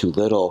 It's way too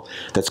little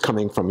that's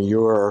coming from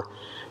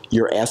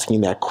you're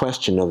asking that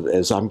question of,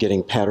 as I'm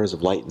getting patterns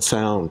of light and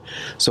sound.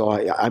 So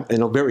I'm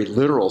in a very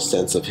literal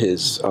sense of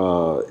his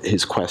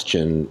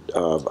question,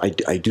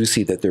 I do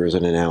see that there is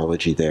an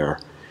analogy there.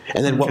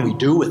 And then what we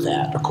do with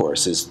that, of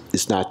course,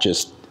 is not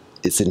just,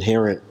 it's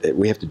inherent,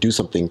 we have to do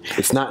something.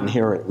 It's not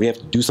inherent, we have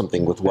to do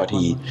something with what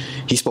he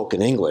spoke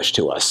in English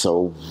to us.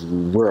 So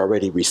we're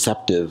already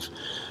receptive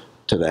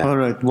to that. All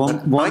right, I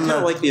kind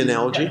of like the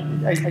analogy.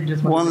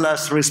 One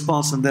last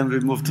response, and then we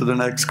move to the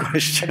next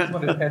question. I just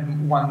want to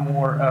add one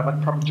more,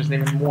 but probably just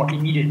even more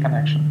immediate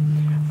connection.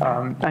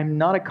 I'm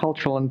not a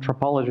cultural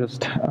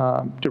anthropologist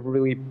to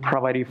really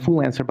provide a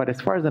full answer, but as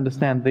far as I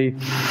understand, the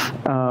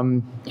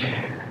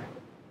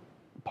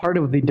part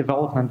of the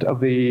development of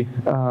the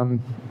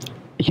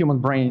human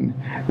brain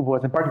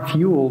was in part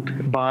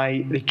fueled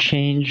by the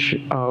change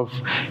of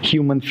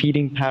human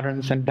feeding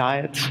patterns and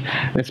diets,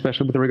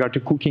 especially with regard to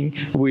cooking,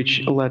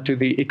 which led to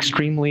the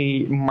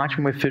extremely much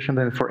more efficient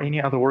than for any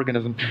other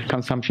organism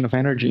consumption of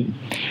energy.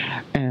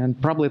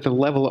 And probably at the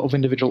level of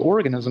individual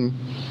organism,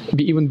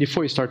 even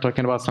before you start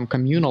talking about some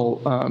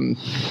communal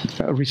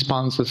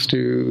responses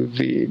to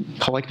the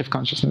collective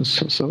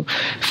consciousness. So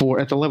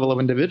at the level of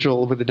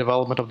individual, with the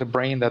development of the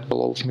brain, that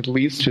will ultimately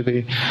lead to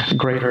the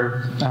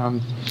greater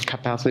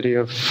capacity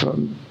of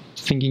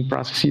thinking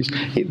processes.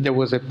 There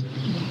was a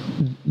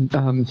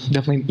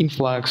definitely an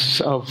influx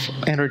of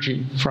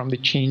energy from the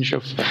change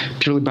of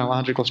purely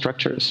biological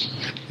structures.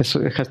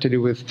 So it has to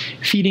do with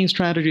feeding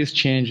strategies,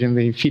 change in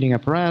the feeding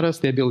apparatus,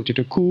 the ability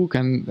to cook,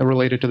 and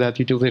related to that,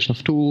 utilization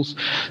of tools.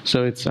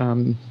 So it's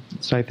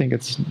so I think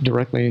it's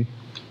directly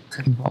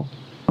involved.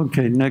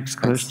 Okay, next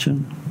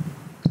question.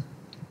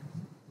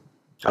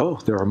 Oh,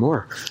 there are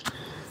more.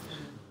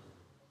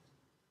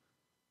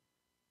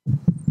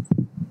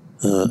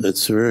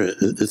 It's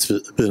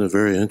been a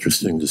very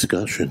interesting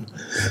discussion,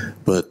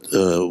 but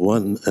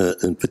one,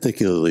 and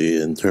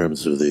particularly in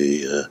terms of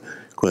the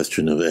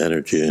question of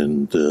energy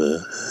and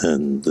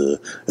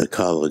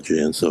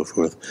ecology and so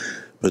forth.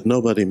 But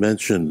nobody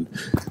mentioned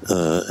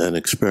an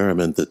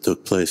experiment that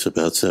took place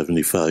about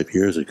 75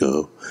 years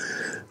ago,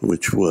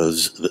 which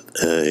was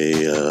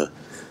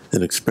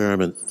an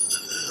experiment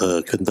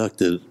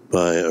conducted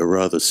by a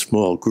rather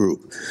small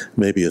group,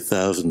 maybe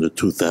 1,000 or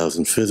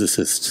 2,000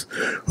 physicists,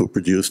 who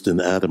produced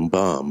an atom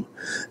bomb.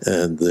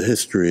 And the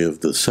history of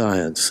the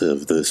science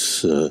of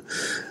this it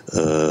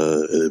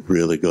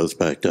really goes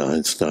back to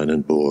Einstein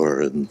and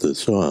Bohr and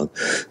so on.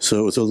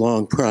 So it was a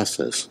long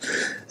process.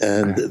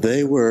 And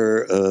they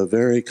were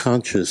very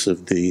conscious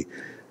of the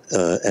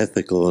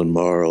ethical and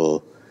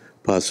moral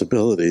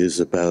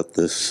possibilities about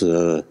this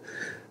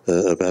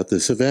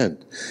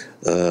event.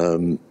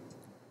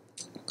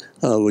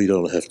 We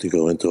don't have to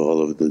go into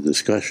all of the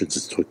discussions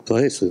that took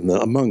place. And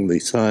among the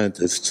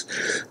scientists,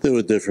 there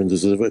were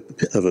differences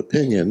of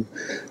opinion,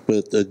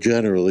 but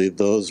generally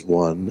those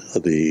won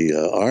the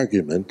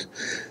argument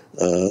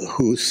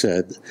who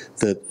said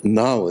that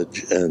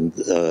knowledge and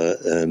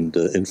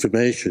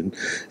information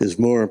is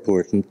more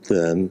important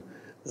than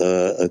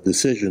a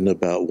decision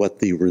about what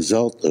the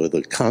result or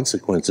the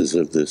consequences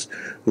of this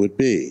would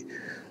be.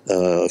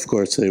 Of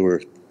course, they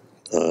were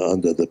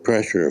under the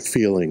pressure of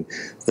feeling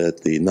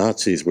that the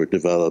Nazis were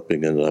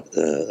developing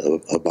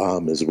a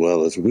bomb as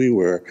well as we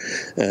were,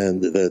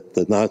 and that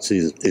the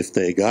Nazis, if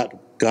they got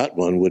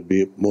one, would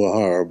be more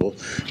horrible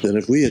than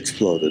if we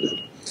exploded it.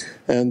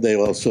 And they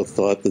also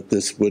thought that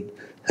this would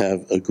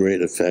have a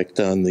great effect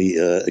on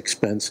the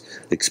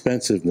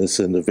expensiveness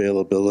and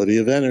availability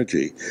of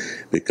energy,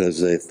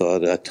 because they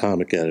thought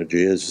atomic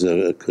energy is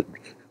could,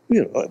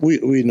 you know,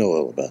 we know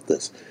all about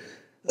this.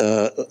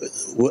 But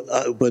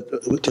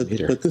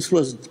this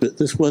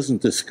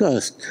wasn't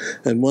discussed,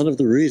 and one of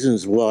the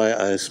reasons why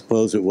I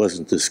suppose it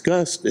wasn't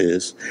discussed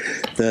is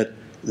that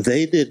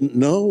they didn't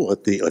know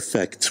what the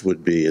effects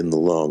would be in the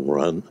long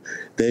run.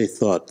 They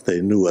thought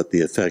they knew what the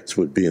effects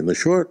would be in the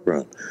short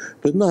run,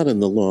 but not in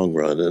the long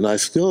run. And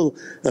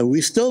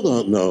we still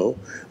don't know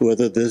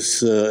whether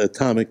this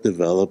atomic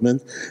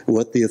development,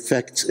 what the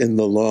effects in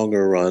the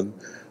longer run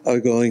are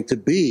going to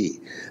be.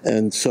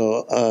 And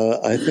so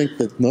I think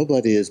that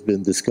nobody has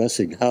been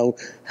discussing how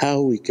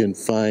we can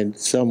find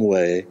some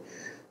way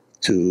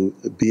to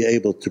be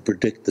able to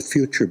predict the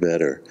future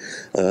better,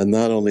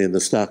 not only in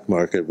the stock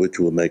market, which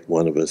will make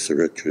one of us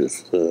rich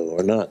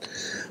or not,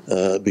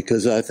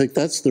 because I think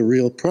that's the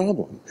real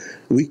problem.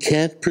 We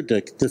can't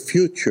predict the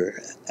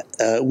future.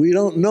 We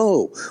don't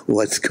know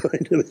what's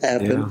going to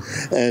happen,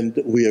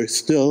 and we are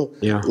still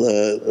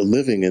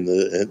living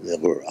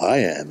or I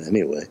am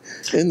anyway,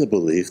 in the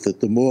belief that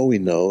the more we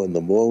know and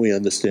the more we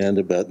understand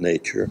about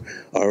nature,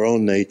 our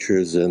own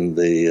natures and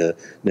the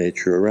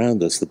nature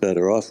around us, the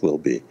better off we'll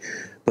be.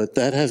 But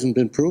that hasn't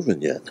been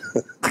proven yet.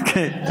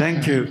 Okay,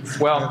 thank you.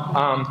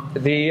 Well,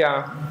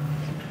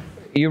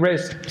 you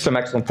raised some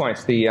excellent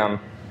points. The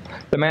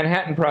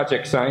Manhattan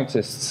Project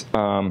scientists,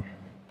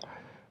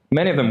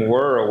 many of them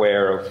were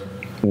aware of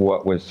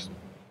what was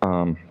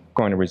going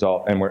to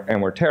result, and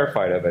were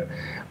terrified of it.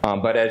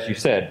 But as you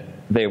said,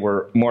 they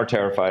were more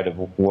terrified of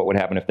what would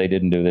happen if they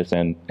didn't do this,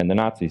 and the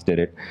Nazis did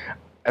it.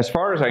 As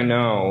far as I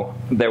know,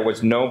 there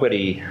was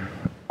nobody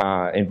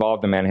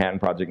involved in the Manhattan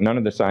Project, none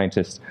of the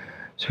scientists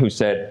who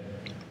said,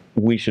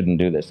 we shouldn't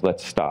do this,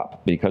 let's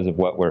stop because of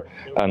what we're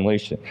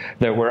unleashing.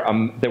 There were a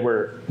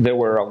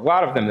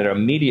lot of them that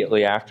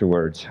immediately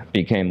afterwards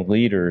became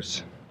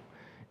leaders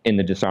in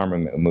the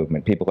disarmament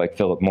movement, people like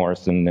Philip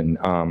Morrison, and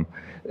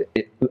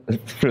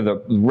for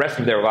the rest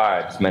of their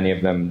lives, many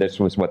of them, this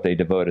was what they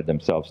devoted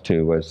themselves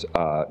to, was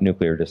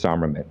nuclear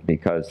disarmament,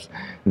 because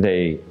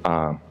they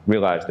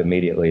realized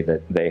immediately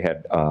that they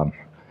had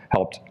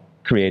helped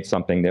create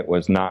something that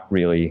was not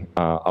really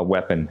a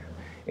weapon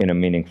in a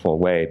meaningful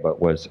way,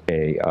 but was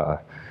a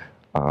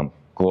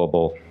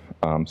global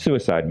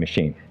suicide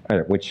machine,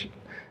 which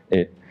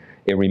it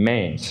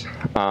remains.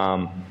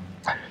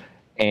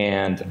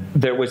 And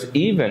they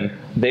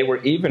were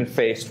even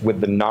faced with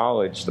the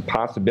knowledge, the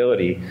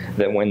possibility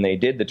that when they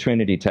did the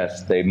Trinity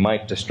test, they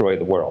might destroy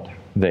the world.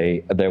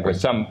 There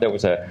was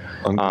a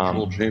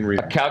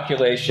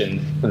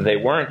calculation. They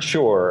weren't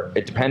sure,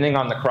 depending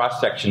on the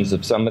cross sections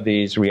of some of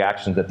these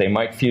reactions, that they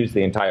might fuse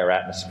the entire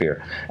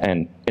atmosphere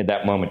and at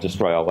that moment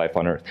destroy all life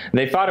on Earth.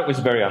 They thought it was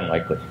very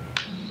unlikely.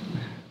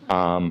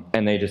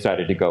 And they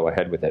decided to go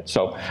ahead with it.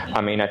 So,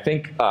 I mean, I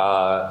think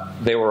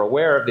they were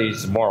aware of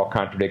these moral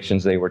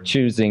contradictions. They were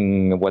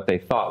choosing what they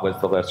thought was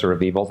the lesser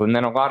of evils. And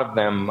then a lot of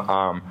them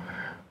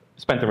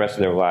spent the rest of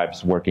their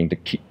lives working to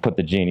put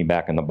the genie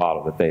back in the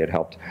bottle that they had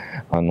helped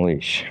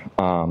unleash.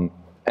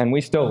 And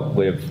we still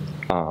live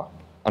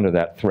under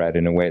that threat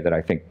in a way that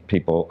I think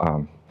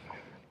people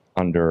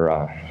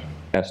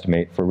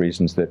underestimate for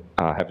reasons that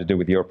have to do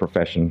with your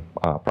profession,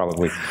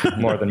 probably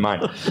more than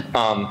mine.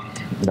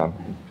 No,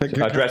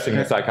 addressing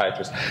the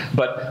psychiatrist.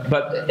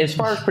 But as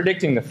far as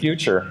predicting the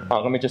future,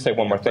 let me just say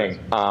one more thing.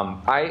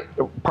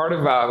 Part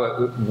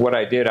of what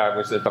I did, I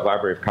was at the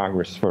Library of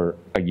Congress for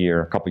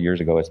a couple years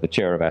ago as the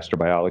chair of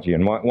astrobiology,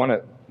 and one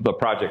of the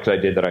projects I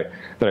did that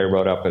I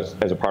wrote up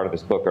as a part of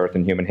this book, Earth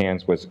in Human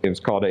Hands, was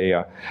called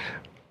a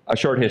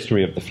short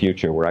history of the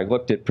future, where I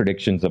looked at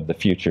predictions of the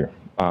future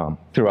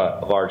through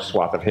a large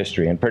swath of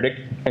history, and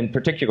in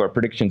particular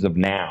predictions of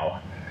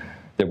now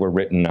that were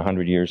written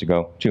 100 years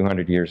ago,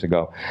 200 years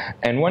ago.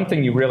 And one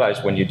thing you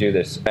realize when you do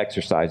this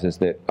exercise is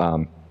that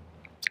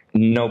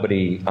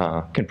nobody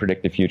can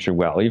predict the future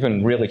well.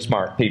 Even really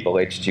smart people,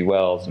 H.G.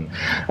 Wells and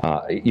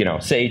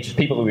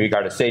people who we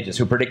regard as sages,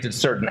 who predicted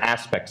certain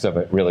aspects of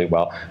it really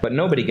well, but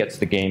nobody gets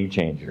the game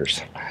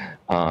changers.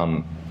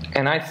 And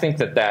I think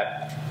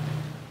that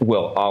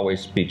will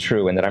always be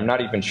true, and that I'm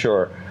not even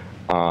sure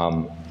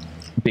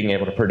being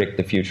able to predict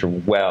the future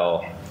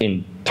well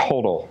in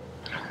total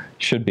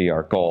should be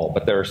our goal.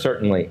 But there are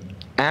certainly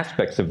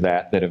aspects of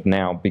that have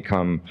now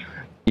become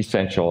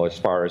essential as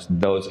far as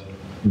those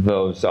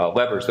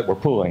levers that we're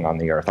pulling on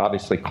the Earth.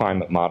 Obviously,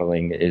 climate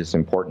modeling is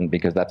important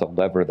because that's a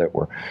lever that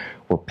we're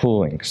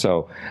pulling.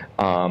 So,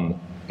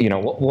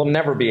 we'll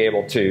never be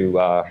able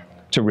to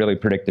really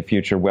predict the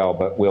future well,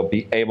 but we'll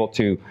be able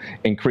to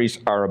increase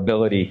our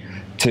ability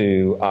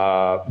to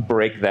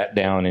break that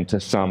down into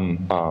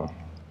some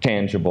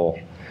tangible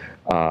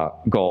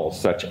goals,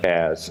 such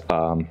as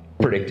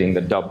predicting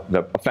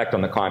the effect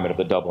on the climate of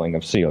the doubling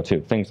of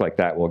CO2. Things like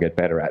that we'll get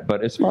better at.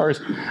 But as far as,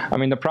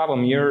 the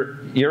problem you're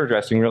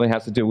addressing really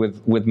has to do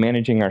with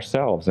managing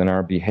ourselves and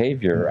our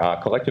behavior,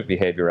 collective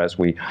behavior, as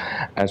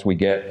we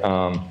get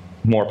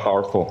more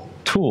powerful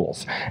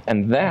tools.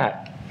 And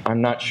that,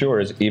 I'm not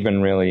sure, is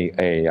even really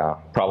a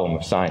problem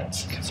of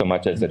science, so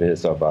much as it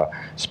is of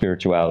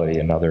spirituality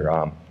and other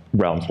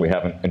realms we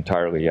haven't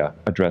entirely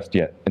addressed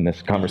yet in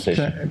this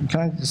conversation. Can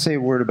I just say a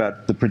word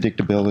about the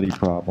predictability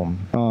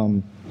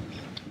problem?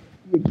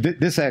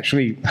 This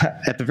actually,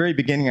 at the very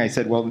beginning I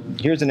said, well,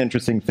 here's an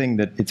interesting thing,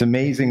 that it's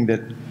amazing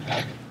that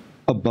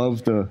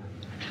above the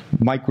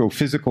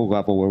microphysical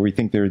level, where we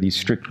think there are these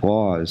strict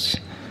laws,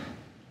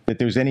 that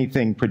there's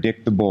anything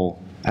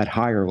predictable at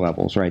higher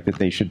levels, right? That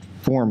they should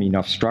form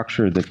enough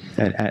structure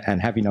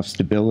and have enough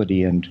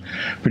stability and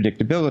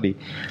predictability.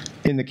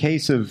 In the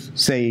case of,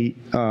 say,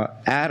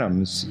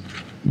 atoms,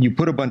 you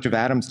put a bunch of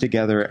atoms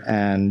together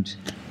and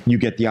you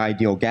get the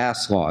ideal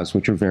gas laws,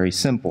 which are very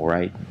simple,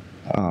 right?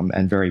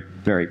 And very,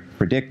 very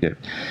predictive.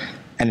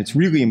 And it's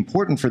really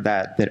important for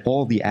that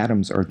all the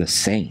atoms are the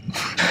same,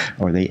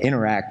 or they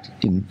interact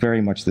in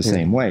very much the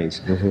same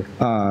ways.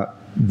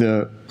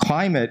 The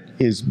climate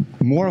is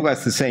more or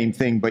less the same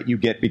thing, but you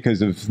get,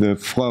 because of the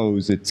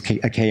flows, it's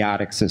a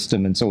chaotic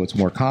system, and so it's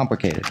more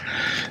complicated.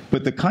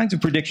 But the kinds of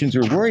predictions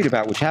we're worried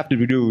about, which have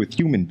to do with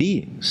human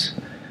beings,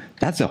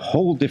 that's a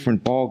whole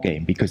different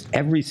ballgame, because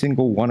every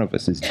single one of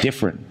us is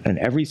different, and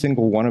every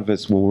single one of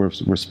us will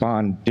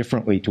respond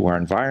differently to our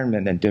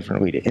environment and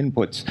differently to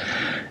inputs.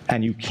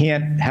 And you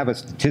can't have a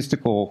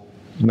statistical,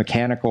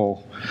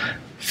 mechanical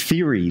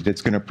theory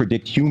that's going to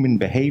predict human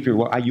behavior.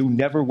 Well, you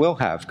never will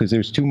have, because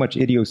there's too much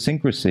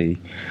idiosyncrasy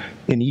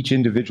in each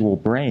individual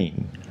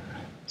brain.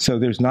 So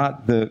there's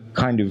not the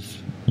kind of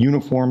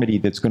uniformity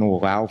that's going to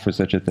allow for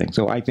such a thing.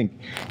 So I think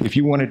if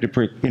you wanted to,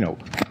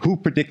 who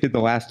predicted the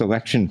last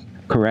election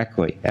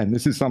correctly? And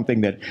this is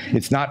something that,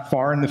 it's not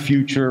far in the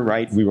future,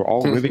 right? We were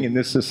all living in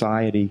this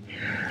society.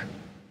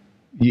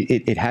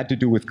 It had to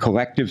do with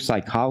collective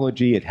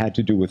psychology. It had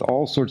to do with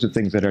all sorts of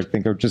things that I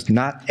think are just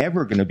not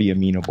ever going to be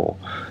amenable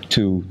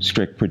to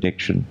strict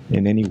prediction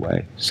in any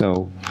way.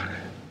 So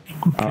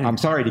I'm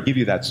sorry to give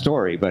you that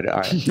story, but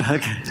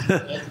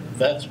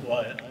that's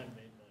why I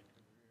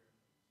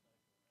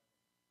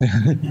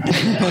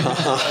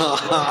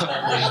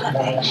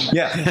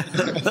yeah.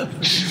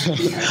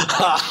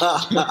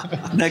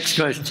 Next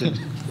question.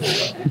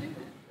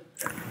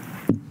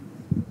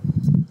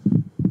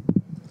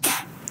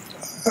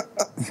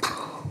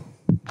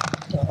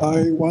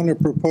 I want to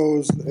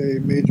propose a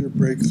major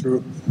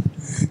breakthrough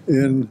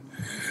in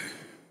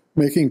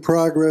making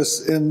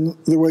progress in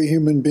the way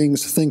human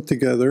beings think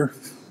together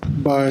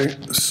by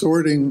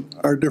sorting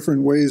our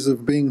different ways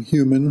of being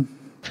human,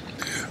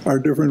 our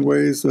different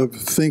ways of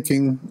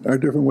thinking, our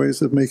different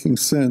ways of making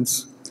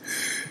sense.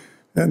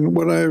 And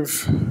what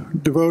I've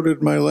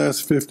devoted my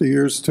last 50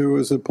 years to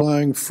is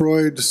applying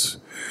Freud's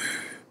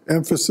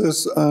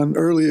emphasis on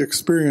early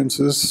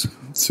experiences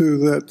to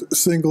that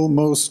single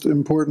most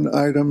important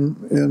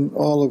item in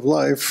all of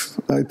life.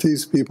 I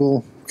tease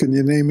people, can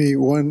you name me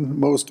one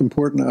most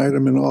important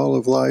item in all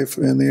of life?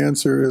 And the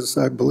answer is,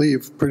 I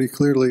believe, pretty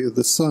clearly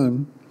the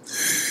sun.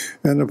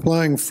 And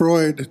applying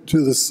Freud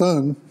to the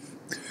sun,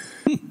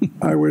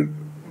 I would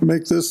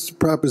make this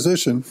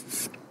proposition,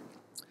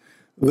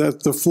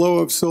 that the flow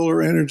of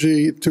solar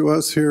energy to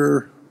us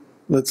here,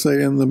 let's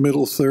say in the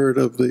middle third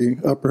of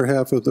the upper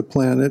half of the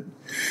planet,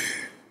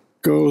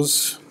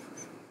 goes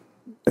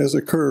as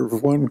a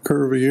curve, one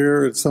curve a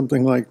year. It's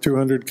something like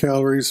 200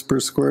 calories per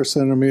square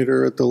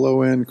centimeter at the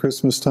low end,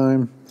 Christmas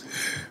time,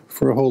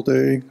 for a whole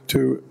day,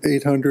 to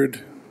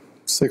 800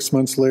 6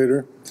 months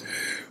later.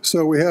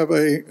 So we have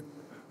a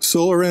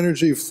solar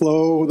energy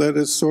flow that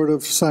is sort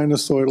of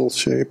sinusoidal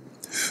shape.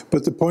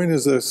 But the point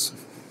is this: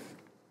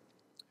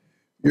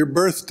 your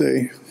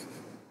birthday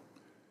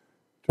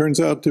turns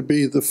out to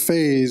be the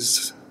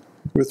phase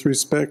with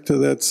respect to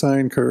that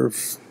sine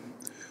curve,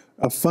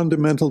 a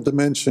fundamental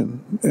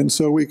dimension. And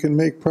so we can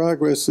make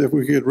progress if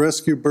we could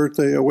rescue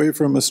birthday away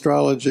from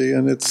astrology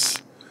and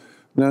its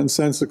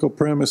nonsensical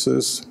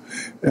premises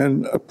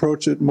and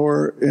approach it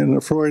more in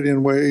a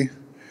Freudian way.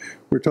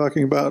 We're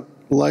talking about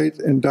light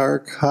and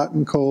dark, hot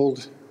and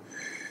cold,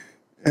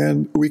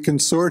 and we can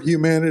sort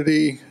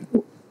humanity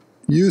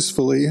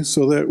usefully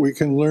so that we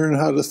can learn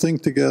how to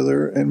think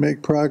together and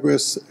make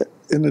progress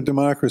in a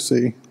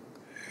democracy.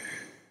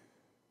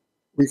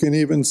 We can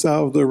even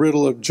solve the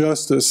riddle of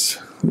justice,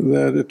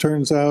 that it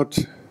turns out,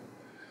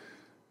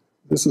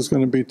 this is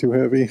going to be too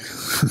heavy.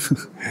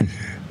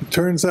 It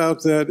turns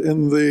out that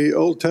in the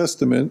Old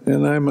Testament,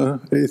 and I'm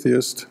an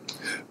atheist,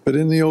 but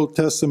in the Old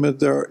Testament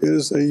there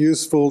is a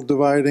useful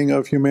dividing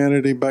of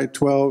humanity by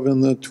 12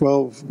 in the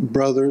 12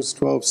 brothers,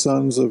 12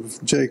 sons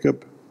of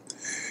Jacob.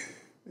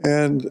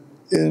 And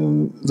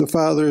in the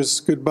father's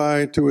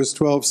goodbye to his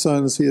 12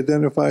 sons, he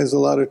identifies a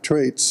lot of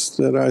traits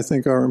that I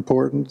think are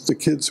important. The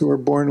kids who are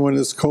born when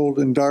it's cold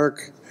and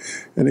dark,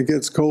 and it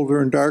gets colder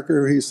and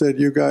darker, he said,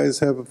 you guys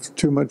have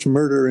too much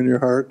murder in your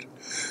heart.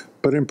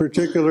 But in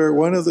particular,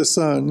 one of the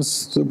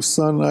sons, the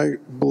son I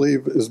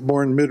believe is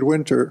born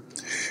midwinter,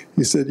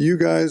 he said, you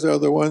guys are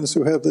the ones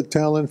who have the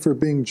talent for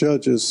being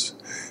judges.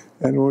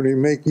 And when we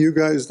make you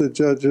guys the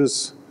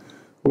judges,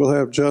 we'll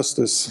have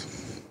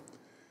justice.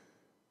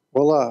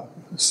 Voila.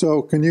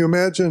 So can you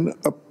imagine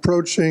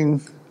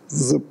approaching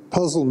the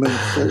puzzlement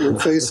that we're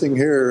facing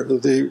here,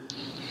 the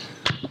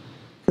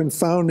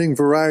confounding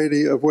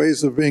variety of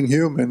ways of being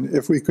human,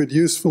 if we could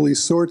usefully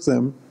sort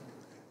them?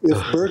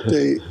 If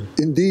birthday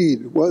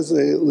indeed was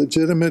a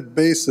legitimate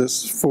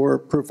basis for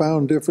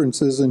profound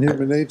differences in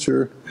human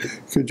nature,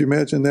 could you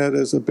imagine that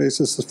as a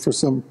basis for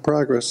some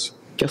progress?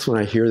 I guess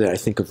when I hear that, I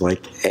think of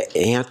like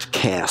ant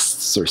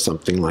castes or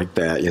something like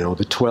that. You know,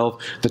 the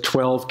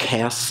 12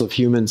 castes of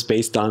humans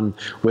based on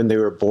when they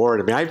were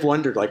born. I mean, I've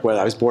wondered, like, whether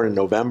I was born in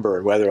November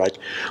and whether, like,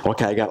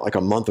 okay, I got like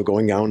a month of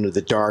going out into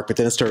the dark, but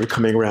then it started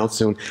coming around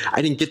soon.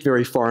 I didn't get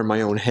very far in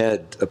my own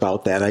head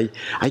about that.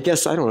 I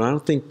guess I don't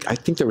know. I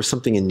think there was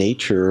something in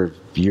nature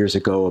years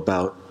ago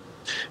about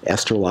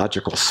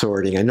astrological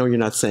sorting. I know you're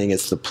not saying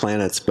it's the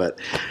planets, but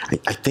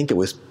I think it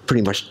was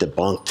pretty much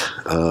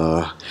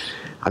debunked.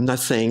 I'm not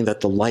saying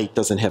that the light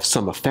doesn't have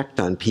some effect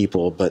on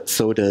people, but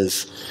so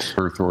does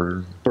birth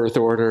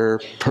order,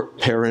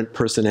 parent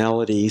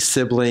personality,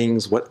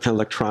 siblings, what kind of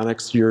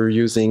electronics you're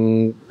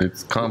using.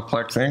 It's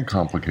complex and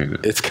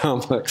complicated. It's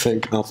complex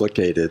and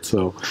complicated.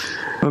 So,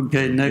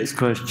 okay, next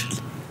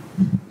question.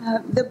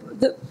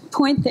 The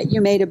point that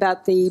you made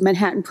about the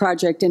Manhattan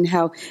Project and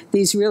how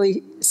these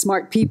really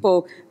smart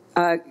people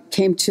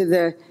came to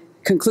the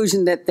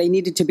conclusion that they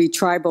needed to be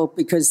tribal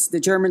because the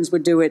Germans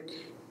would do it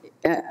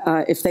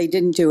if they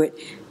didn't do it,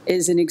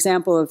 is an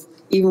example of,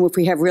 even if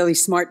we have really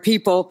smart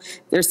people,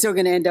 they're still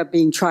going to end up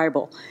being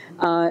tribal.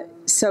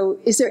 So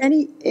is there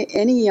any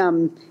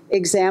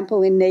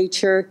example in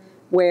nature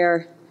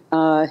where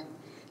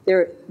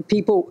there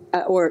people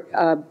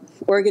or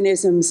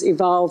organisms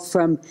evolve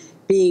from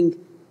being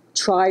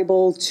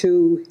tribal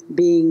to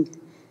being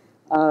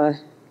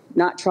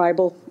not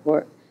tribal?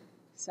 Or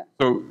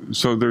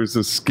so there's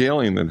a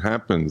scaling that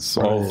happens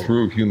all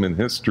through human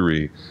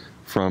history,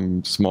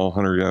 from small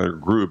hunter-gatherer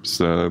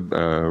groups.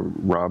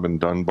 Robin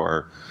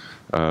Dunbar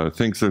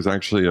thinks there's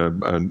actually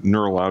a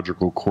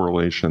neurological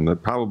correlation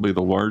that probably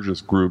the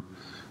largest group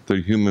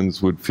that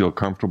humans would feel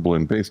comfortable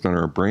in based on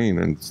our brain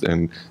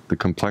and the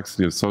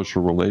complexity of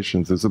social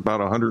relations is about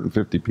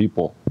 150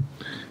 people.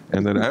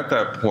 And then at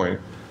that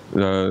point,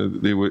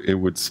 it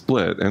would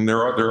split. And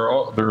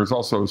there's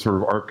also sort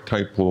of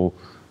archetypal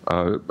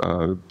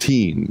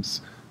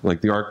teams.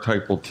 Like the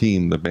archetypal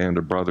team, the band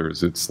of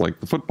brothers, it's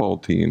like the football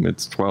team.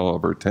 It's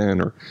 12 or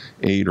 10 or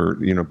 8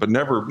 or, but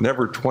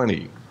never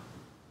 20,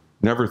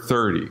 never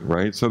 30,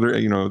 right? So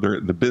they're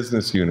the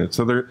business unit.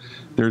 So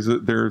there's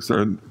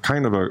a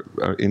kind of a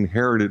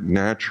inherited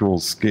natural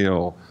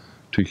scale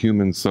to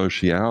human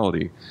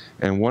sociality.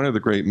 And one of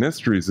the great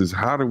mysteries is,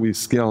 how do we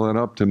scale it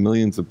up to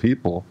millions of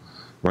people?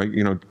 Right,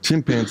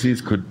 chimpanzees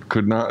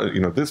could not,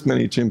 this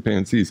many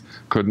chimpanzees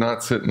could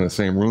not sit in the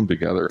same room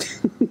together.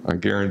 I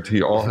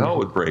guarantee all hell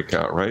would break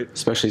out, right?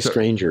 Especially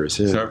strangers.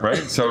 Yeah.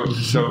 So,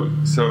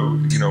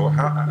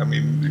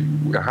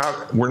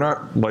 we're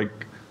not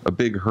like a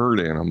big herd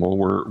animal.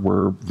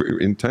 We're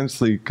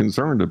intensely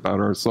concerned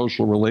about our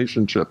social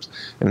relationships,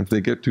 and if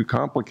they get too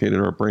complicated,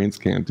 our brains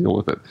can't deal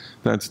with it.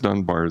 That's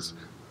Dunbar's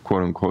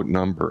quote unquote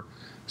number.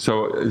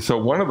 So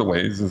one of the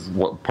ways is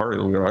what part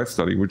of what I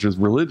study, which is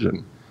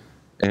religion.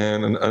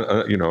 And,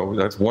 you know,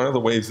 that's one of the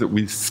ways that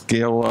we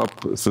scale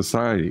up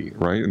society,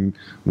 right? And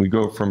we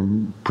go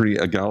from pretty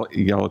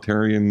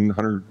egalitarian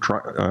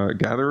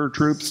hunter-gatherer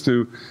troops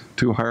to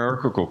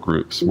hierarchical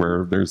groups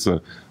where there's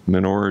a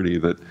minority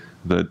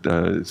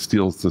that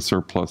steals the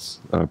surplus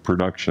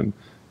production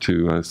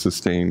to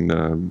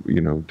sustain,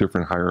 you know,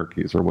 different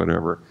hierarchies or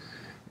whatever.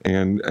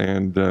 And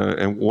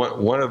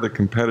one of the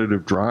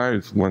competitive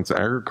drives once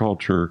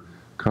agriculture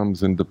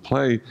comes into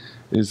play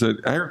is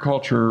that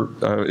agriculture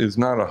is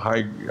not a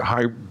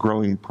high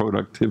growing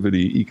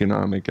productivity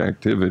economic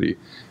activity.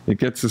 It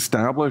gets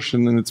established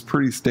and then it's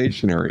pretty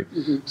stationary.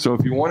 So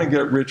if you want to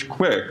get rich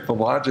quick, the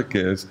logic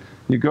is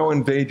you go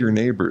invade your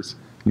neighbors.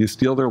 You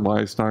steal their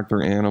livestock,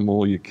 their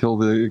animal, you kill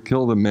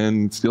the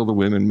men, steal the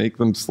women, make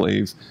them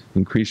slaves,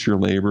 increase your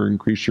labor,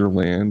 increase your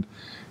land.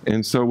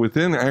 And so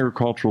within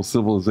agricultural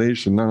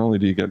civilization, not only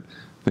do you get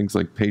things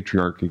like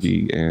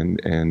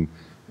patriarchy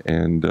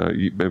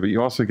but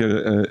you also get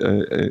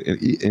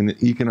an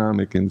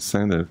economic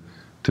incentive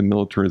to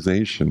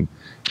militarization.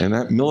 And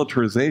that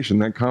militarization,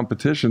 that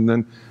competition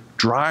then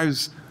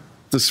drives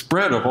the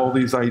spread of all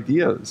these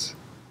ideas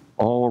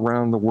all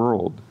around the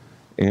world,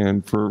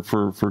 and for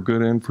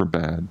good and for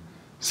bad.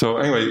 So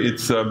anyway,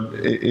 it's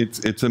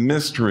a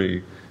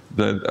mystery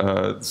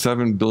that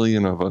 7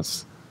 billion of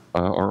us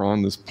are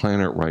on this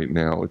planet right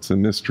now. It's a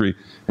mystery,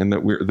 and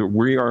that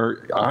we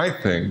are, I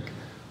think,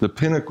 the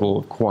pinnacle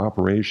of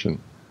cooperation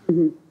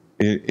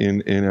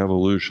in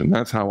evolution.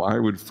 That's how I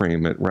would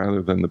frame it,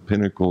 rather than the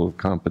pinnacle of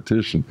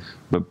competition.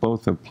 But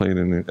both have played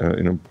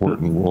an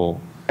important role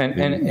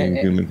in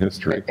human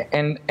history.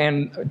 And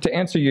to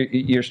answer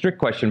your strict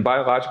question,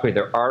 biologically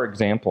there are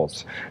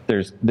examples.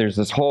 There's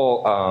this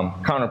whole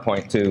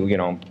counterpoint to, you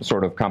know,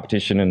 sort of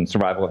competition and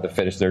survival of the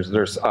fittest.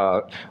 There's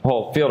a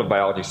whole field of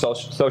biology,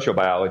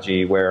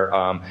 sociobiology, where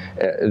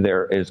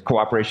there is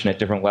cooperation at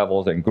different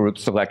levels, and group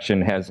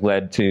selection has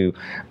led to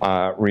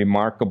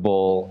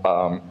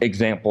remarkable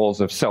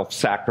examples of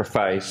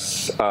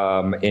self-sacrifice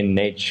in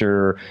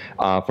nature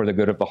for the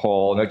good of the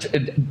whole. And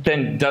it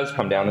then does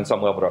come down in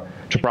some level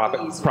to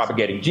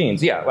propagating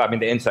genes. Yeah, I mean,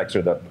 the insects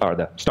are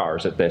the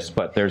stars at this,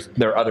 but there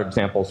are other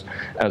examples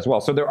as well.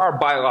 So there are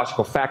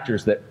biological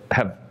factors that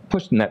have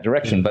pushed in that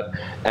direction, but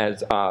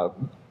as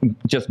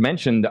just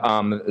mentioned,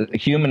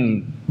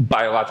 human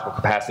biological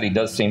capacity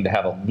does seem to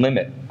have a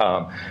limit.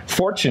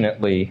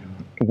 Fortunately,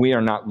 we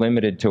are not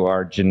limited to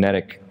our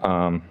genetic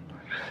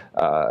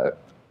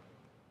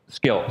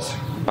skills.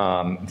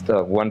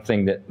 The one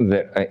thing that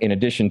in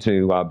addition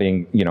to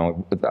being, you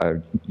know,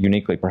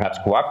 uniquely perhaps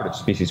cooperative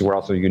species, we're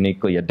also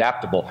uniquely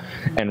adaptable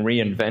and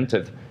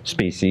reinventive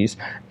species.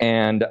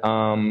 And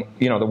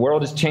you know, the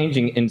world is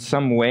changing in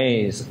some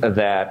ways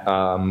that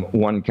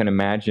one can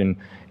imagine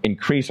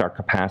increase our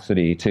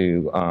capacity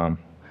to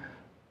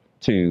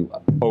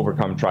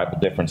overcome tribal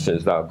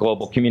differences.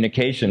 Global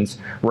communications,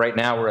 right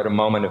now we're at a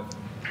moment of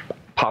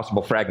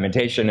possible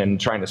fragmentation and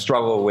trying to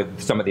struggle with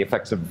some of the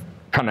effects of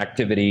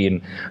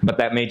connectivity, but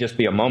that may just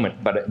be a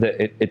moment. But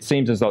it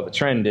seems as though the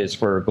trend is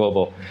for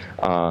global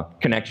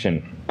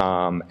connection,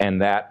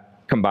 and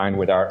that combined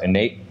with our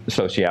innate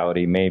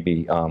sociality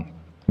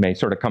may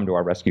sort of come to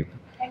our rescue.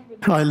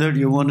 Tyler,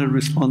 you want to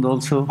respond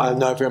also?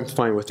 No, I'm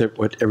fine with it,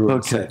 what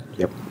everyone said.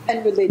 Yep.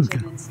 And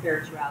religion and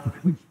spirituality,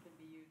 which can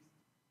be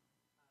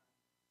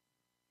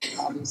used,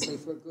 obviously,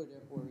 for good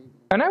or evil.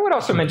 And I would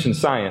also mention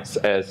science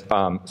as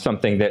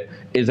something that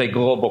is a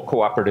global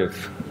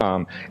cooperative,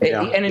 and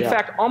in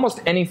fact,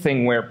 almost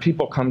anything where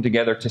people come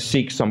together to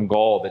seek some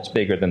goal that's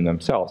bigger than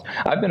themselves.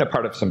 I've been a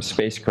part of some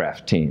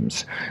spacecraft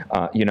teams,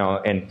 you know,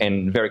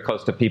 and very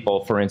close to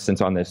people, for instance,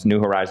 on this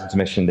New Horizons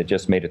mission that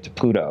just made it to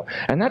Pluto.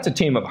 And that's a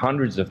team of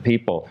hundreds of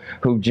people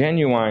who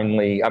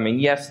genuinely, I mean,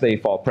 yes, they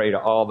fall prey to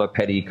all the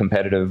petty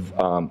competitive,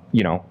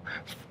 you know,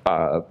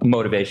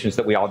 motivations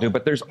that we all do,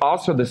 but there's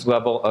also this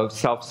level of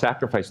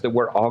self-sacrifice, that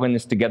we're all in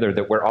this together,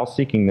 that we're all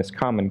seeking this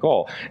common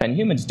goal. And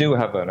humans do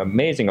have an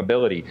amazing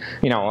ability.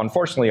 You know,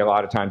 unfortunately, a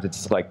lot of times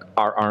it's like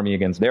our army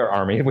against their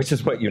army, which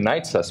is what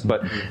unites us.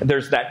 But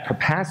there's that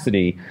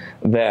capacity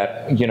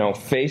that, you know,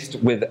 faced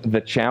with the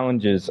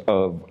challenges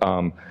of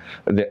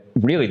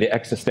really the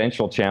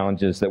existential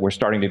challenges that we're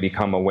starting to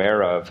become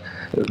aware of,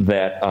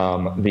 that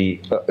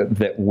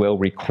that will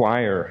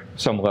require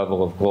some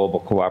level of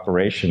global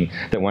cooperation,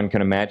 that one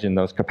can imagine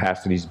those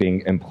capacities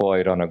being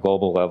employed on a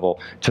global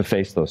level to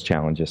face those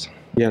challenges.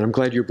 Yeah, and I'm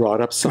glad you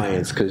brought up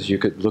science, because you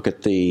could look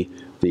at the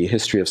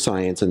history of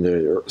science and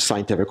the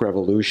scientific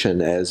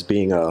revolution as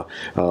being a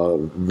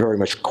very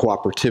much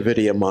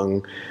cooperativity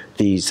among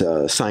these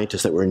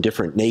scientists that were in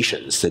different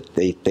nations, that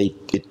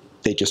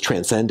they just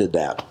transcended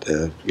that,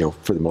 you know,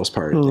 for the most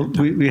part. Well,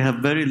 we have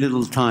very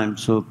little time,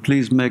 so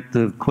please make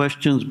the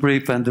questions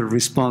brief and the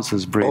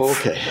responses brief. Oh,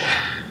 okay.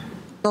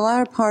 The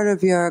latter part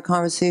of your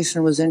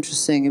conversation was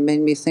interesting. It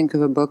made me think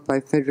of a book by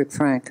Frederick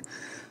Frank,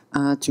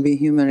 To Be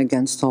Human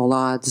Against All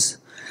Odds.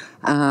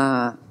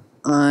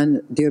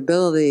 on the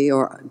ability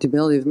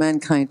of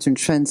mankind to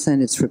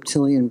transcend its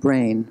reptilian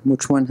brain,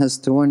 which one has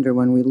to wonder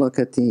when we look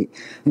at the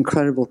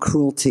incredible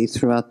cruelty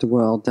throughout the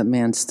world that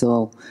man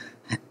still,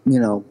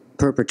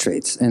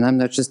 perpetrates. And I'm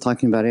not just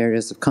talking about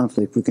areas of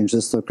conflict. We can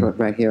just look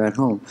right here at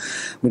home.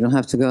 We don't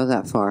have to go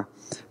that far.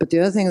 But the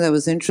other thing that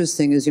was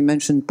interesting is you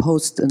mentioned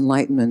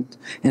post-enlightenment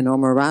and our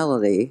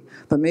morality,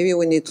 but maybe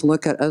we need to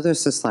look at other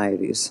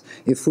societies.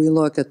 If we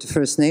look at the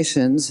First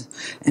Nations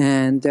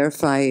and their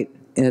fight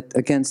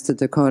against the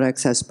Dakota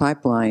Access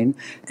Pipeline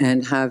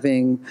and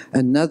having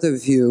another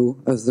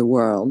view of the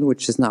world,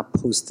 which is not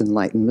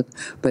post-enlightenment,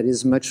 but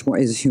is much more,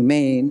 is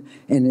humane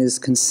and is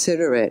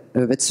considerate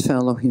of its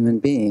fellow human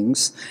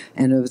beings,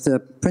 and of the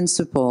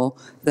principle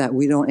that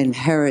we don't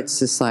inherit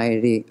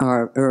society,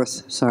 our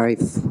earth,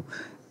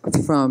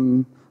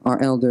 from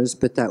our elders,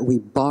 but that we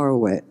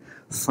borrow it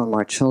from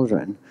our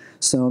children.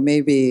 So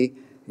maybe,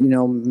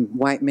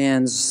 white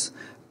man's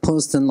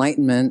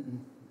post-enlightenment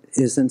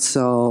isn't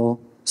so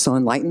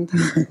enlightened.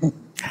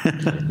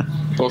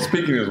 Well,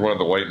 speaking as one of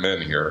the white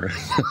men here,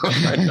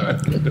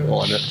 the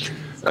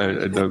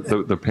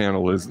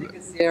panel is... I think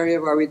it's the area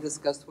where we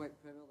discussed white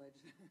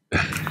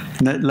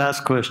privilege.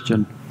 Last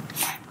question.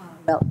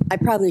 Well, I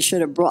probably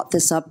should have brought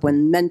this up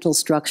when mental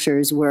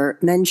structures were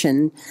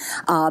mentioned.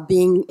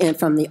 Being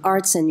from the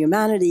arts and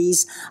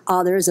humanities,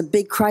 there is a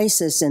big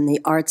crisis in the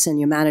arts and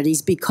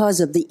humanities because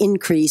of the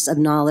increase of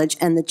knowledge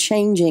and the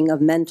changing of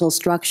mental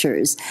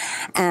structures.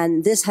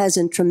 And this has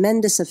a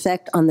tremendous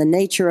effect on the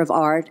nature of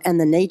art and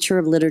the nature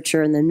of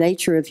literature and the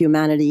nature of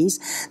humanities.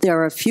 There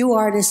are a few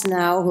artists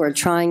now who are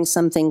trying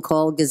something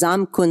called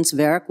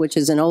Gesamtkunstwerk, which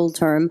is an old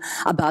term,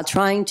 about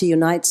trying to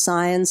unite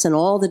science and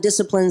all the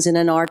disciplines in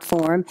an art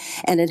form.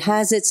 And it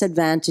has its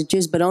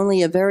advantages, but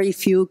only a very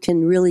few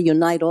can really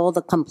unite all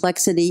the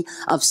complexity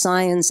of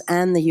science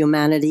and the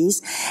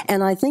humanities.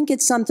 And I think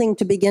it's something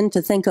to begin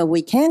to think of.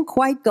 We can't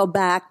quite go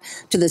back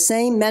to the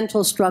same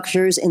mental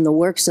structures in the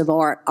works of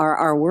art.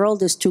 Our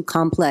world is too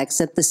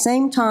complex. At the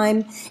same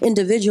time,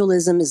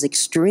 individualism is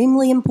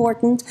extremely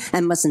important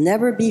and must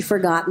never be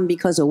forgotten,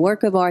 because a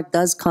work of art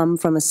does come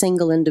from a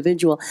single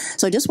individual.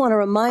 So I just want to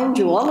remind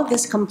you, all of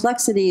this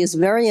complexity is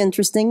very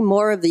interesting.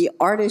 More of the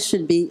artists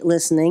should be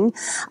listening.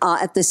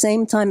 At the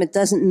same time, it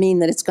doesn't mean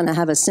that it's going to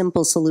have a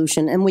simple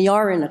solution. And we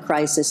are in a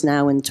crisis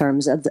now in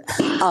terms of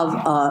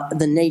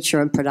the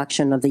nature and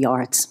production of the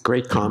arts.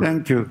 Great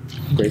comment. Thank you.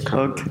 Great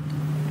comment.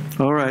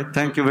 Okay. All right.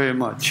 Thank you very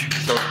much.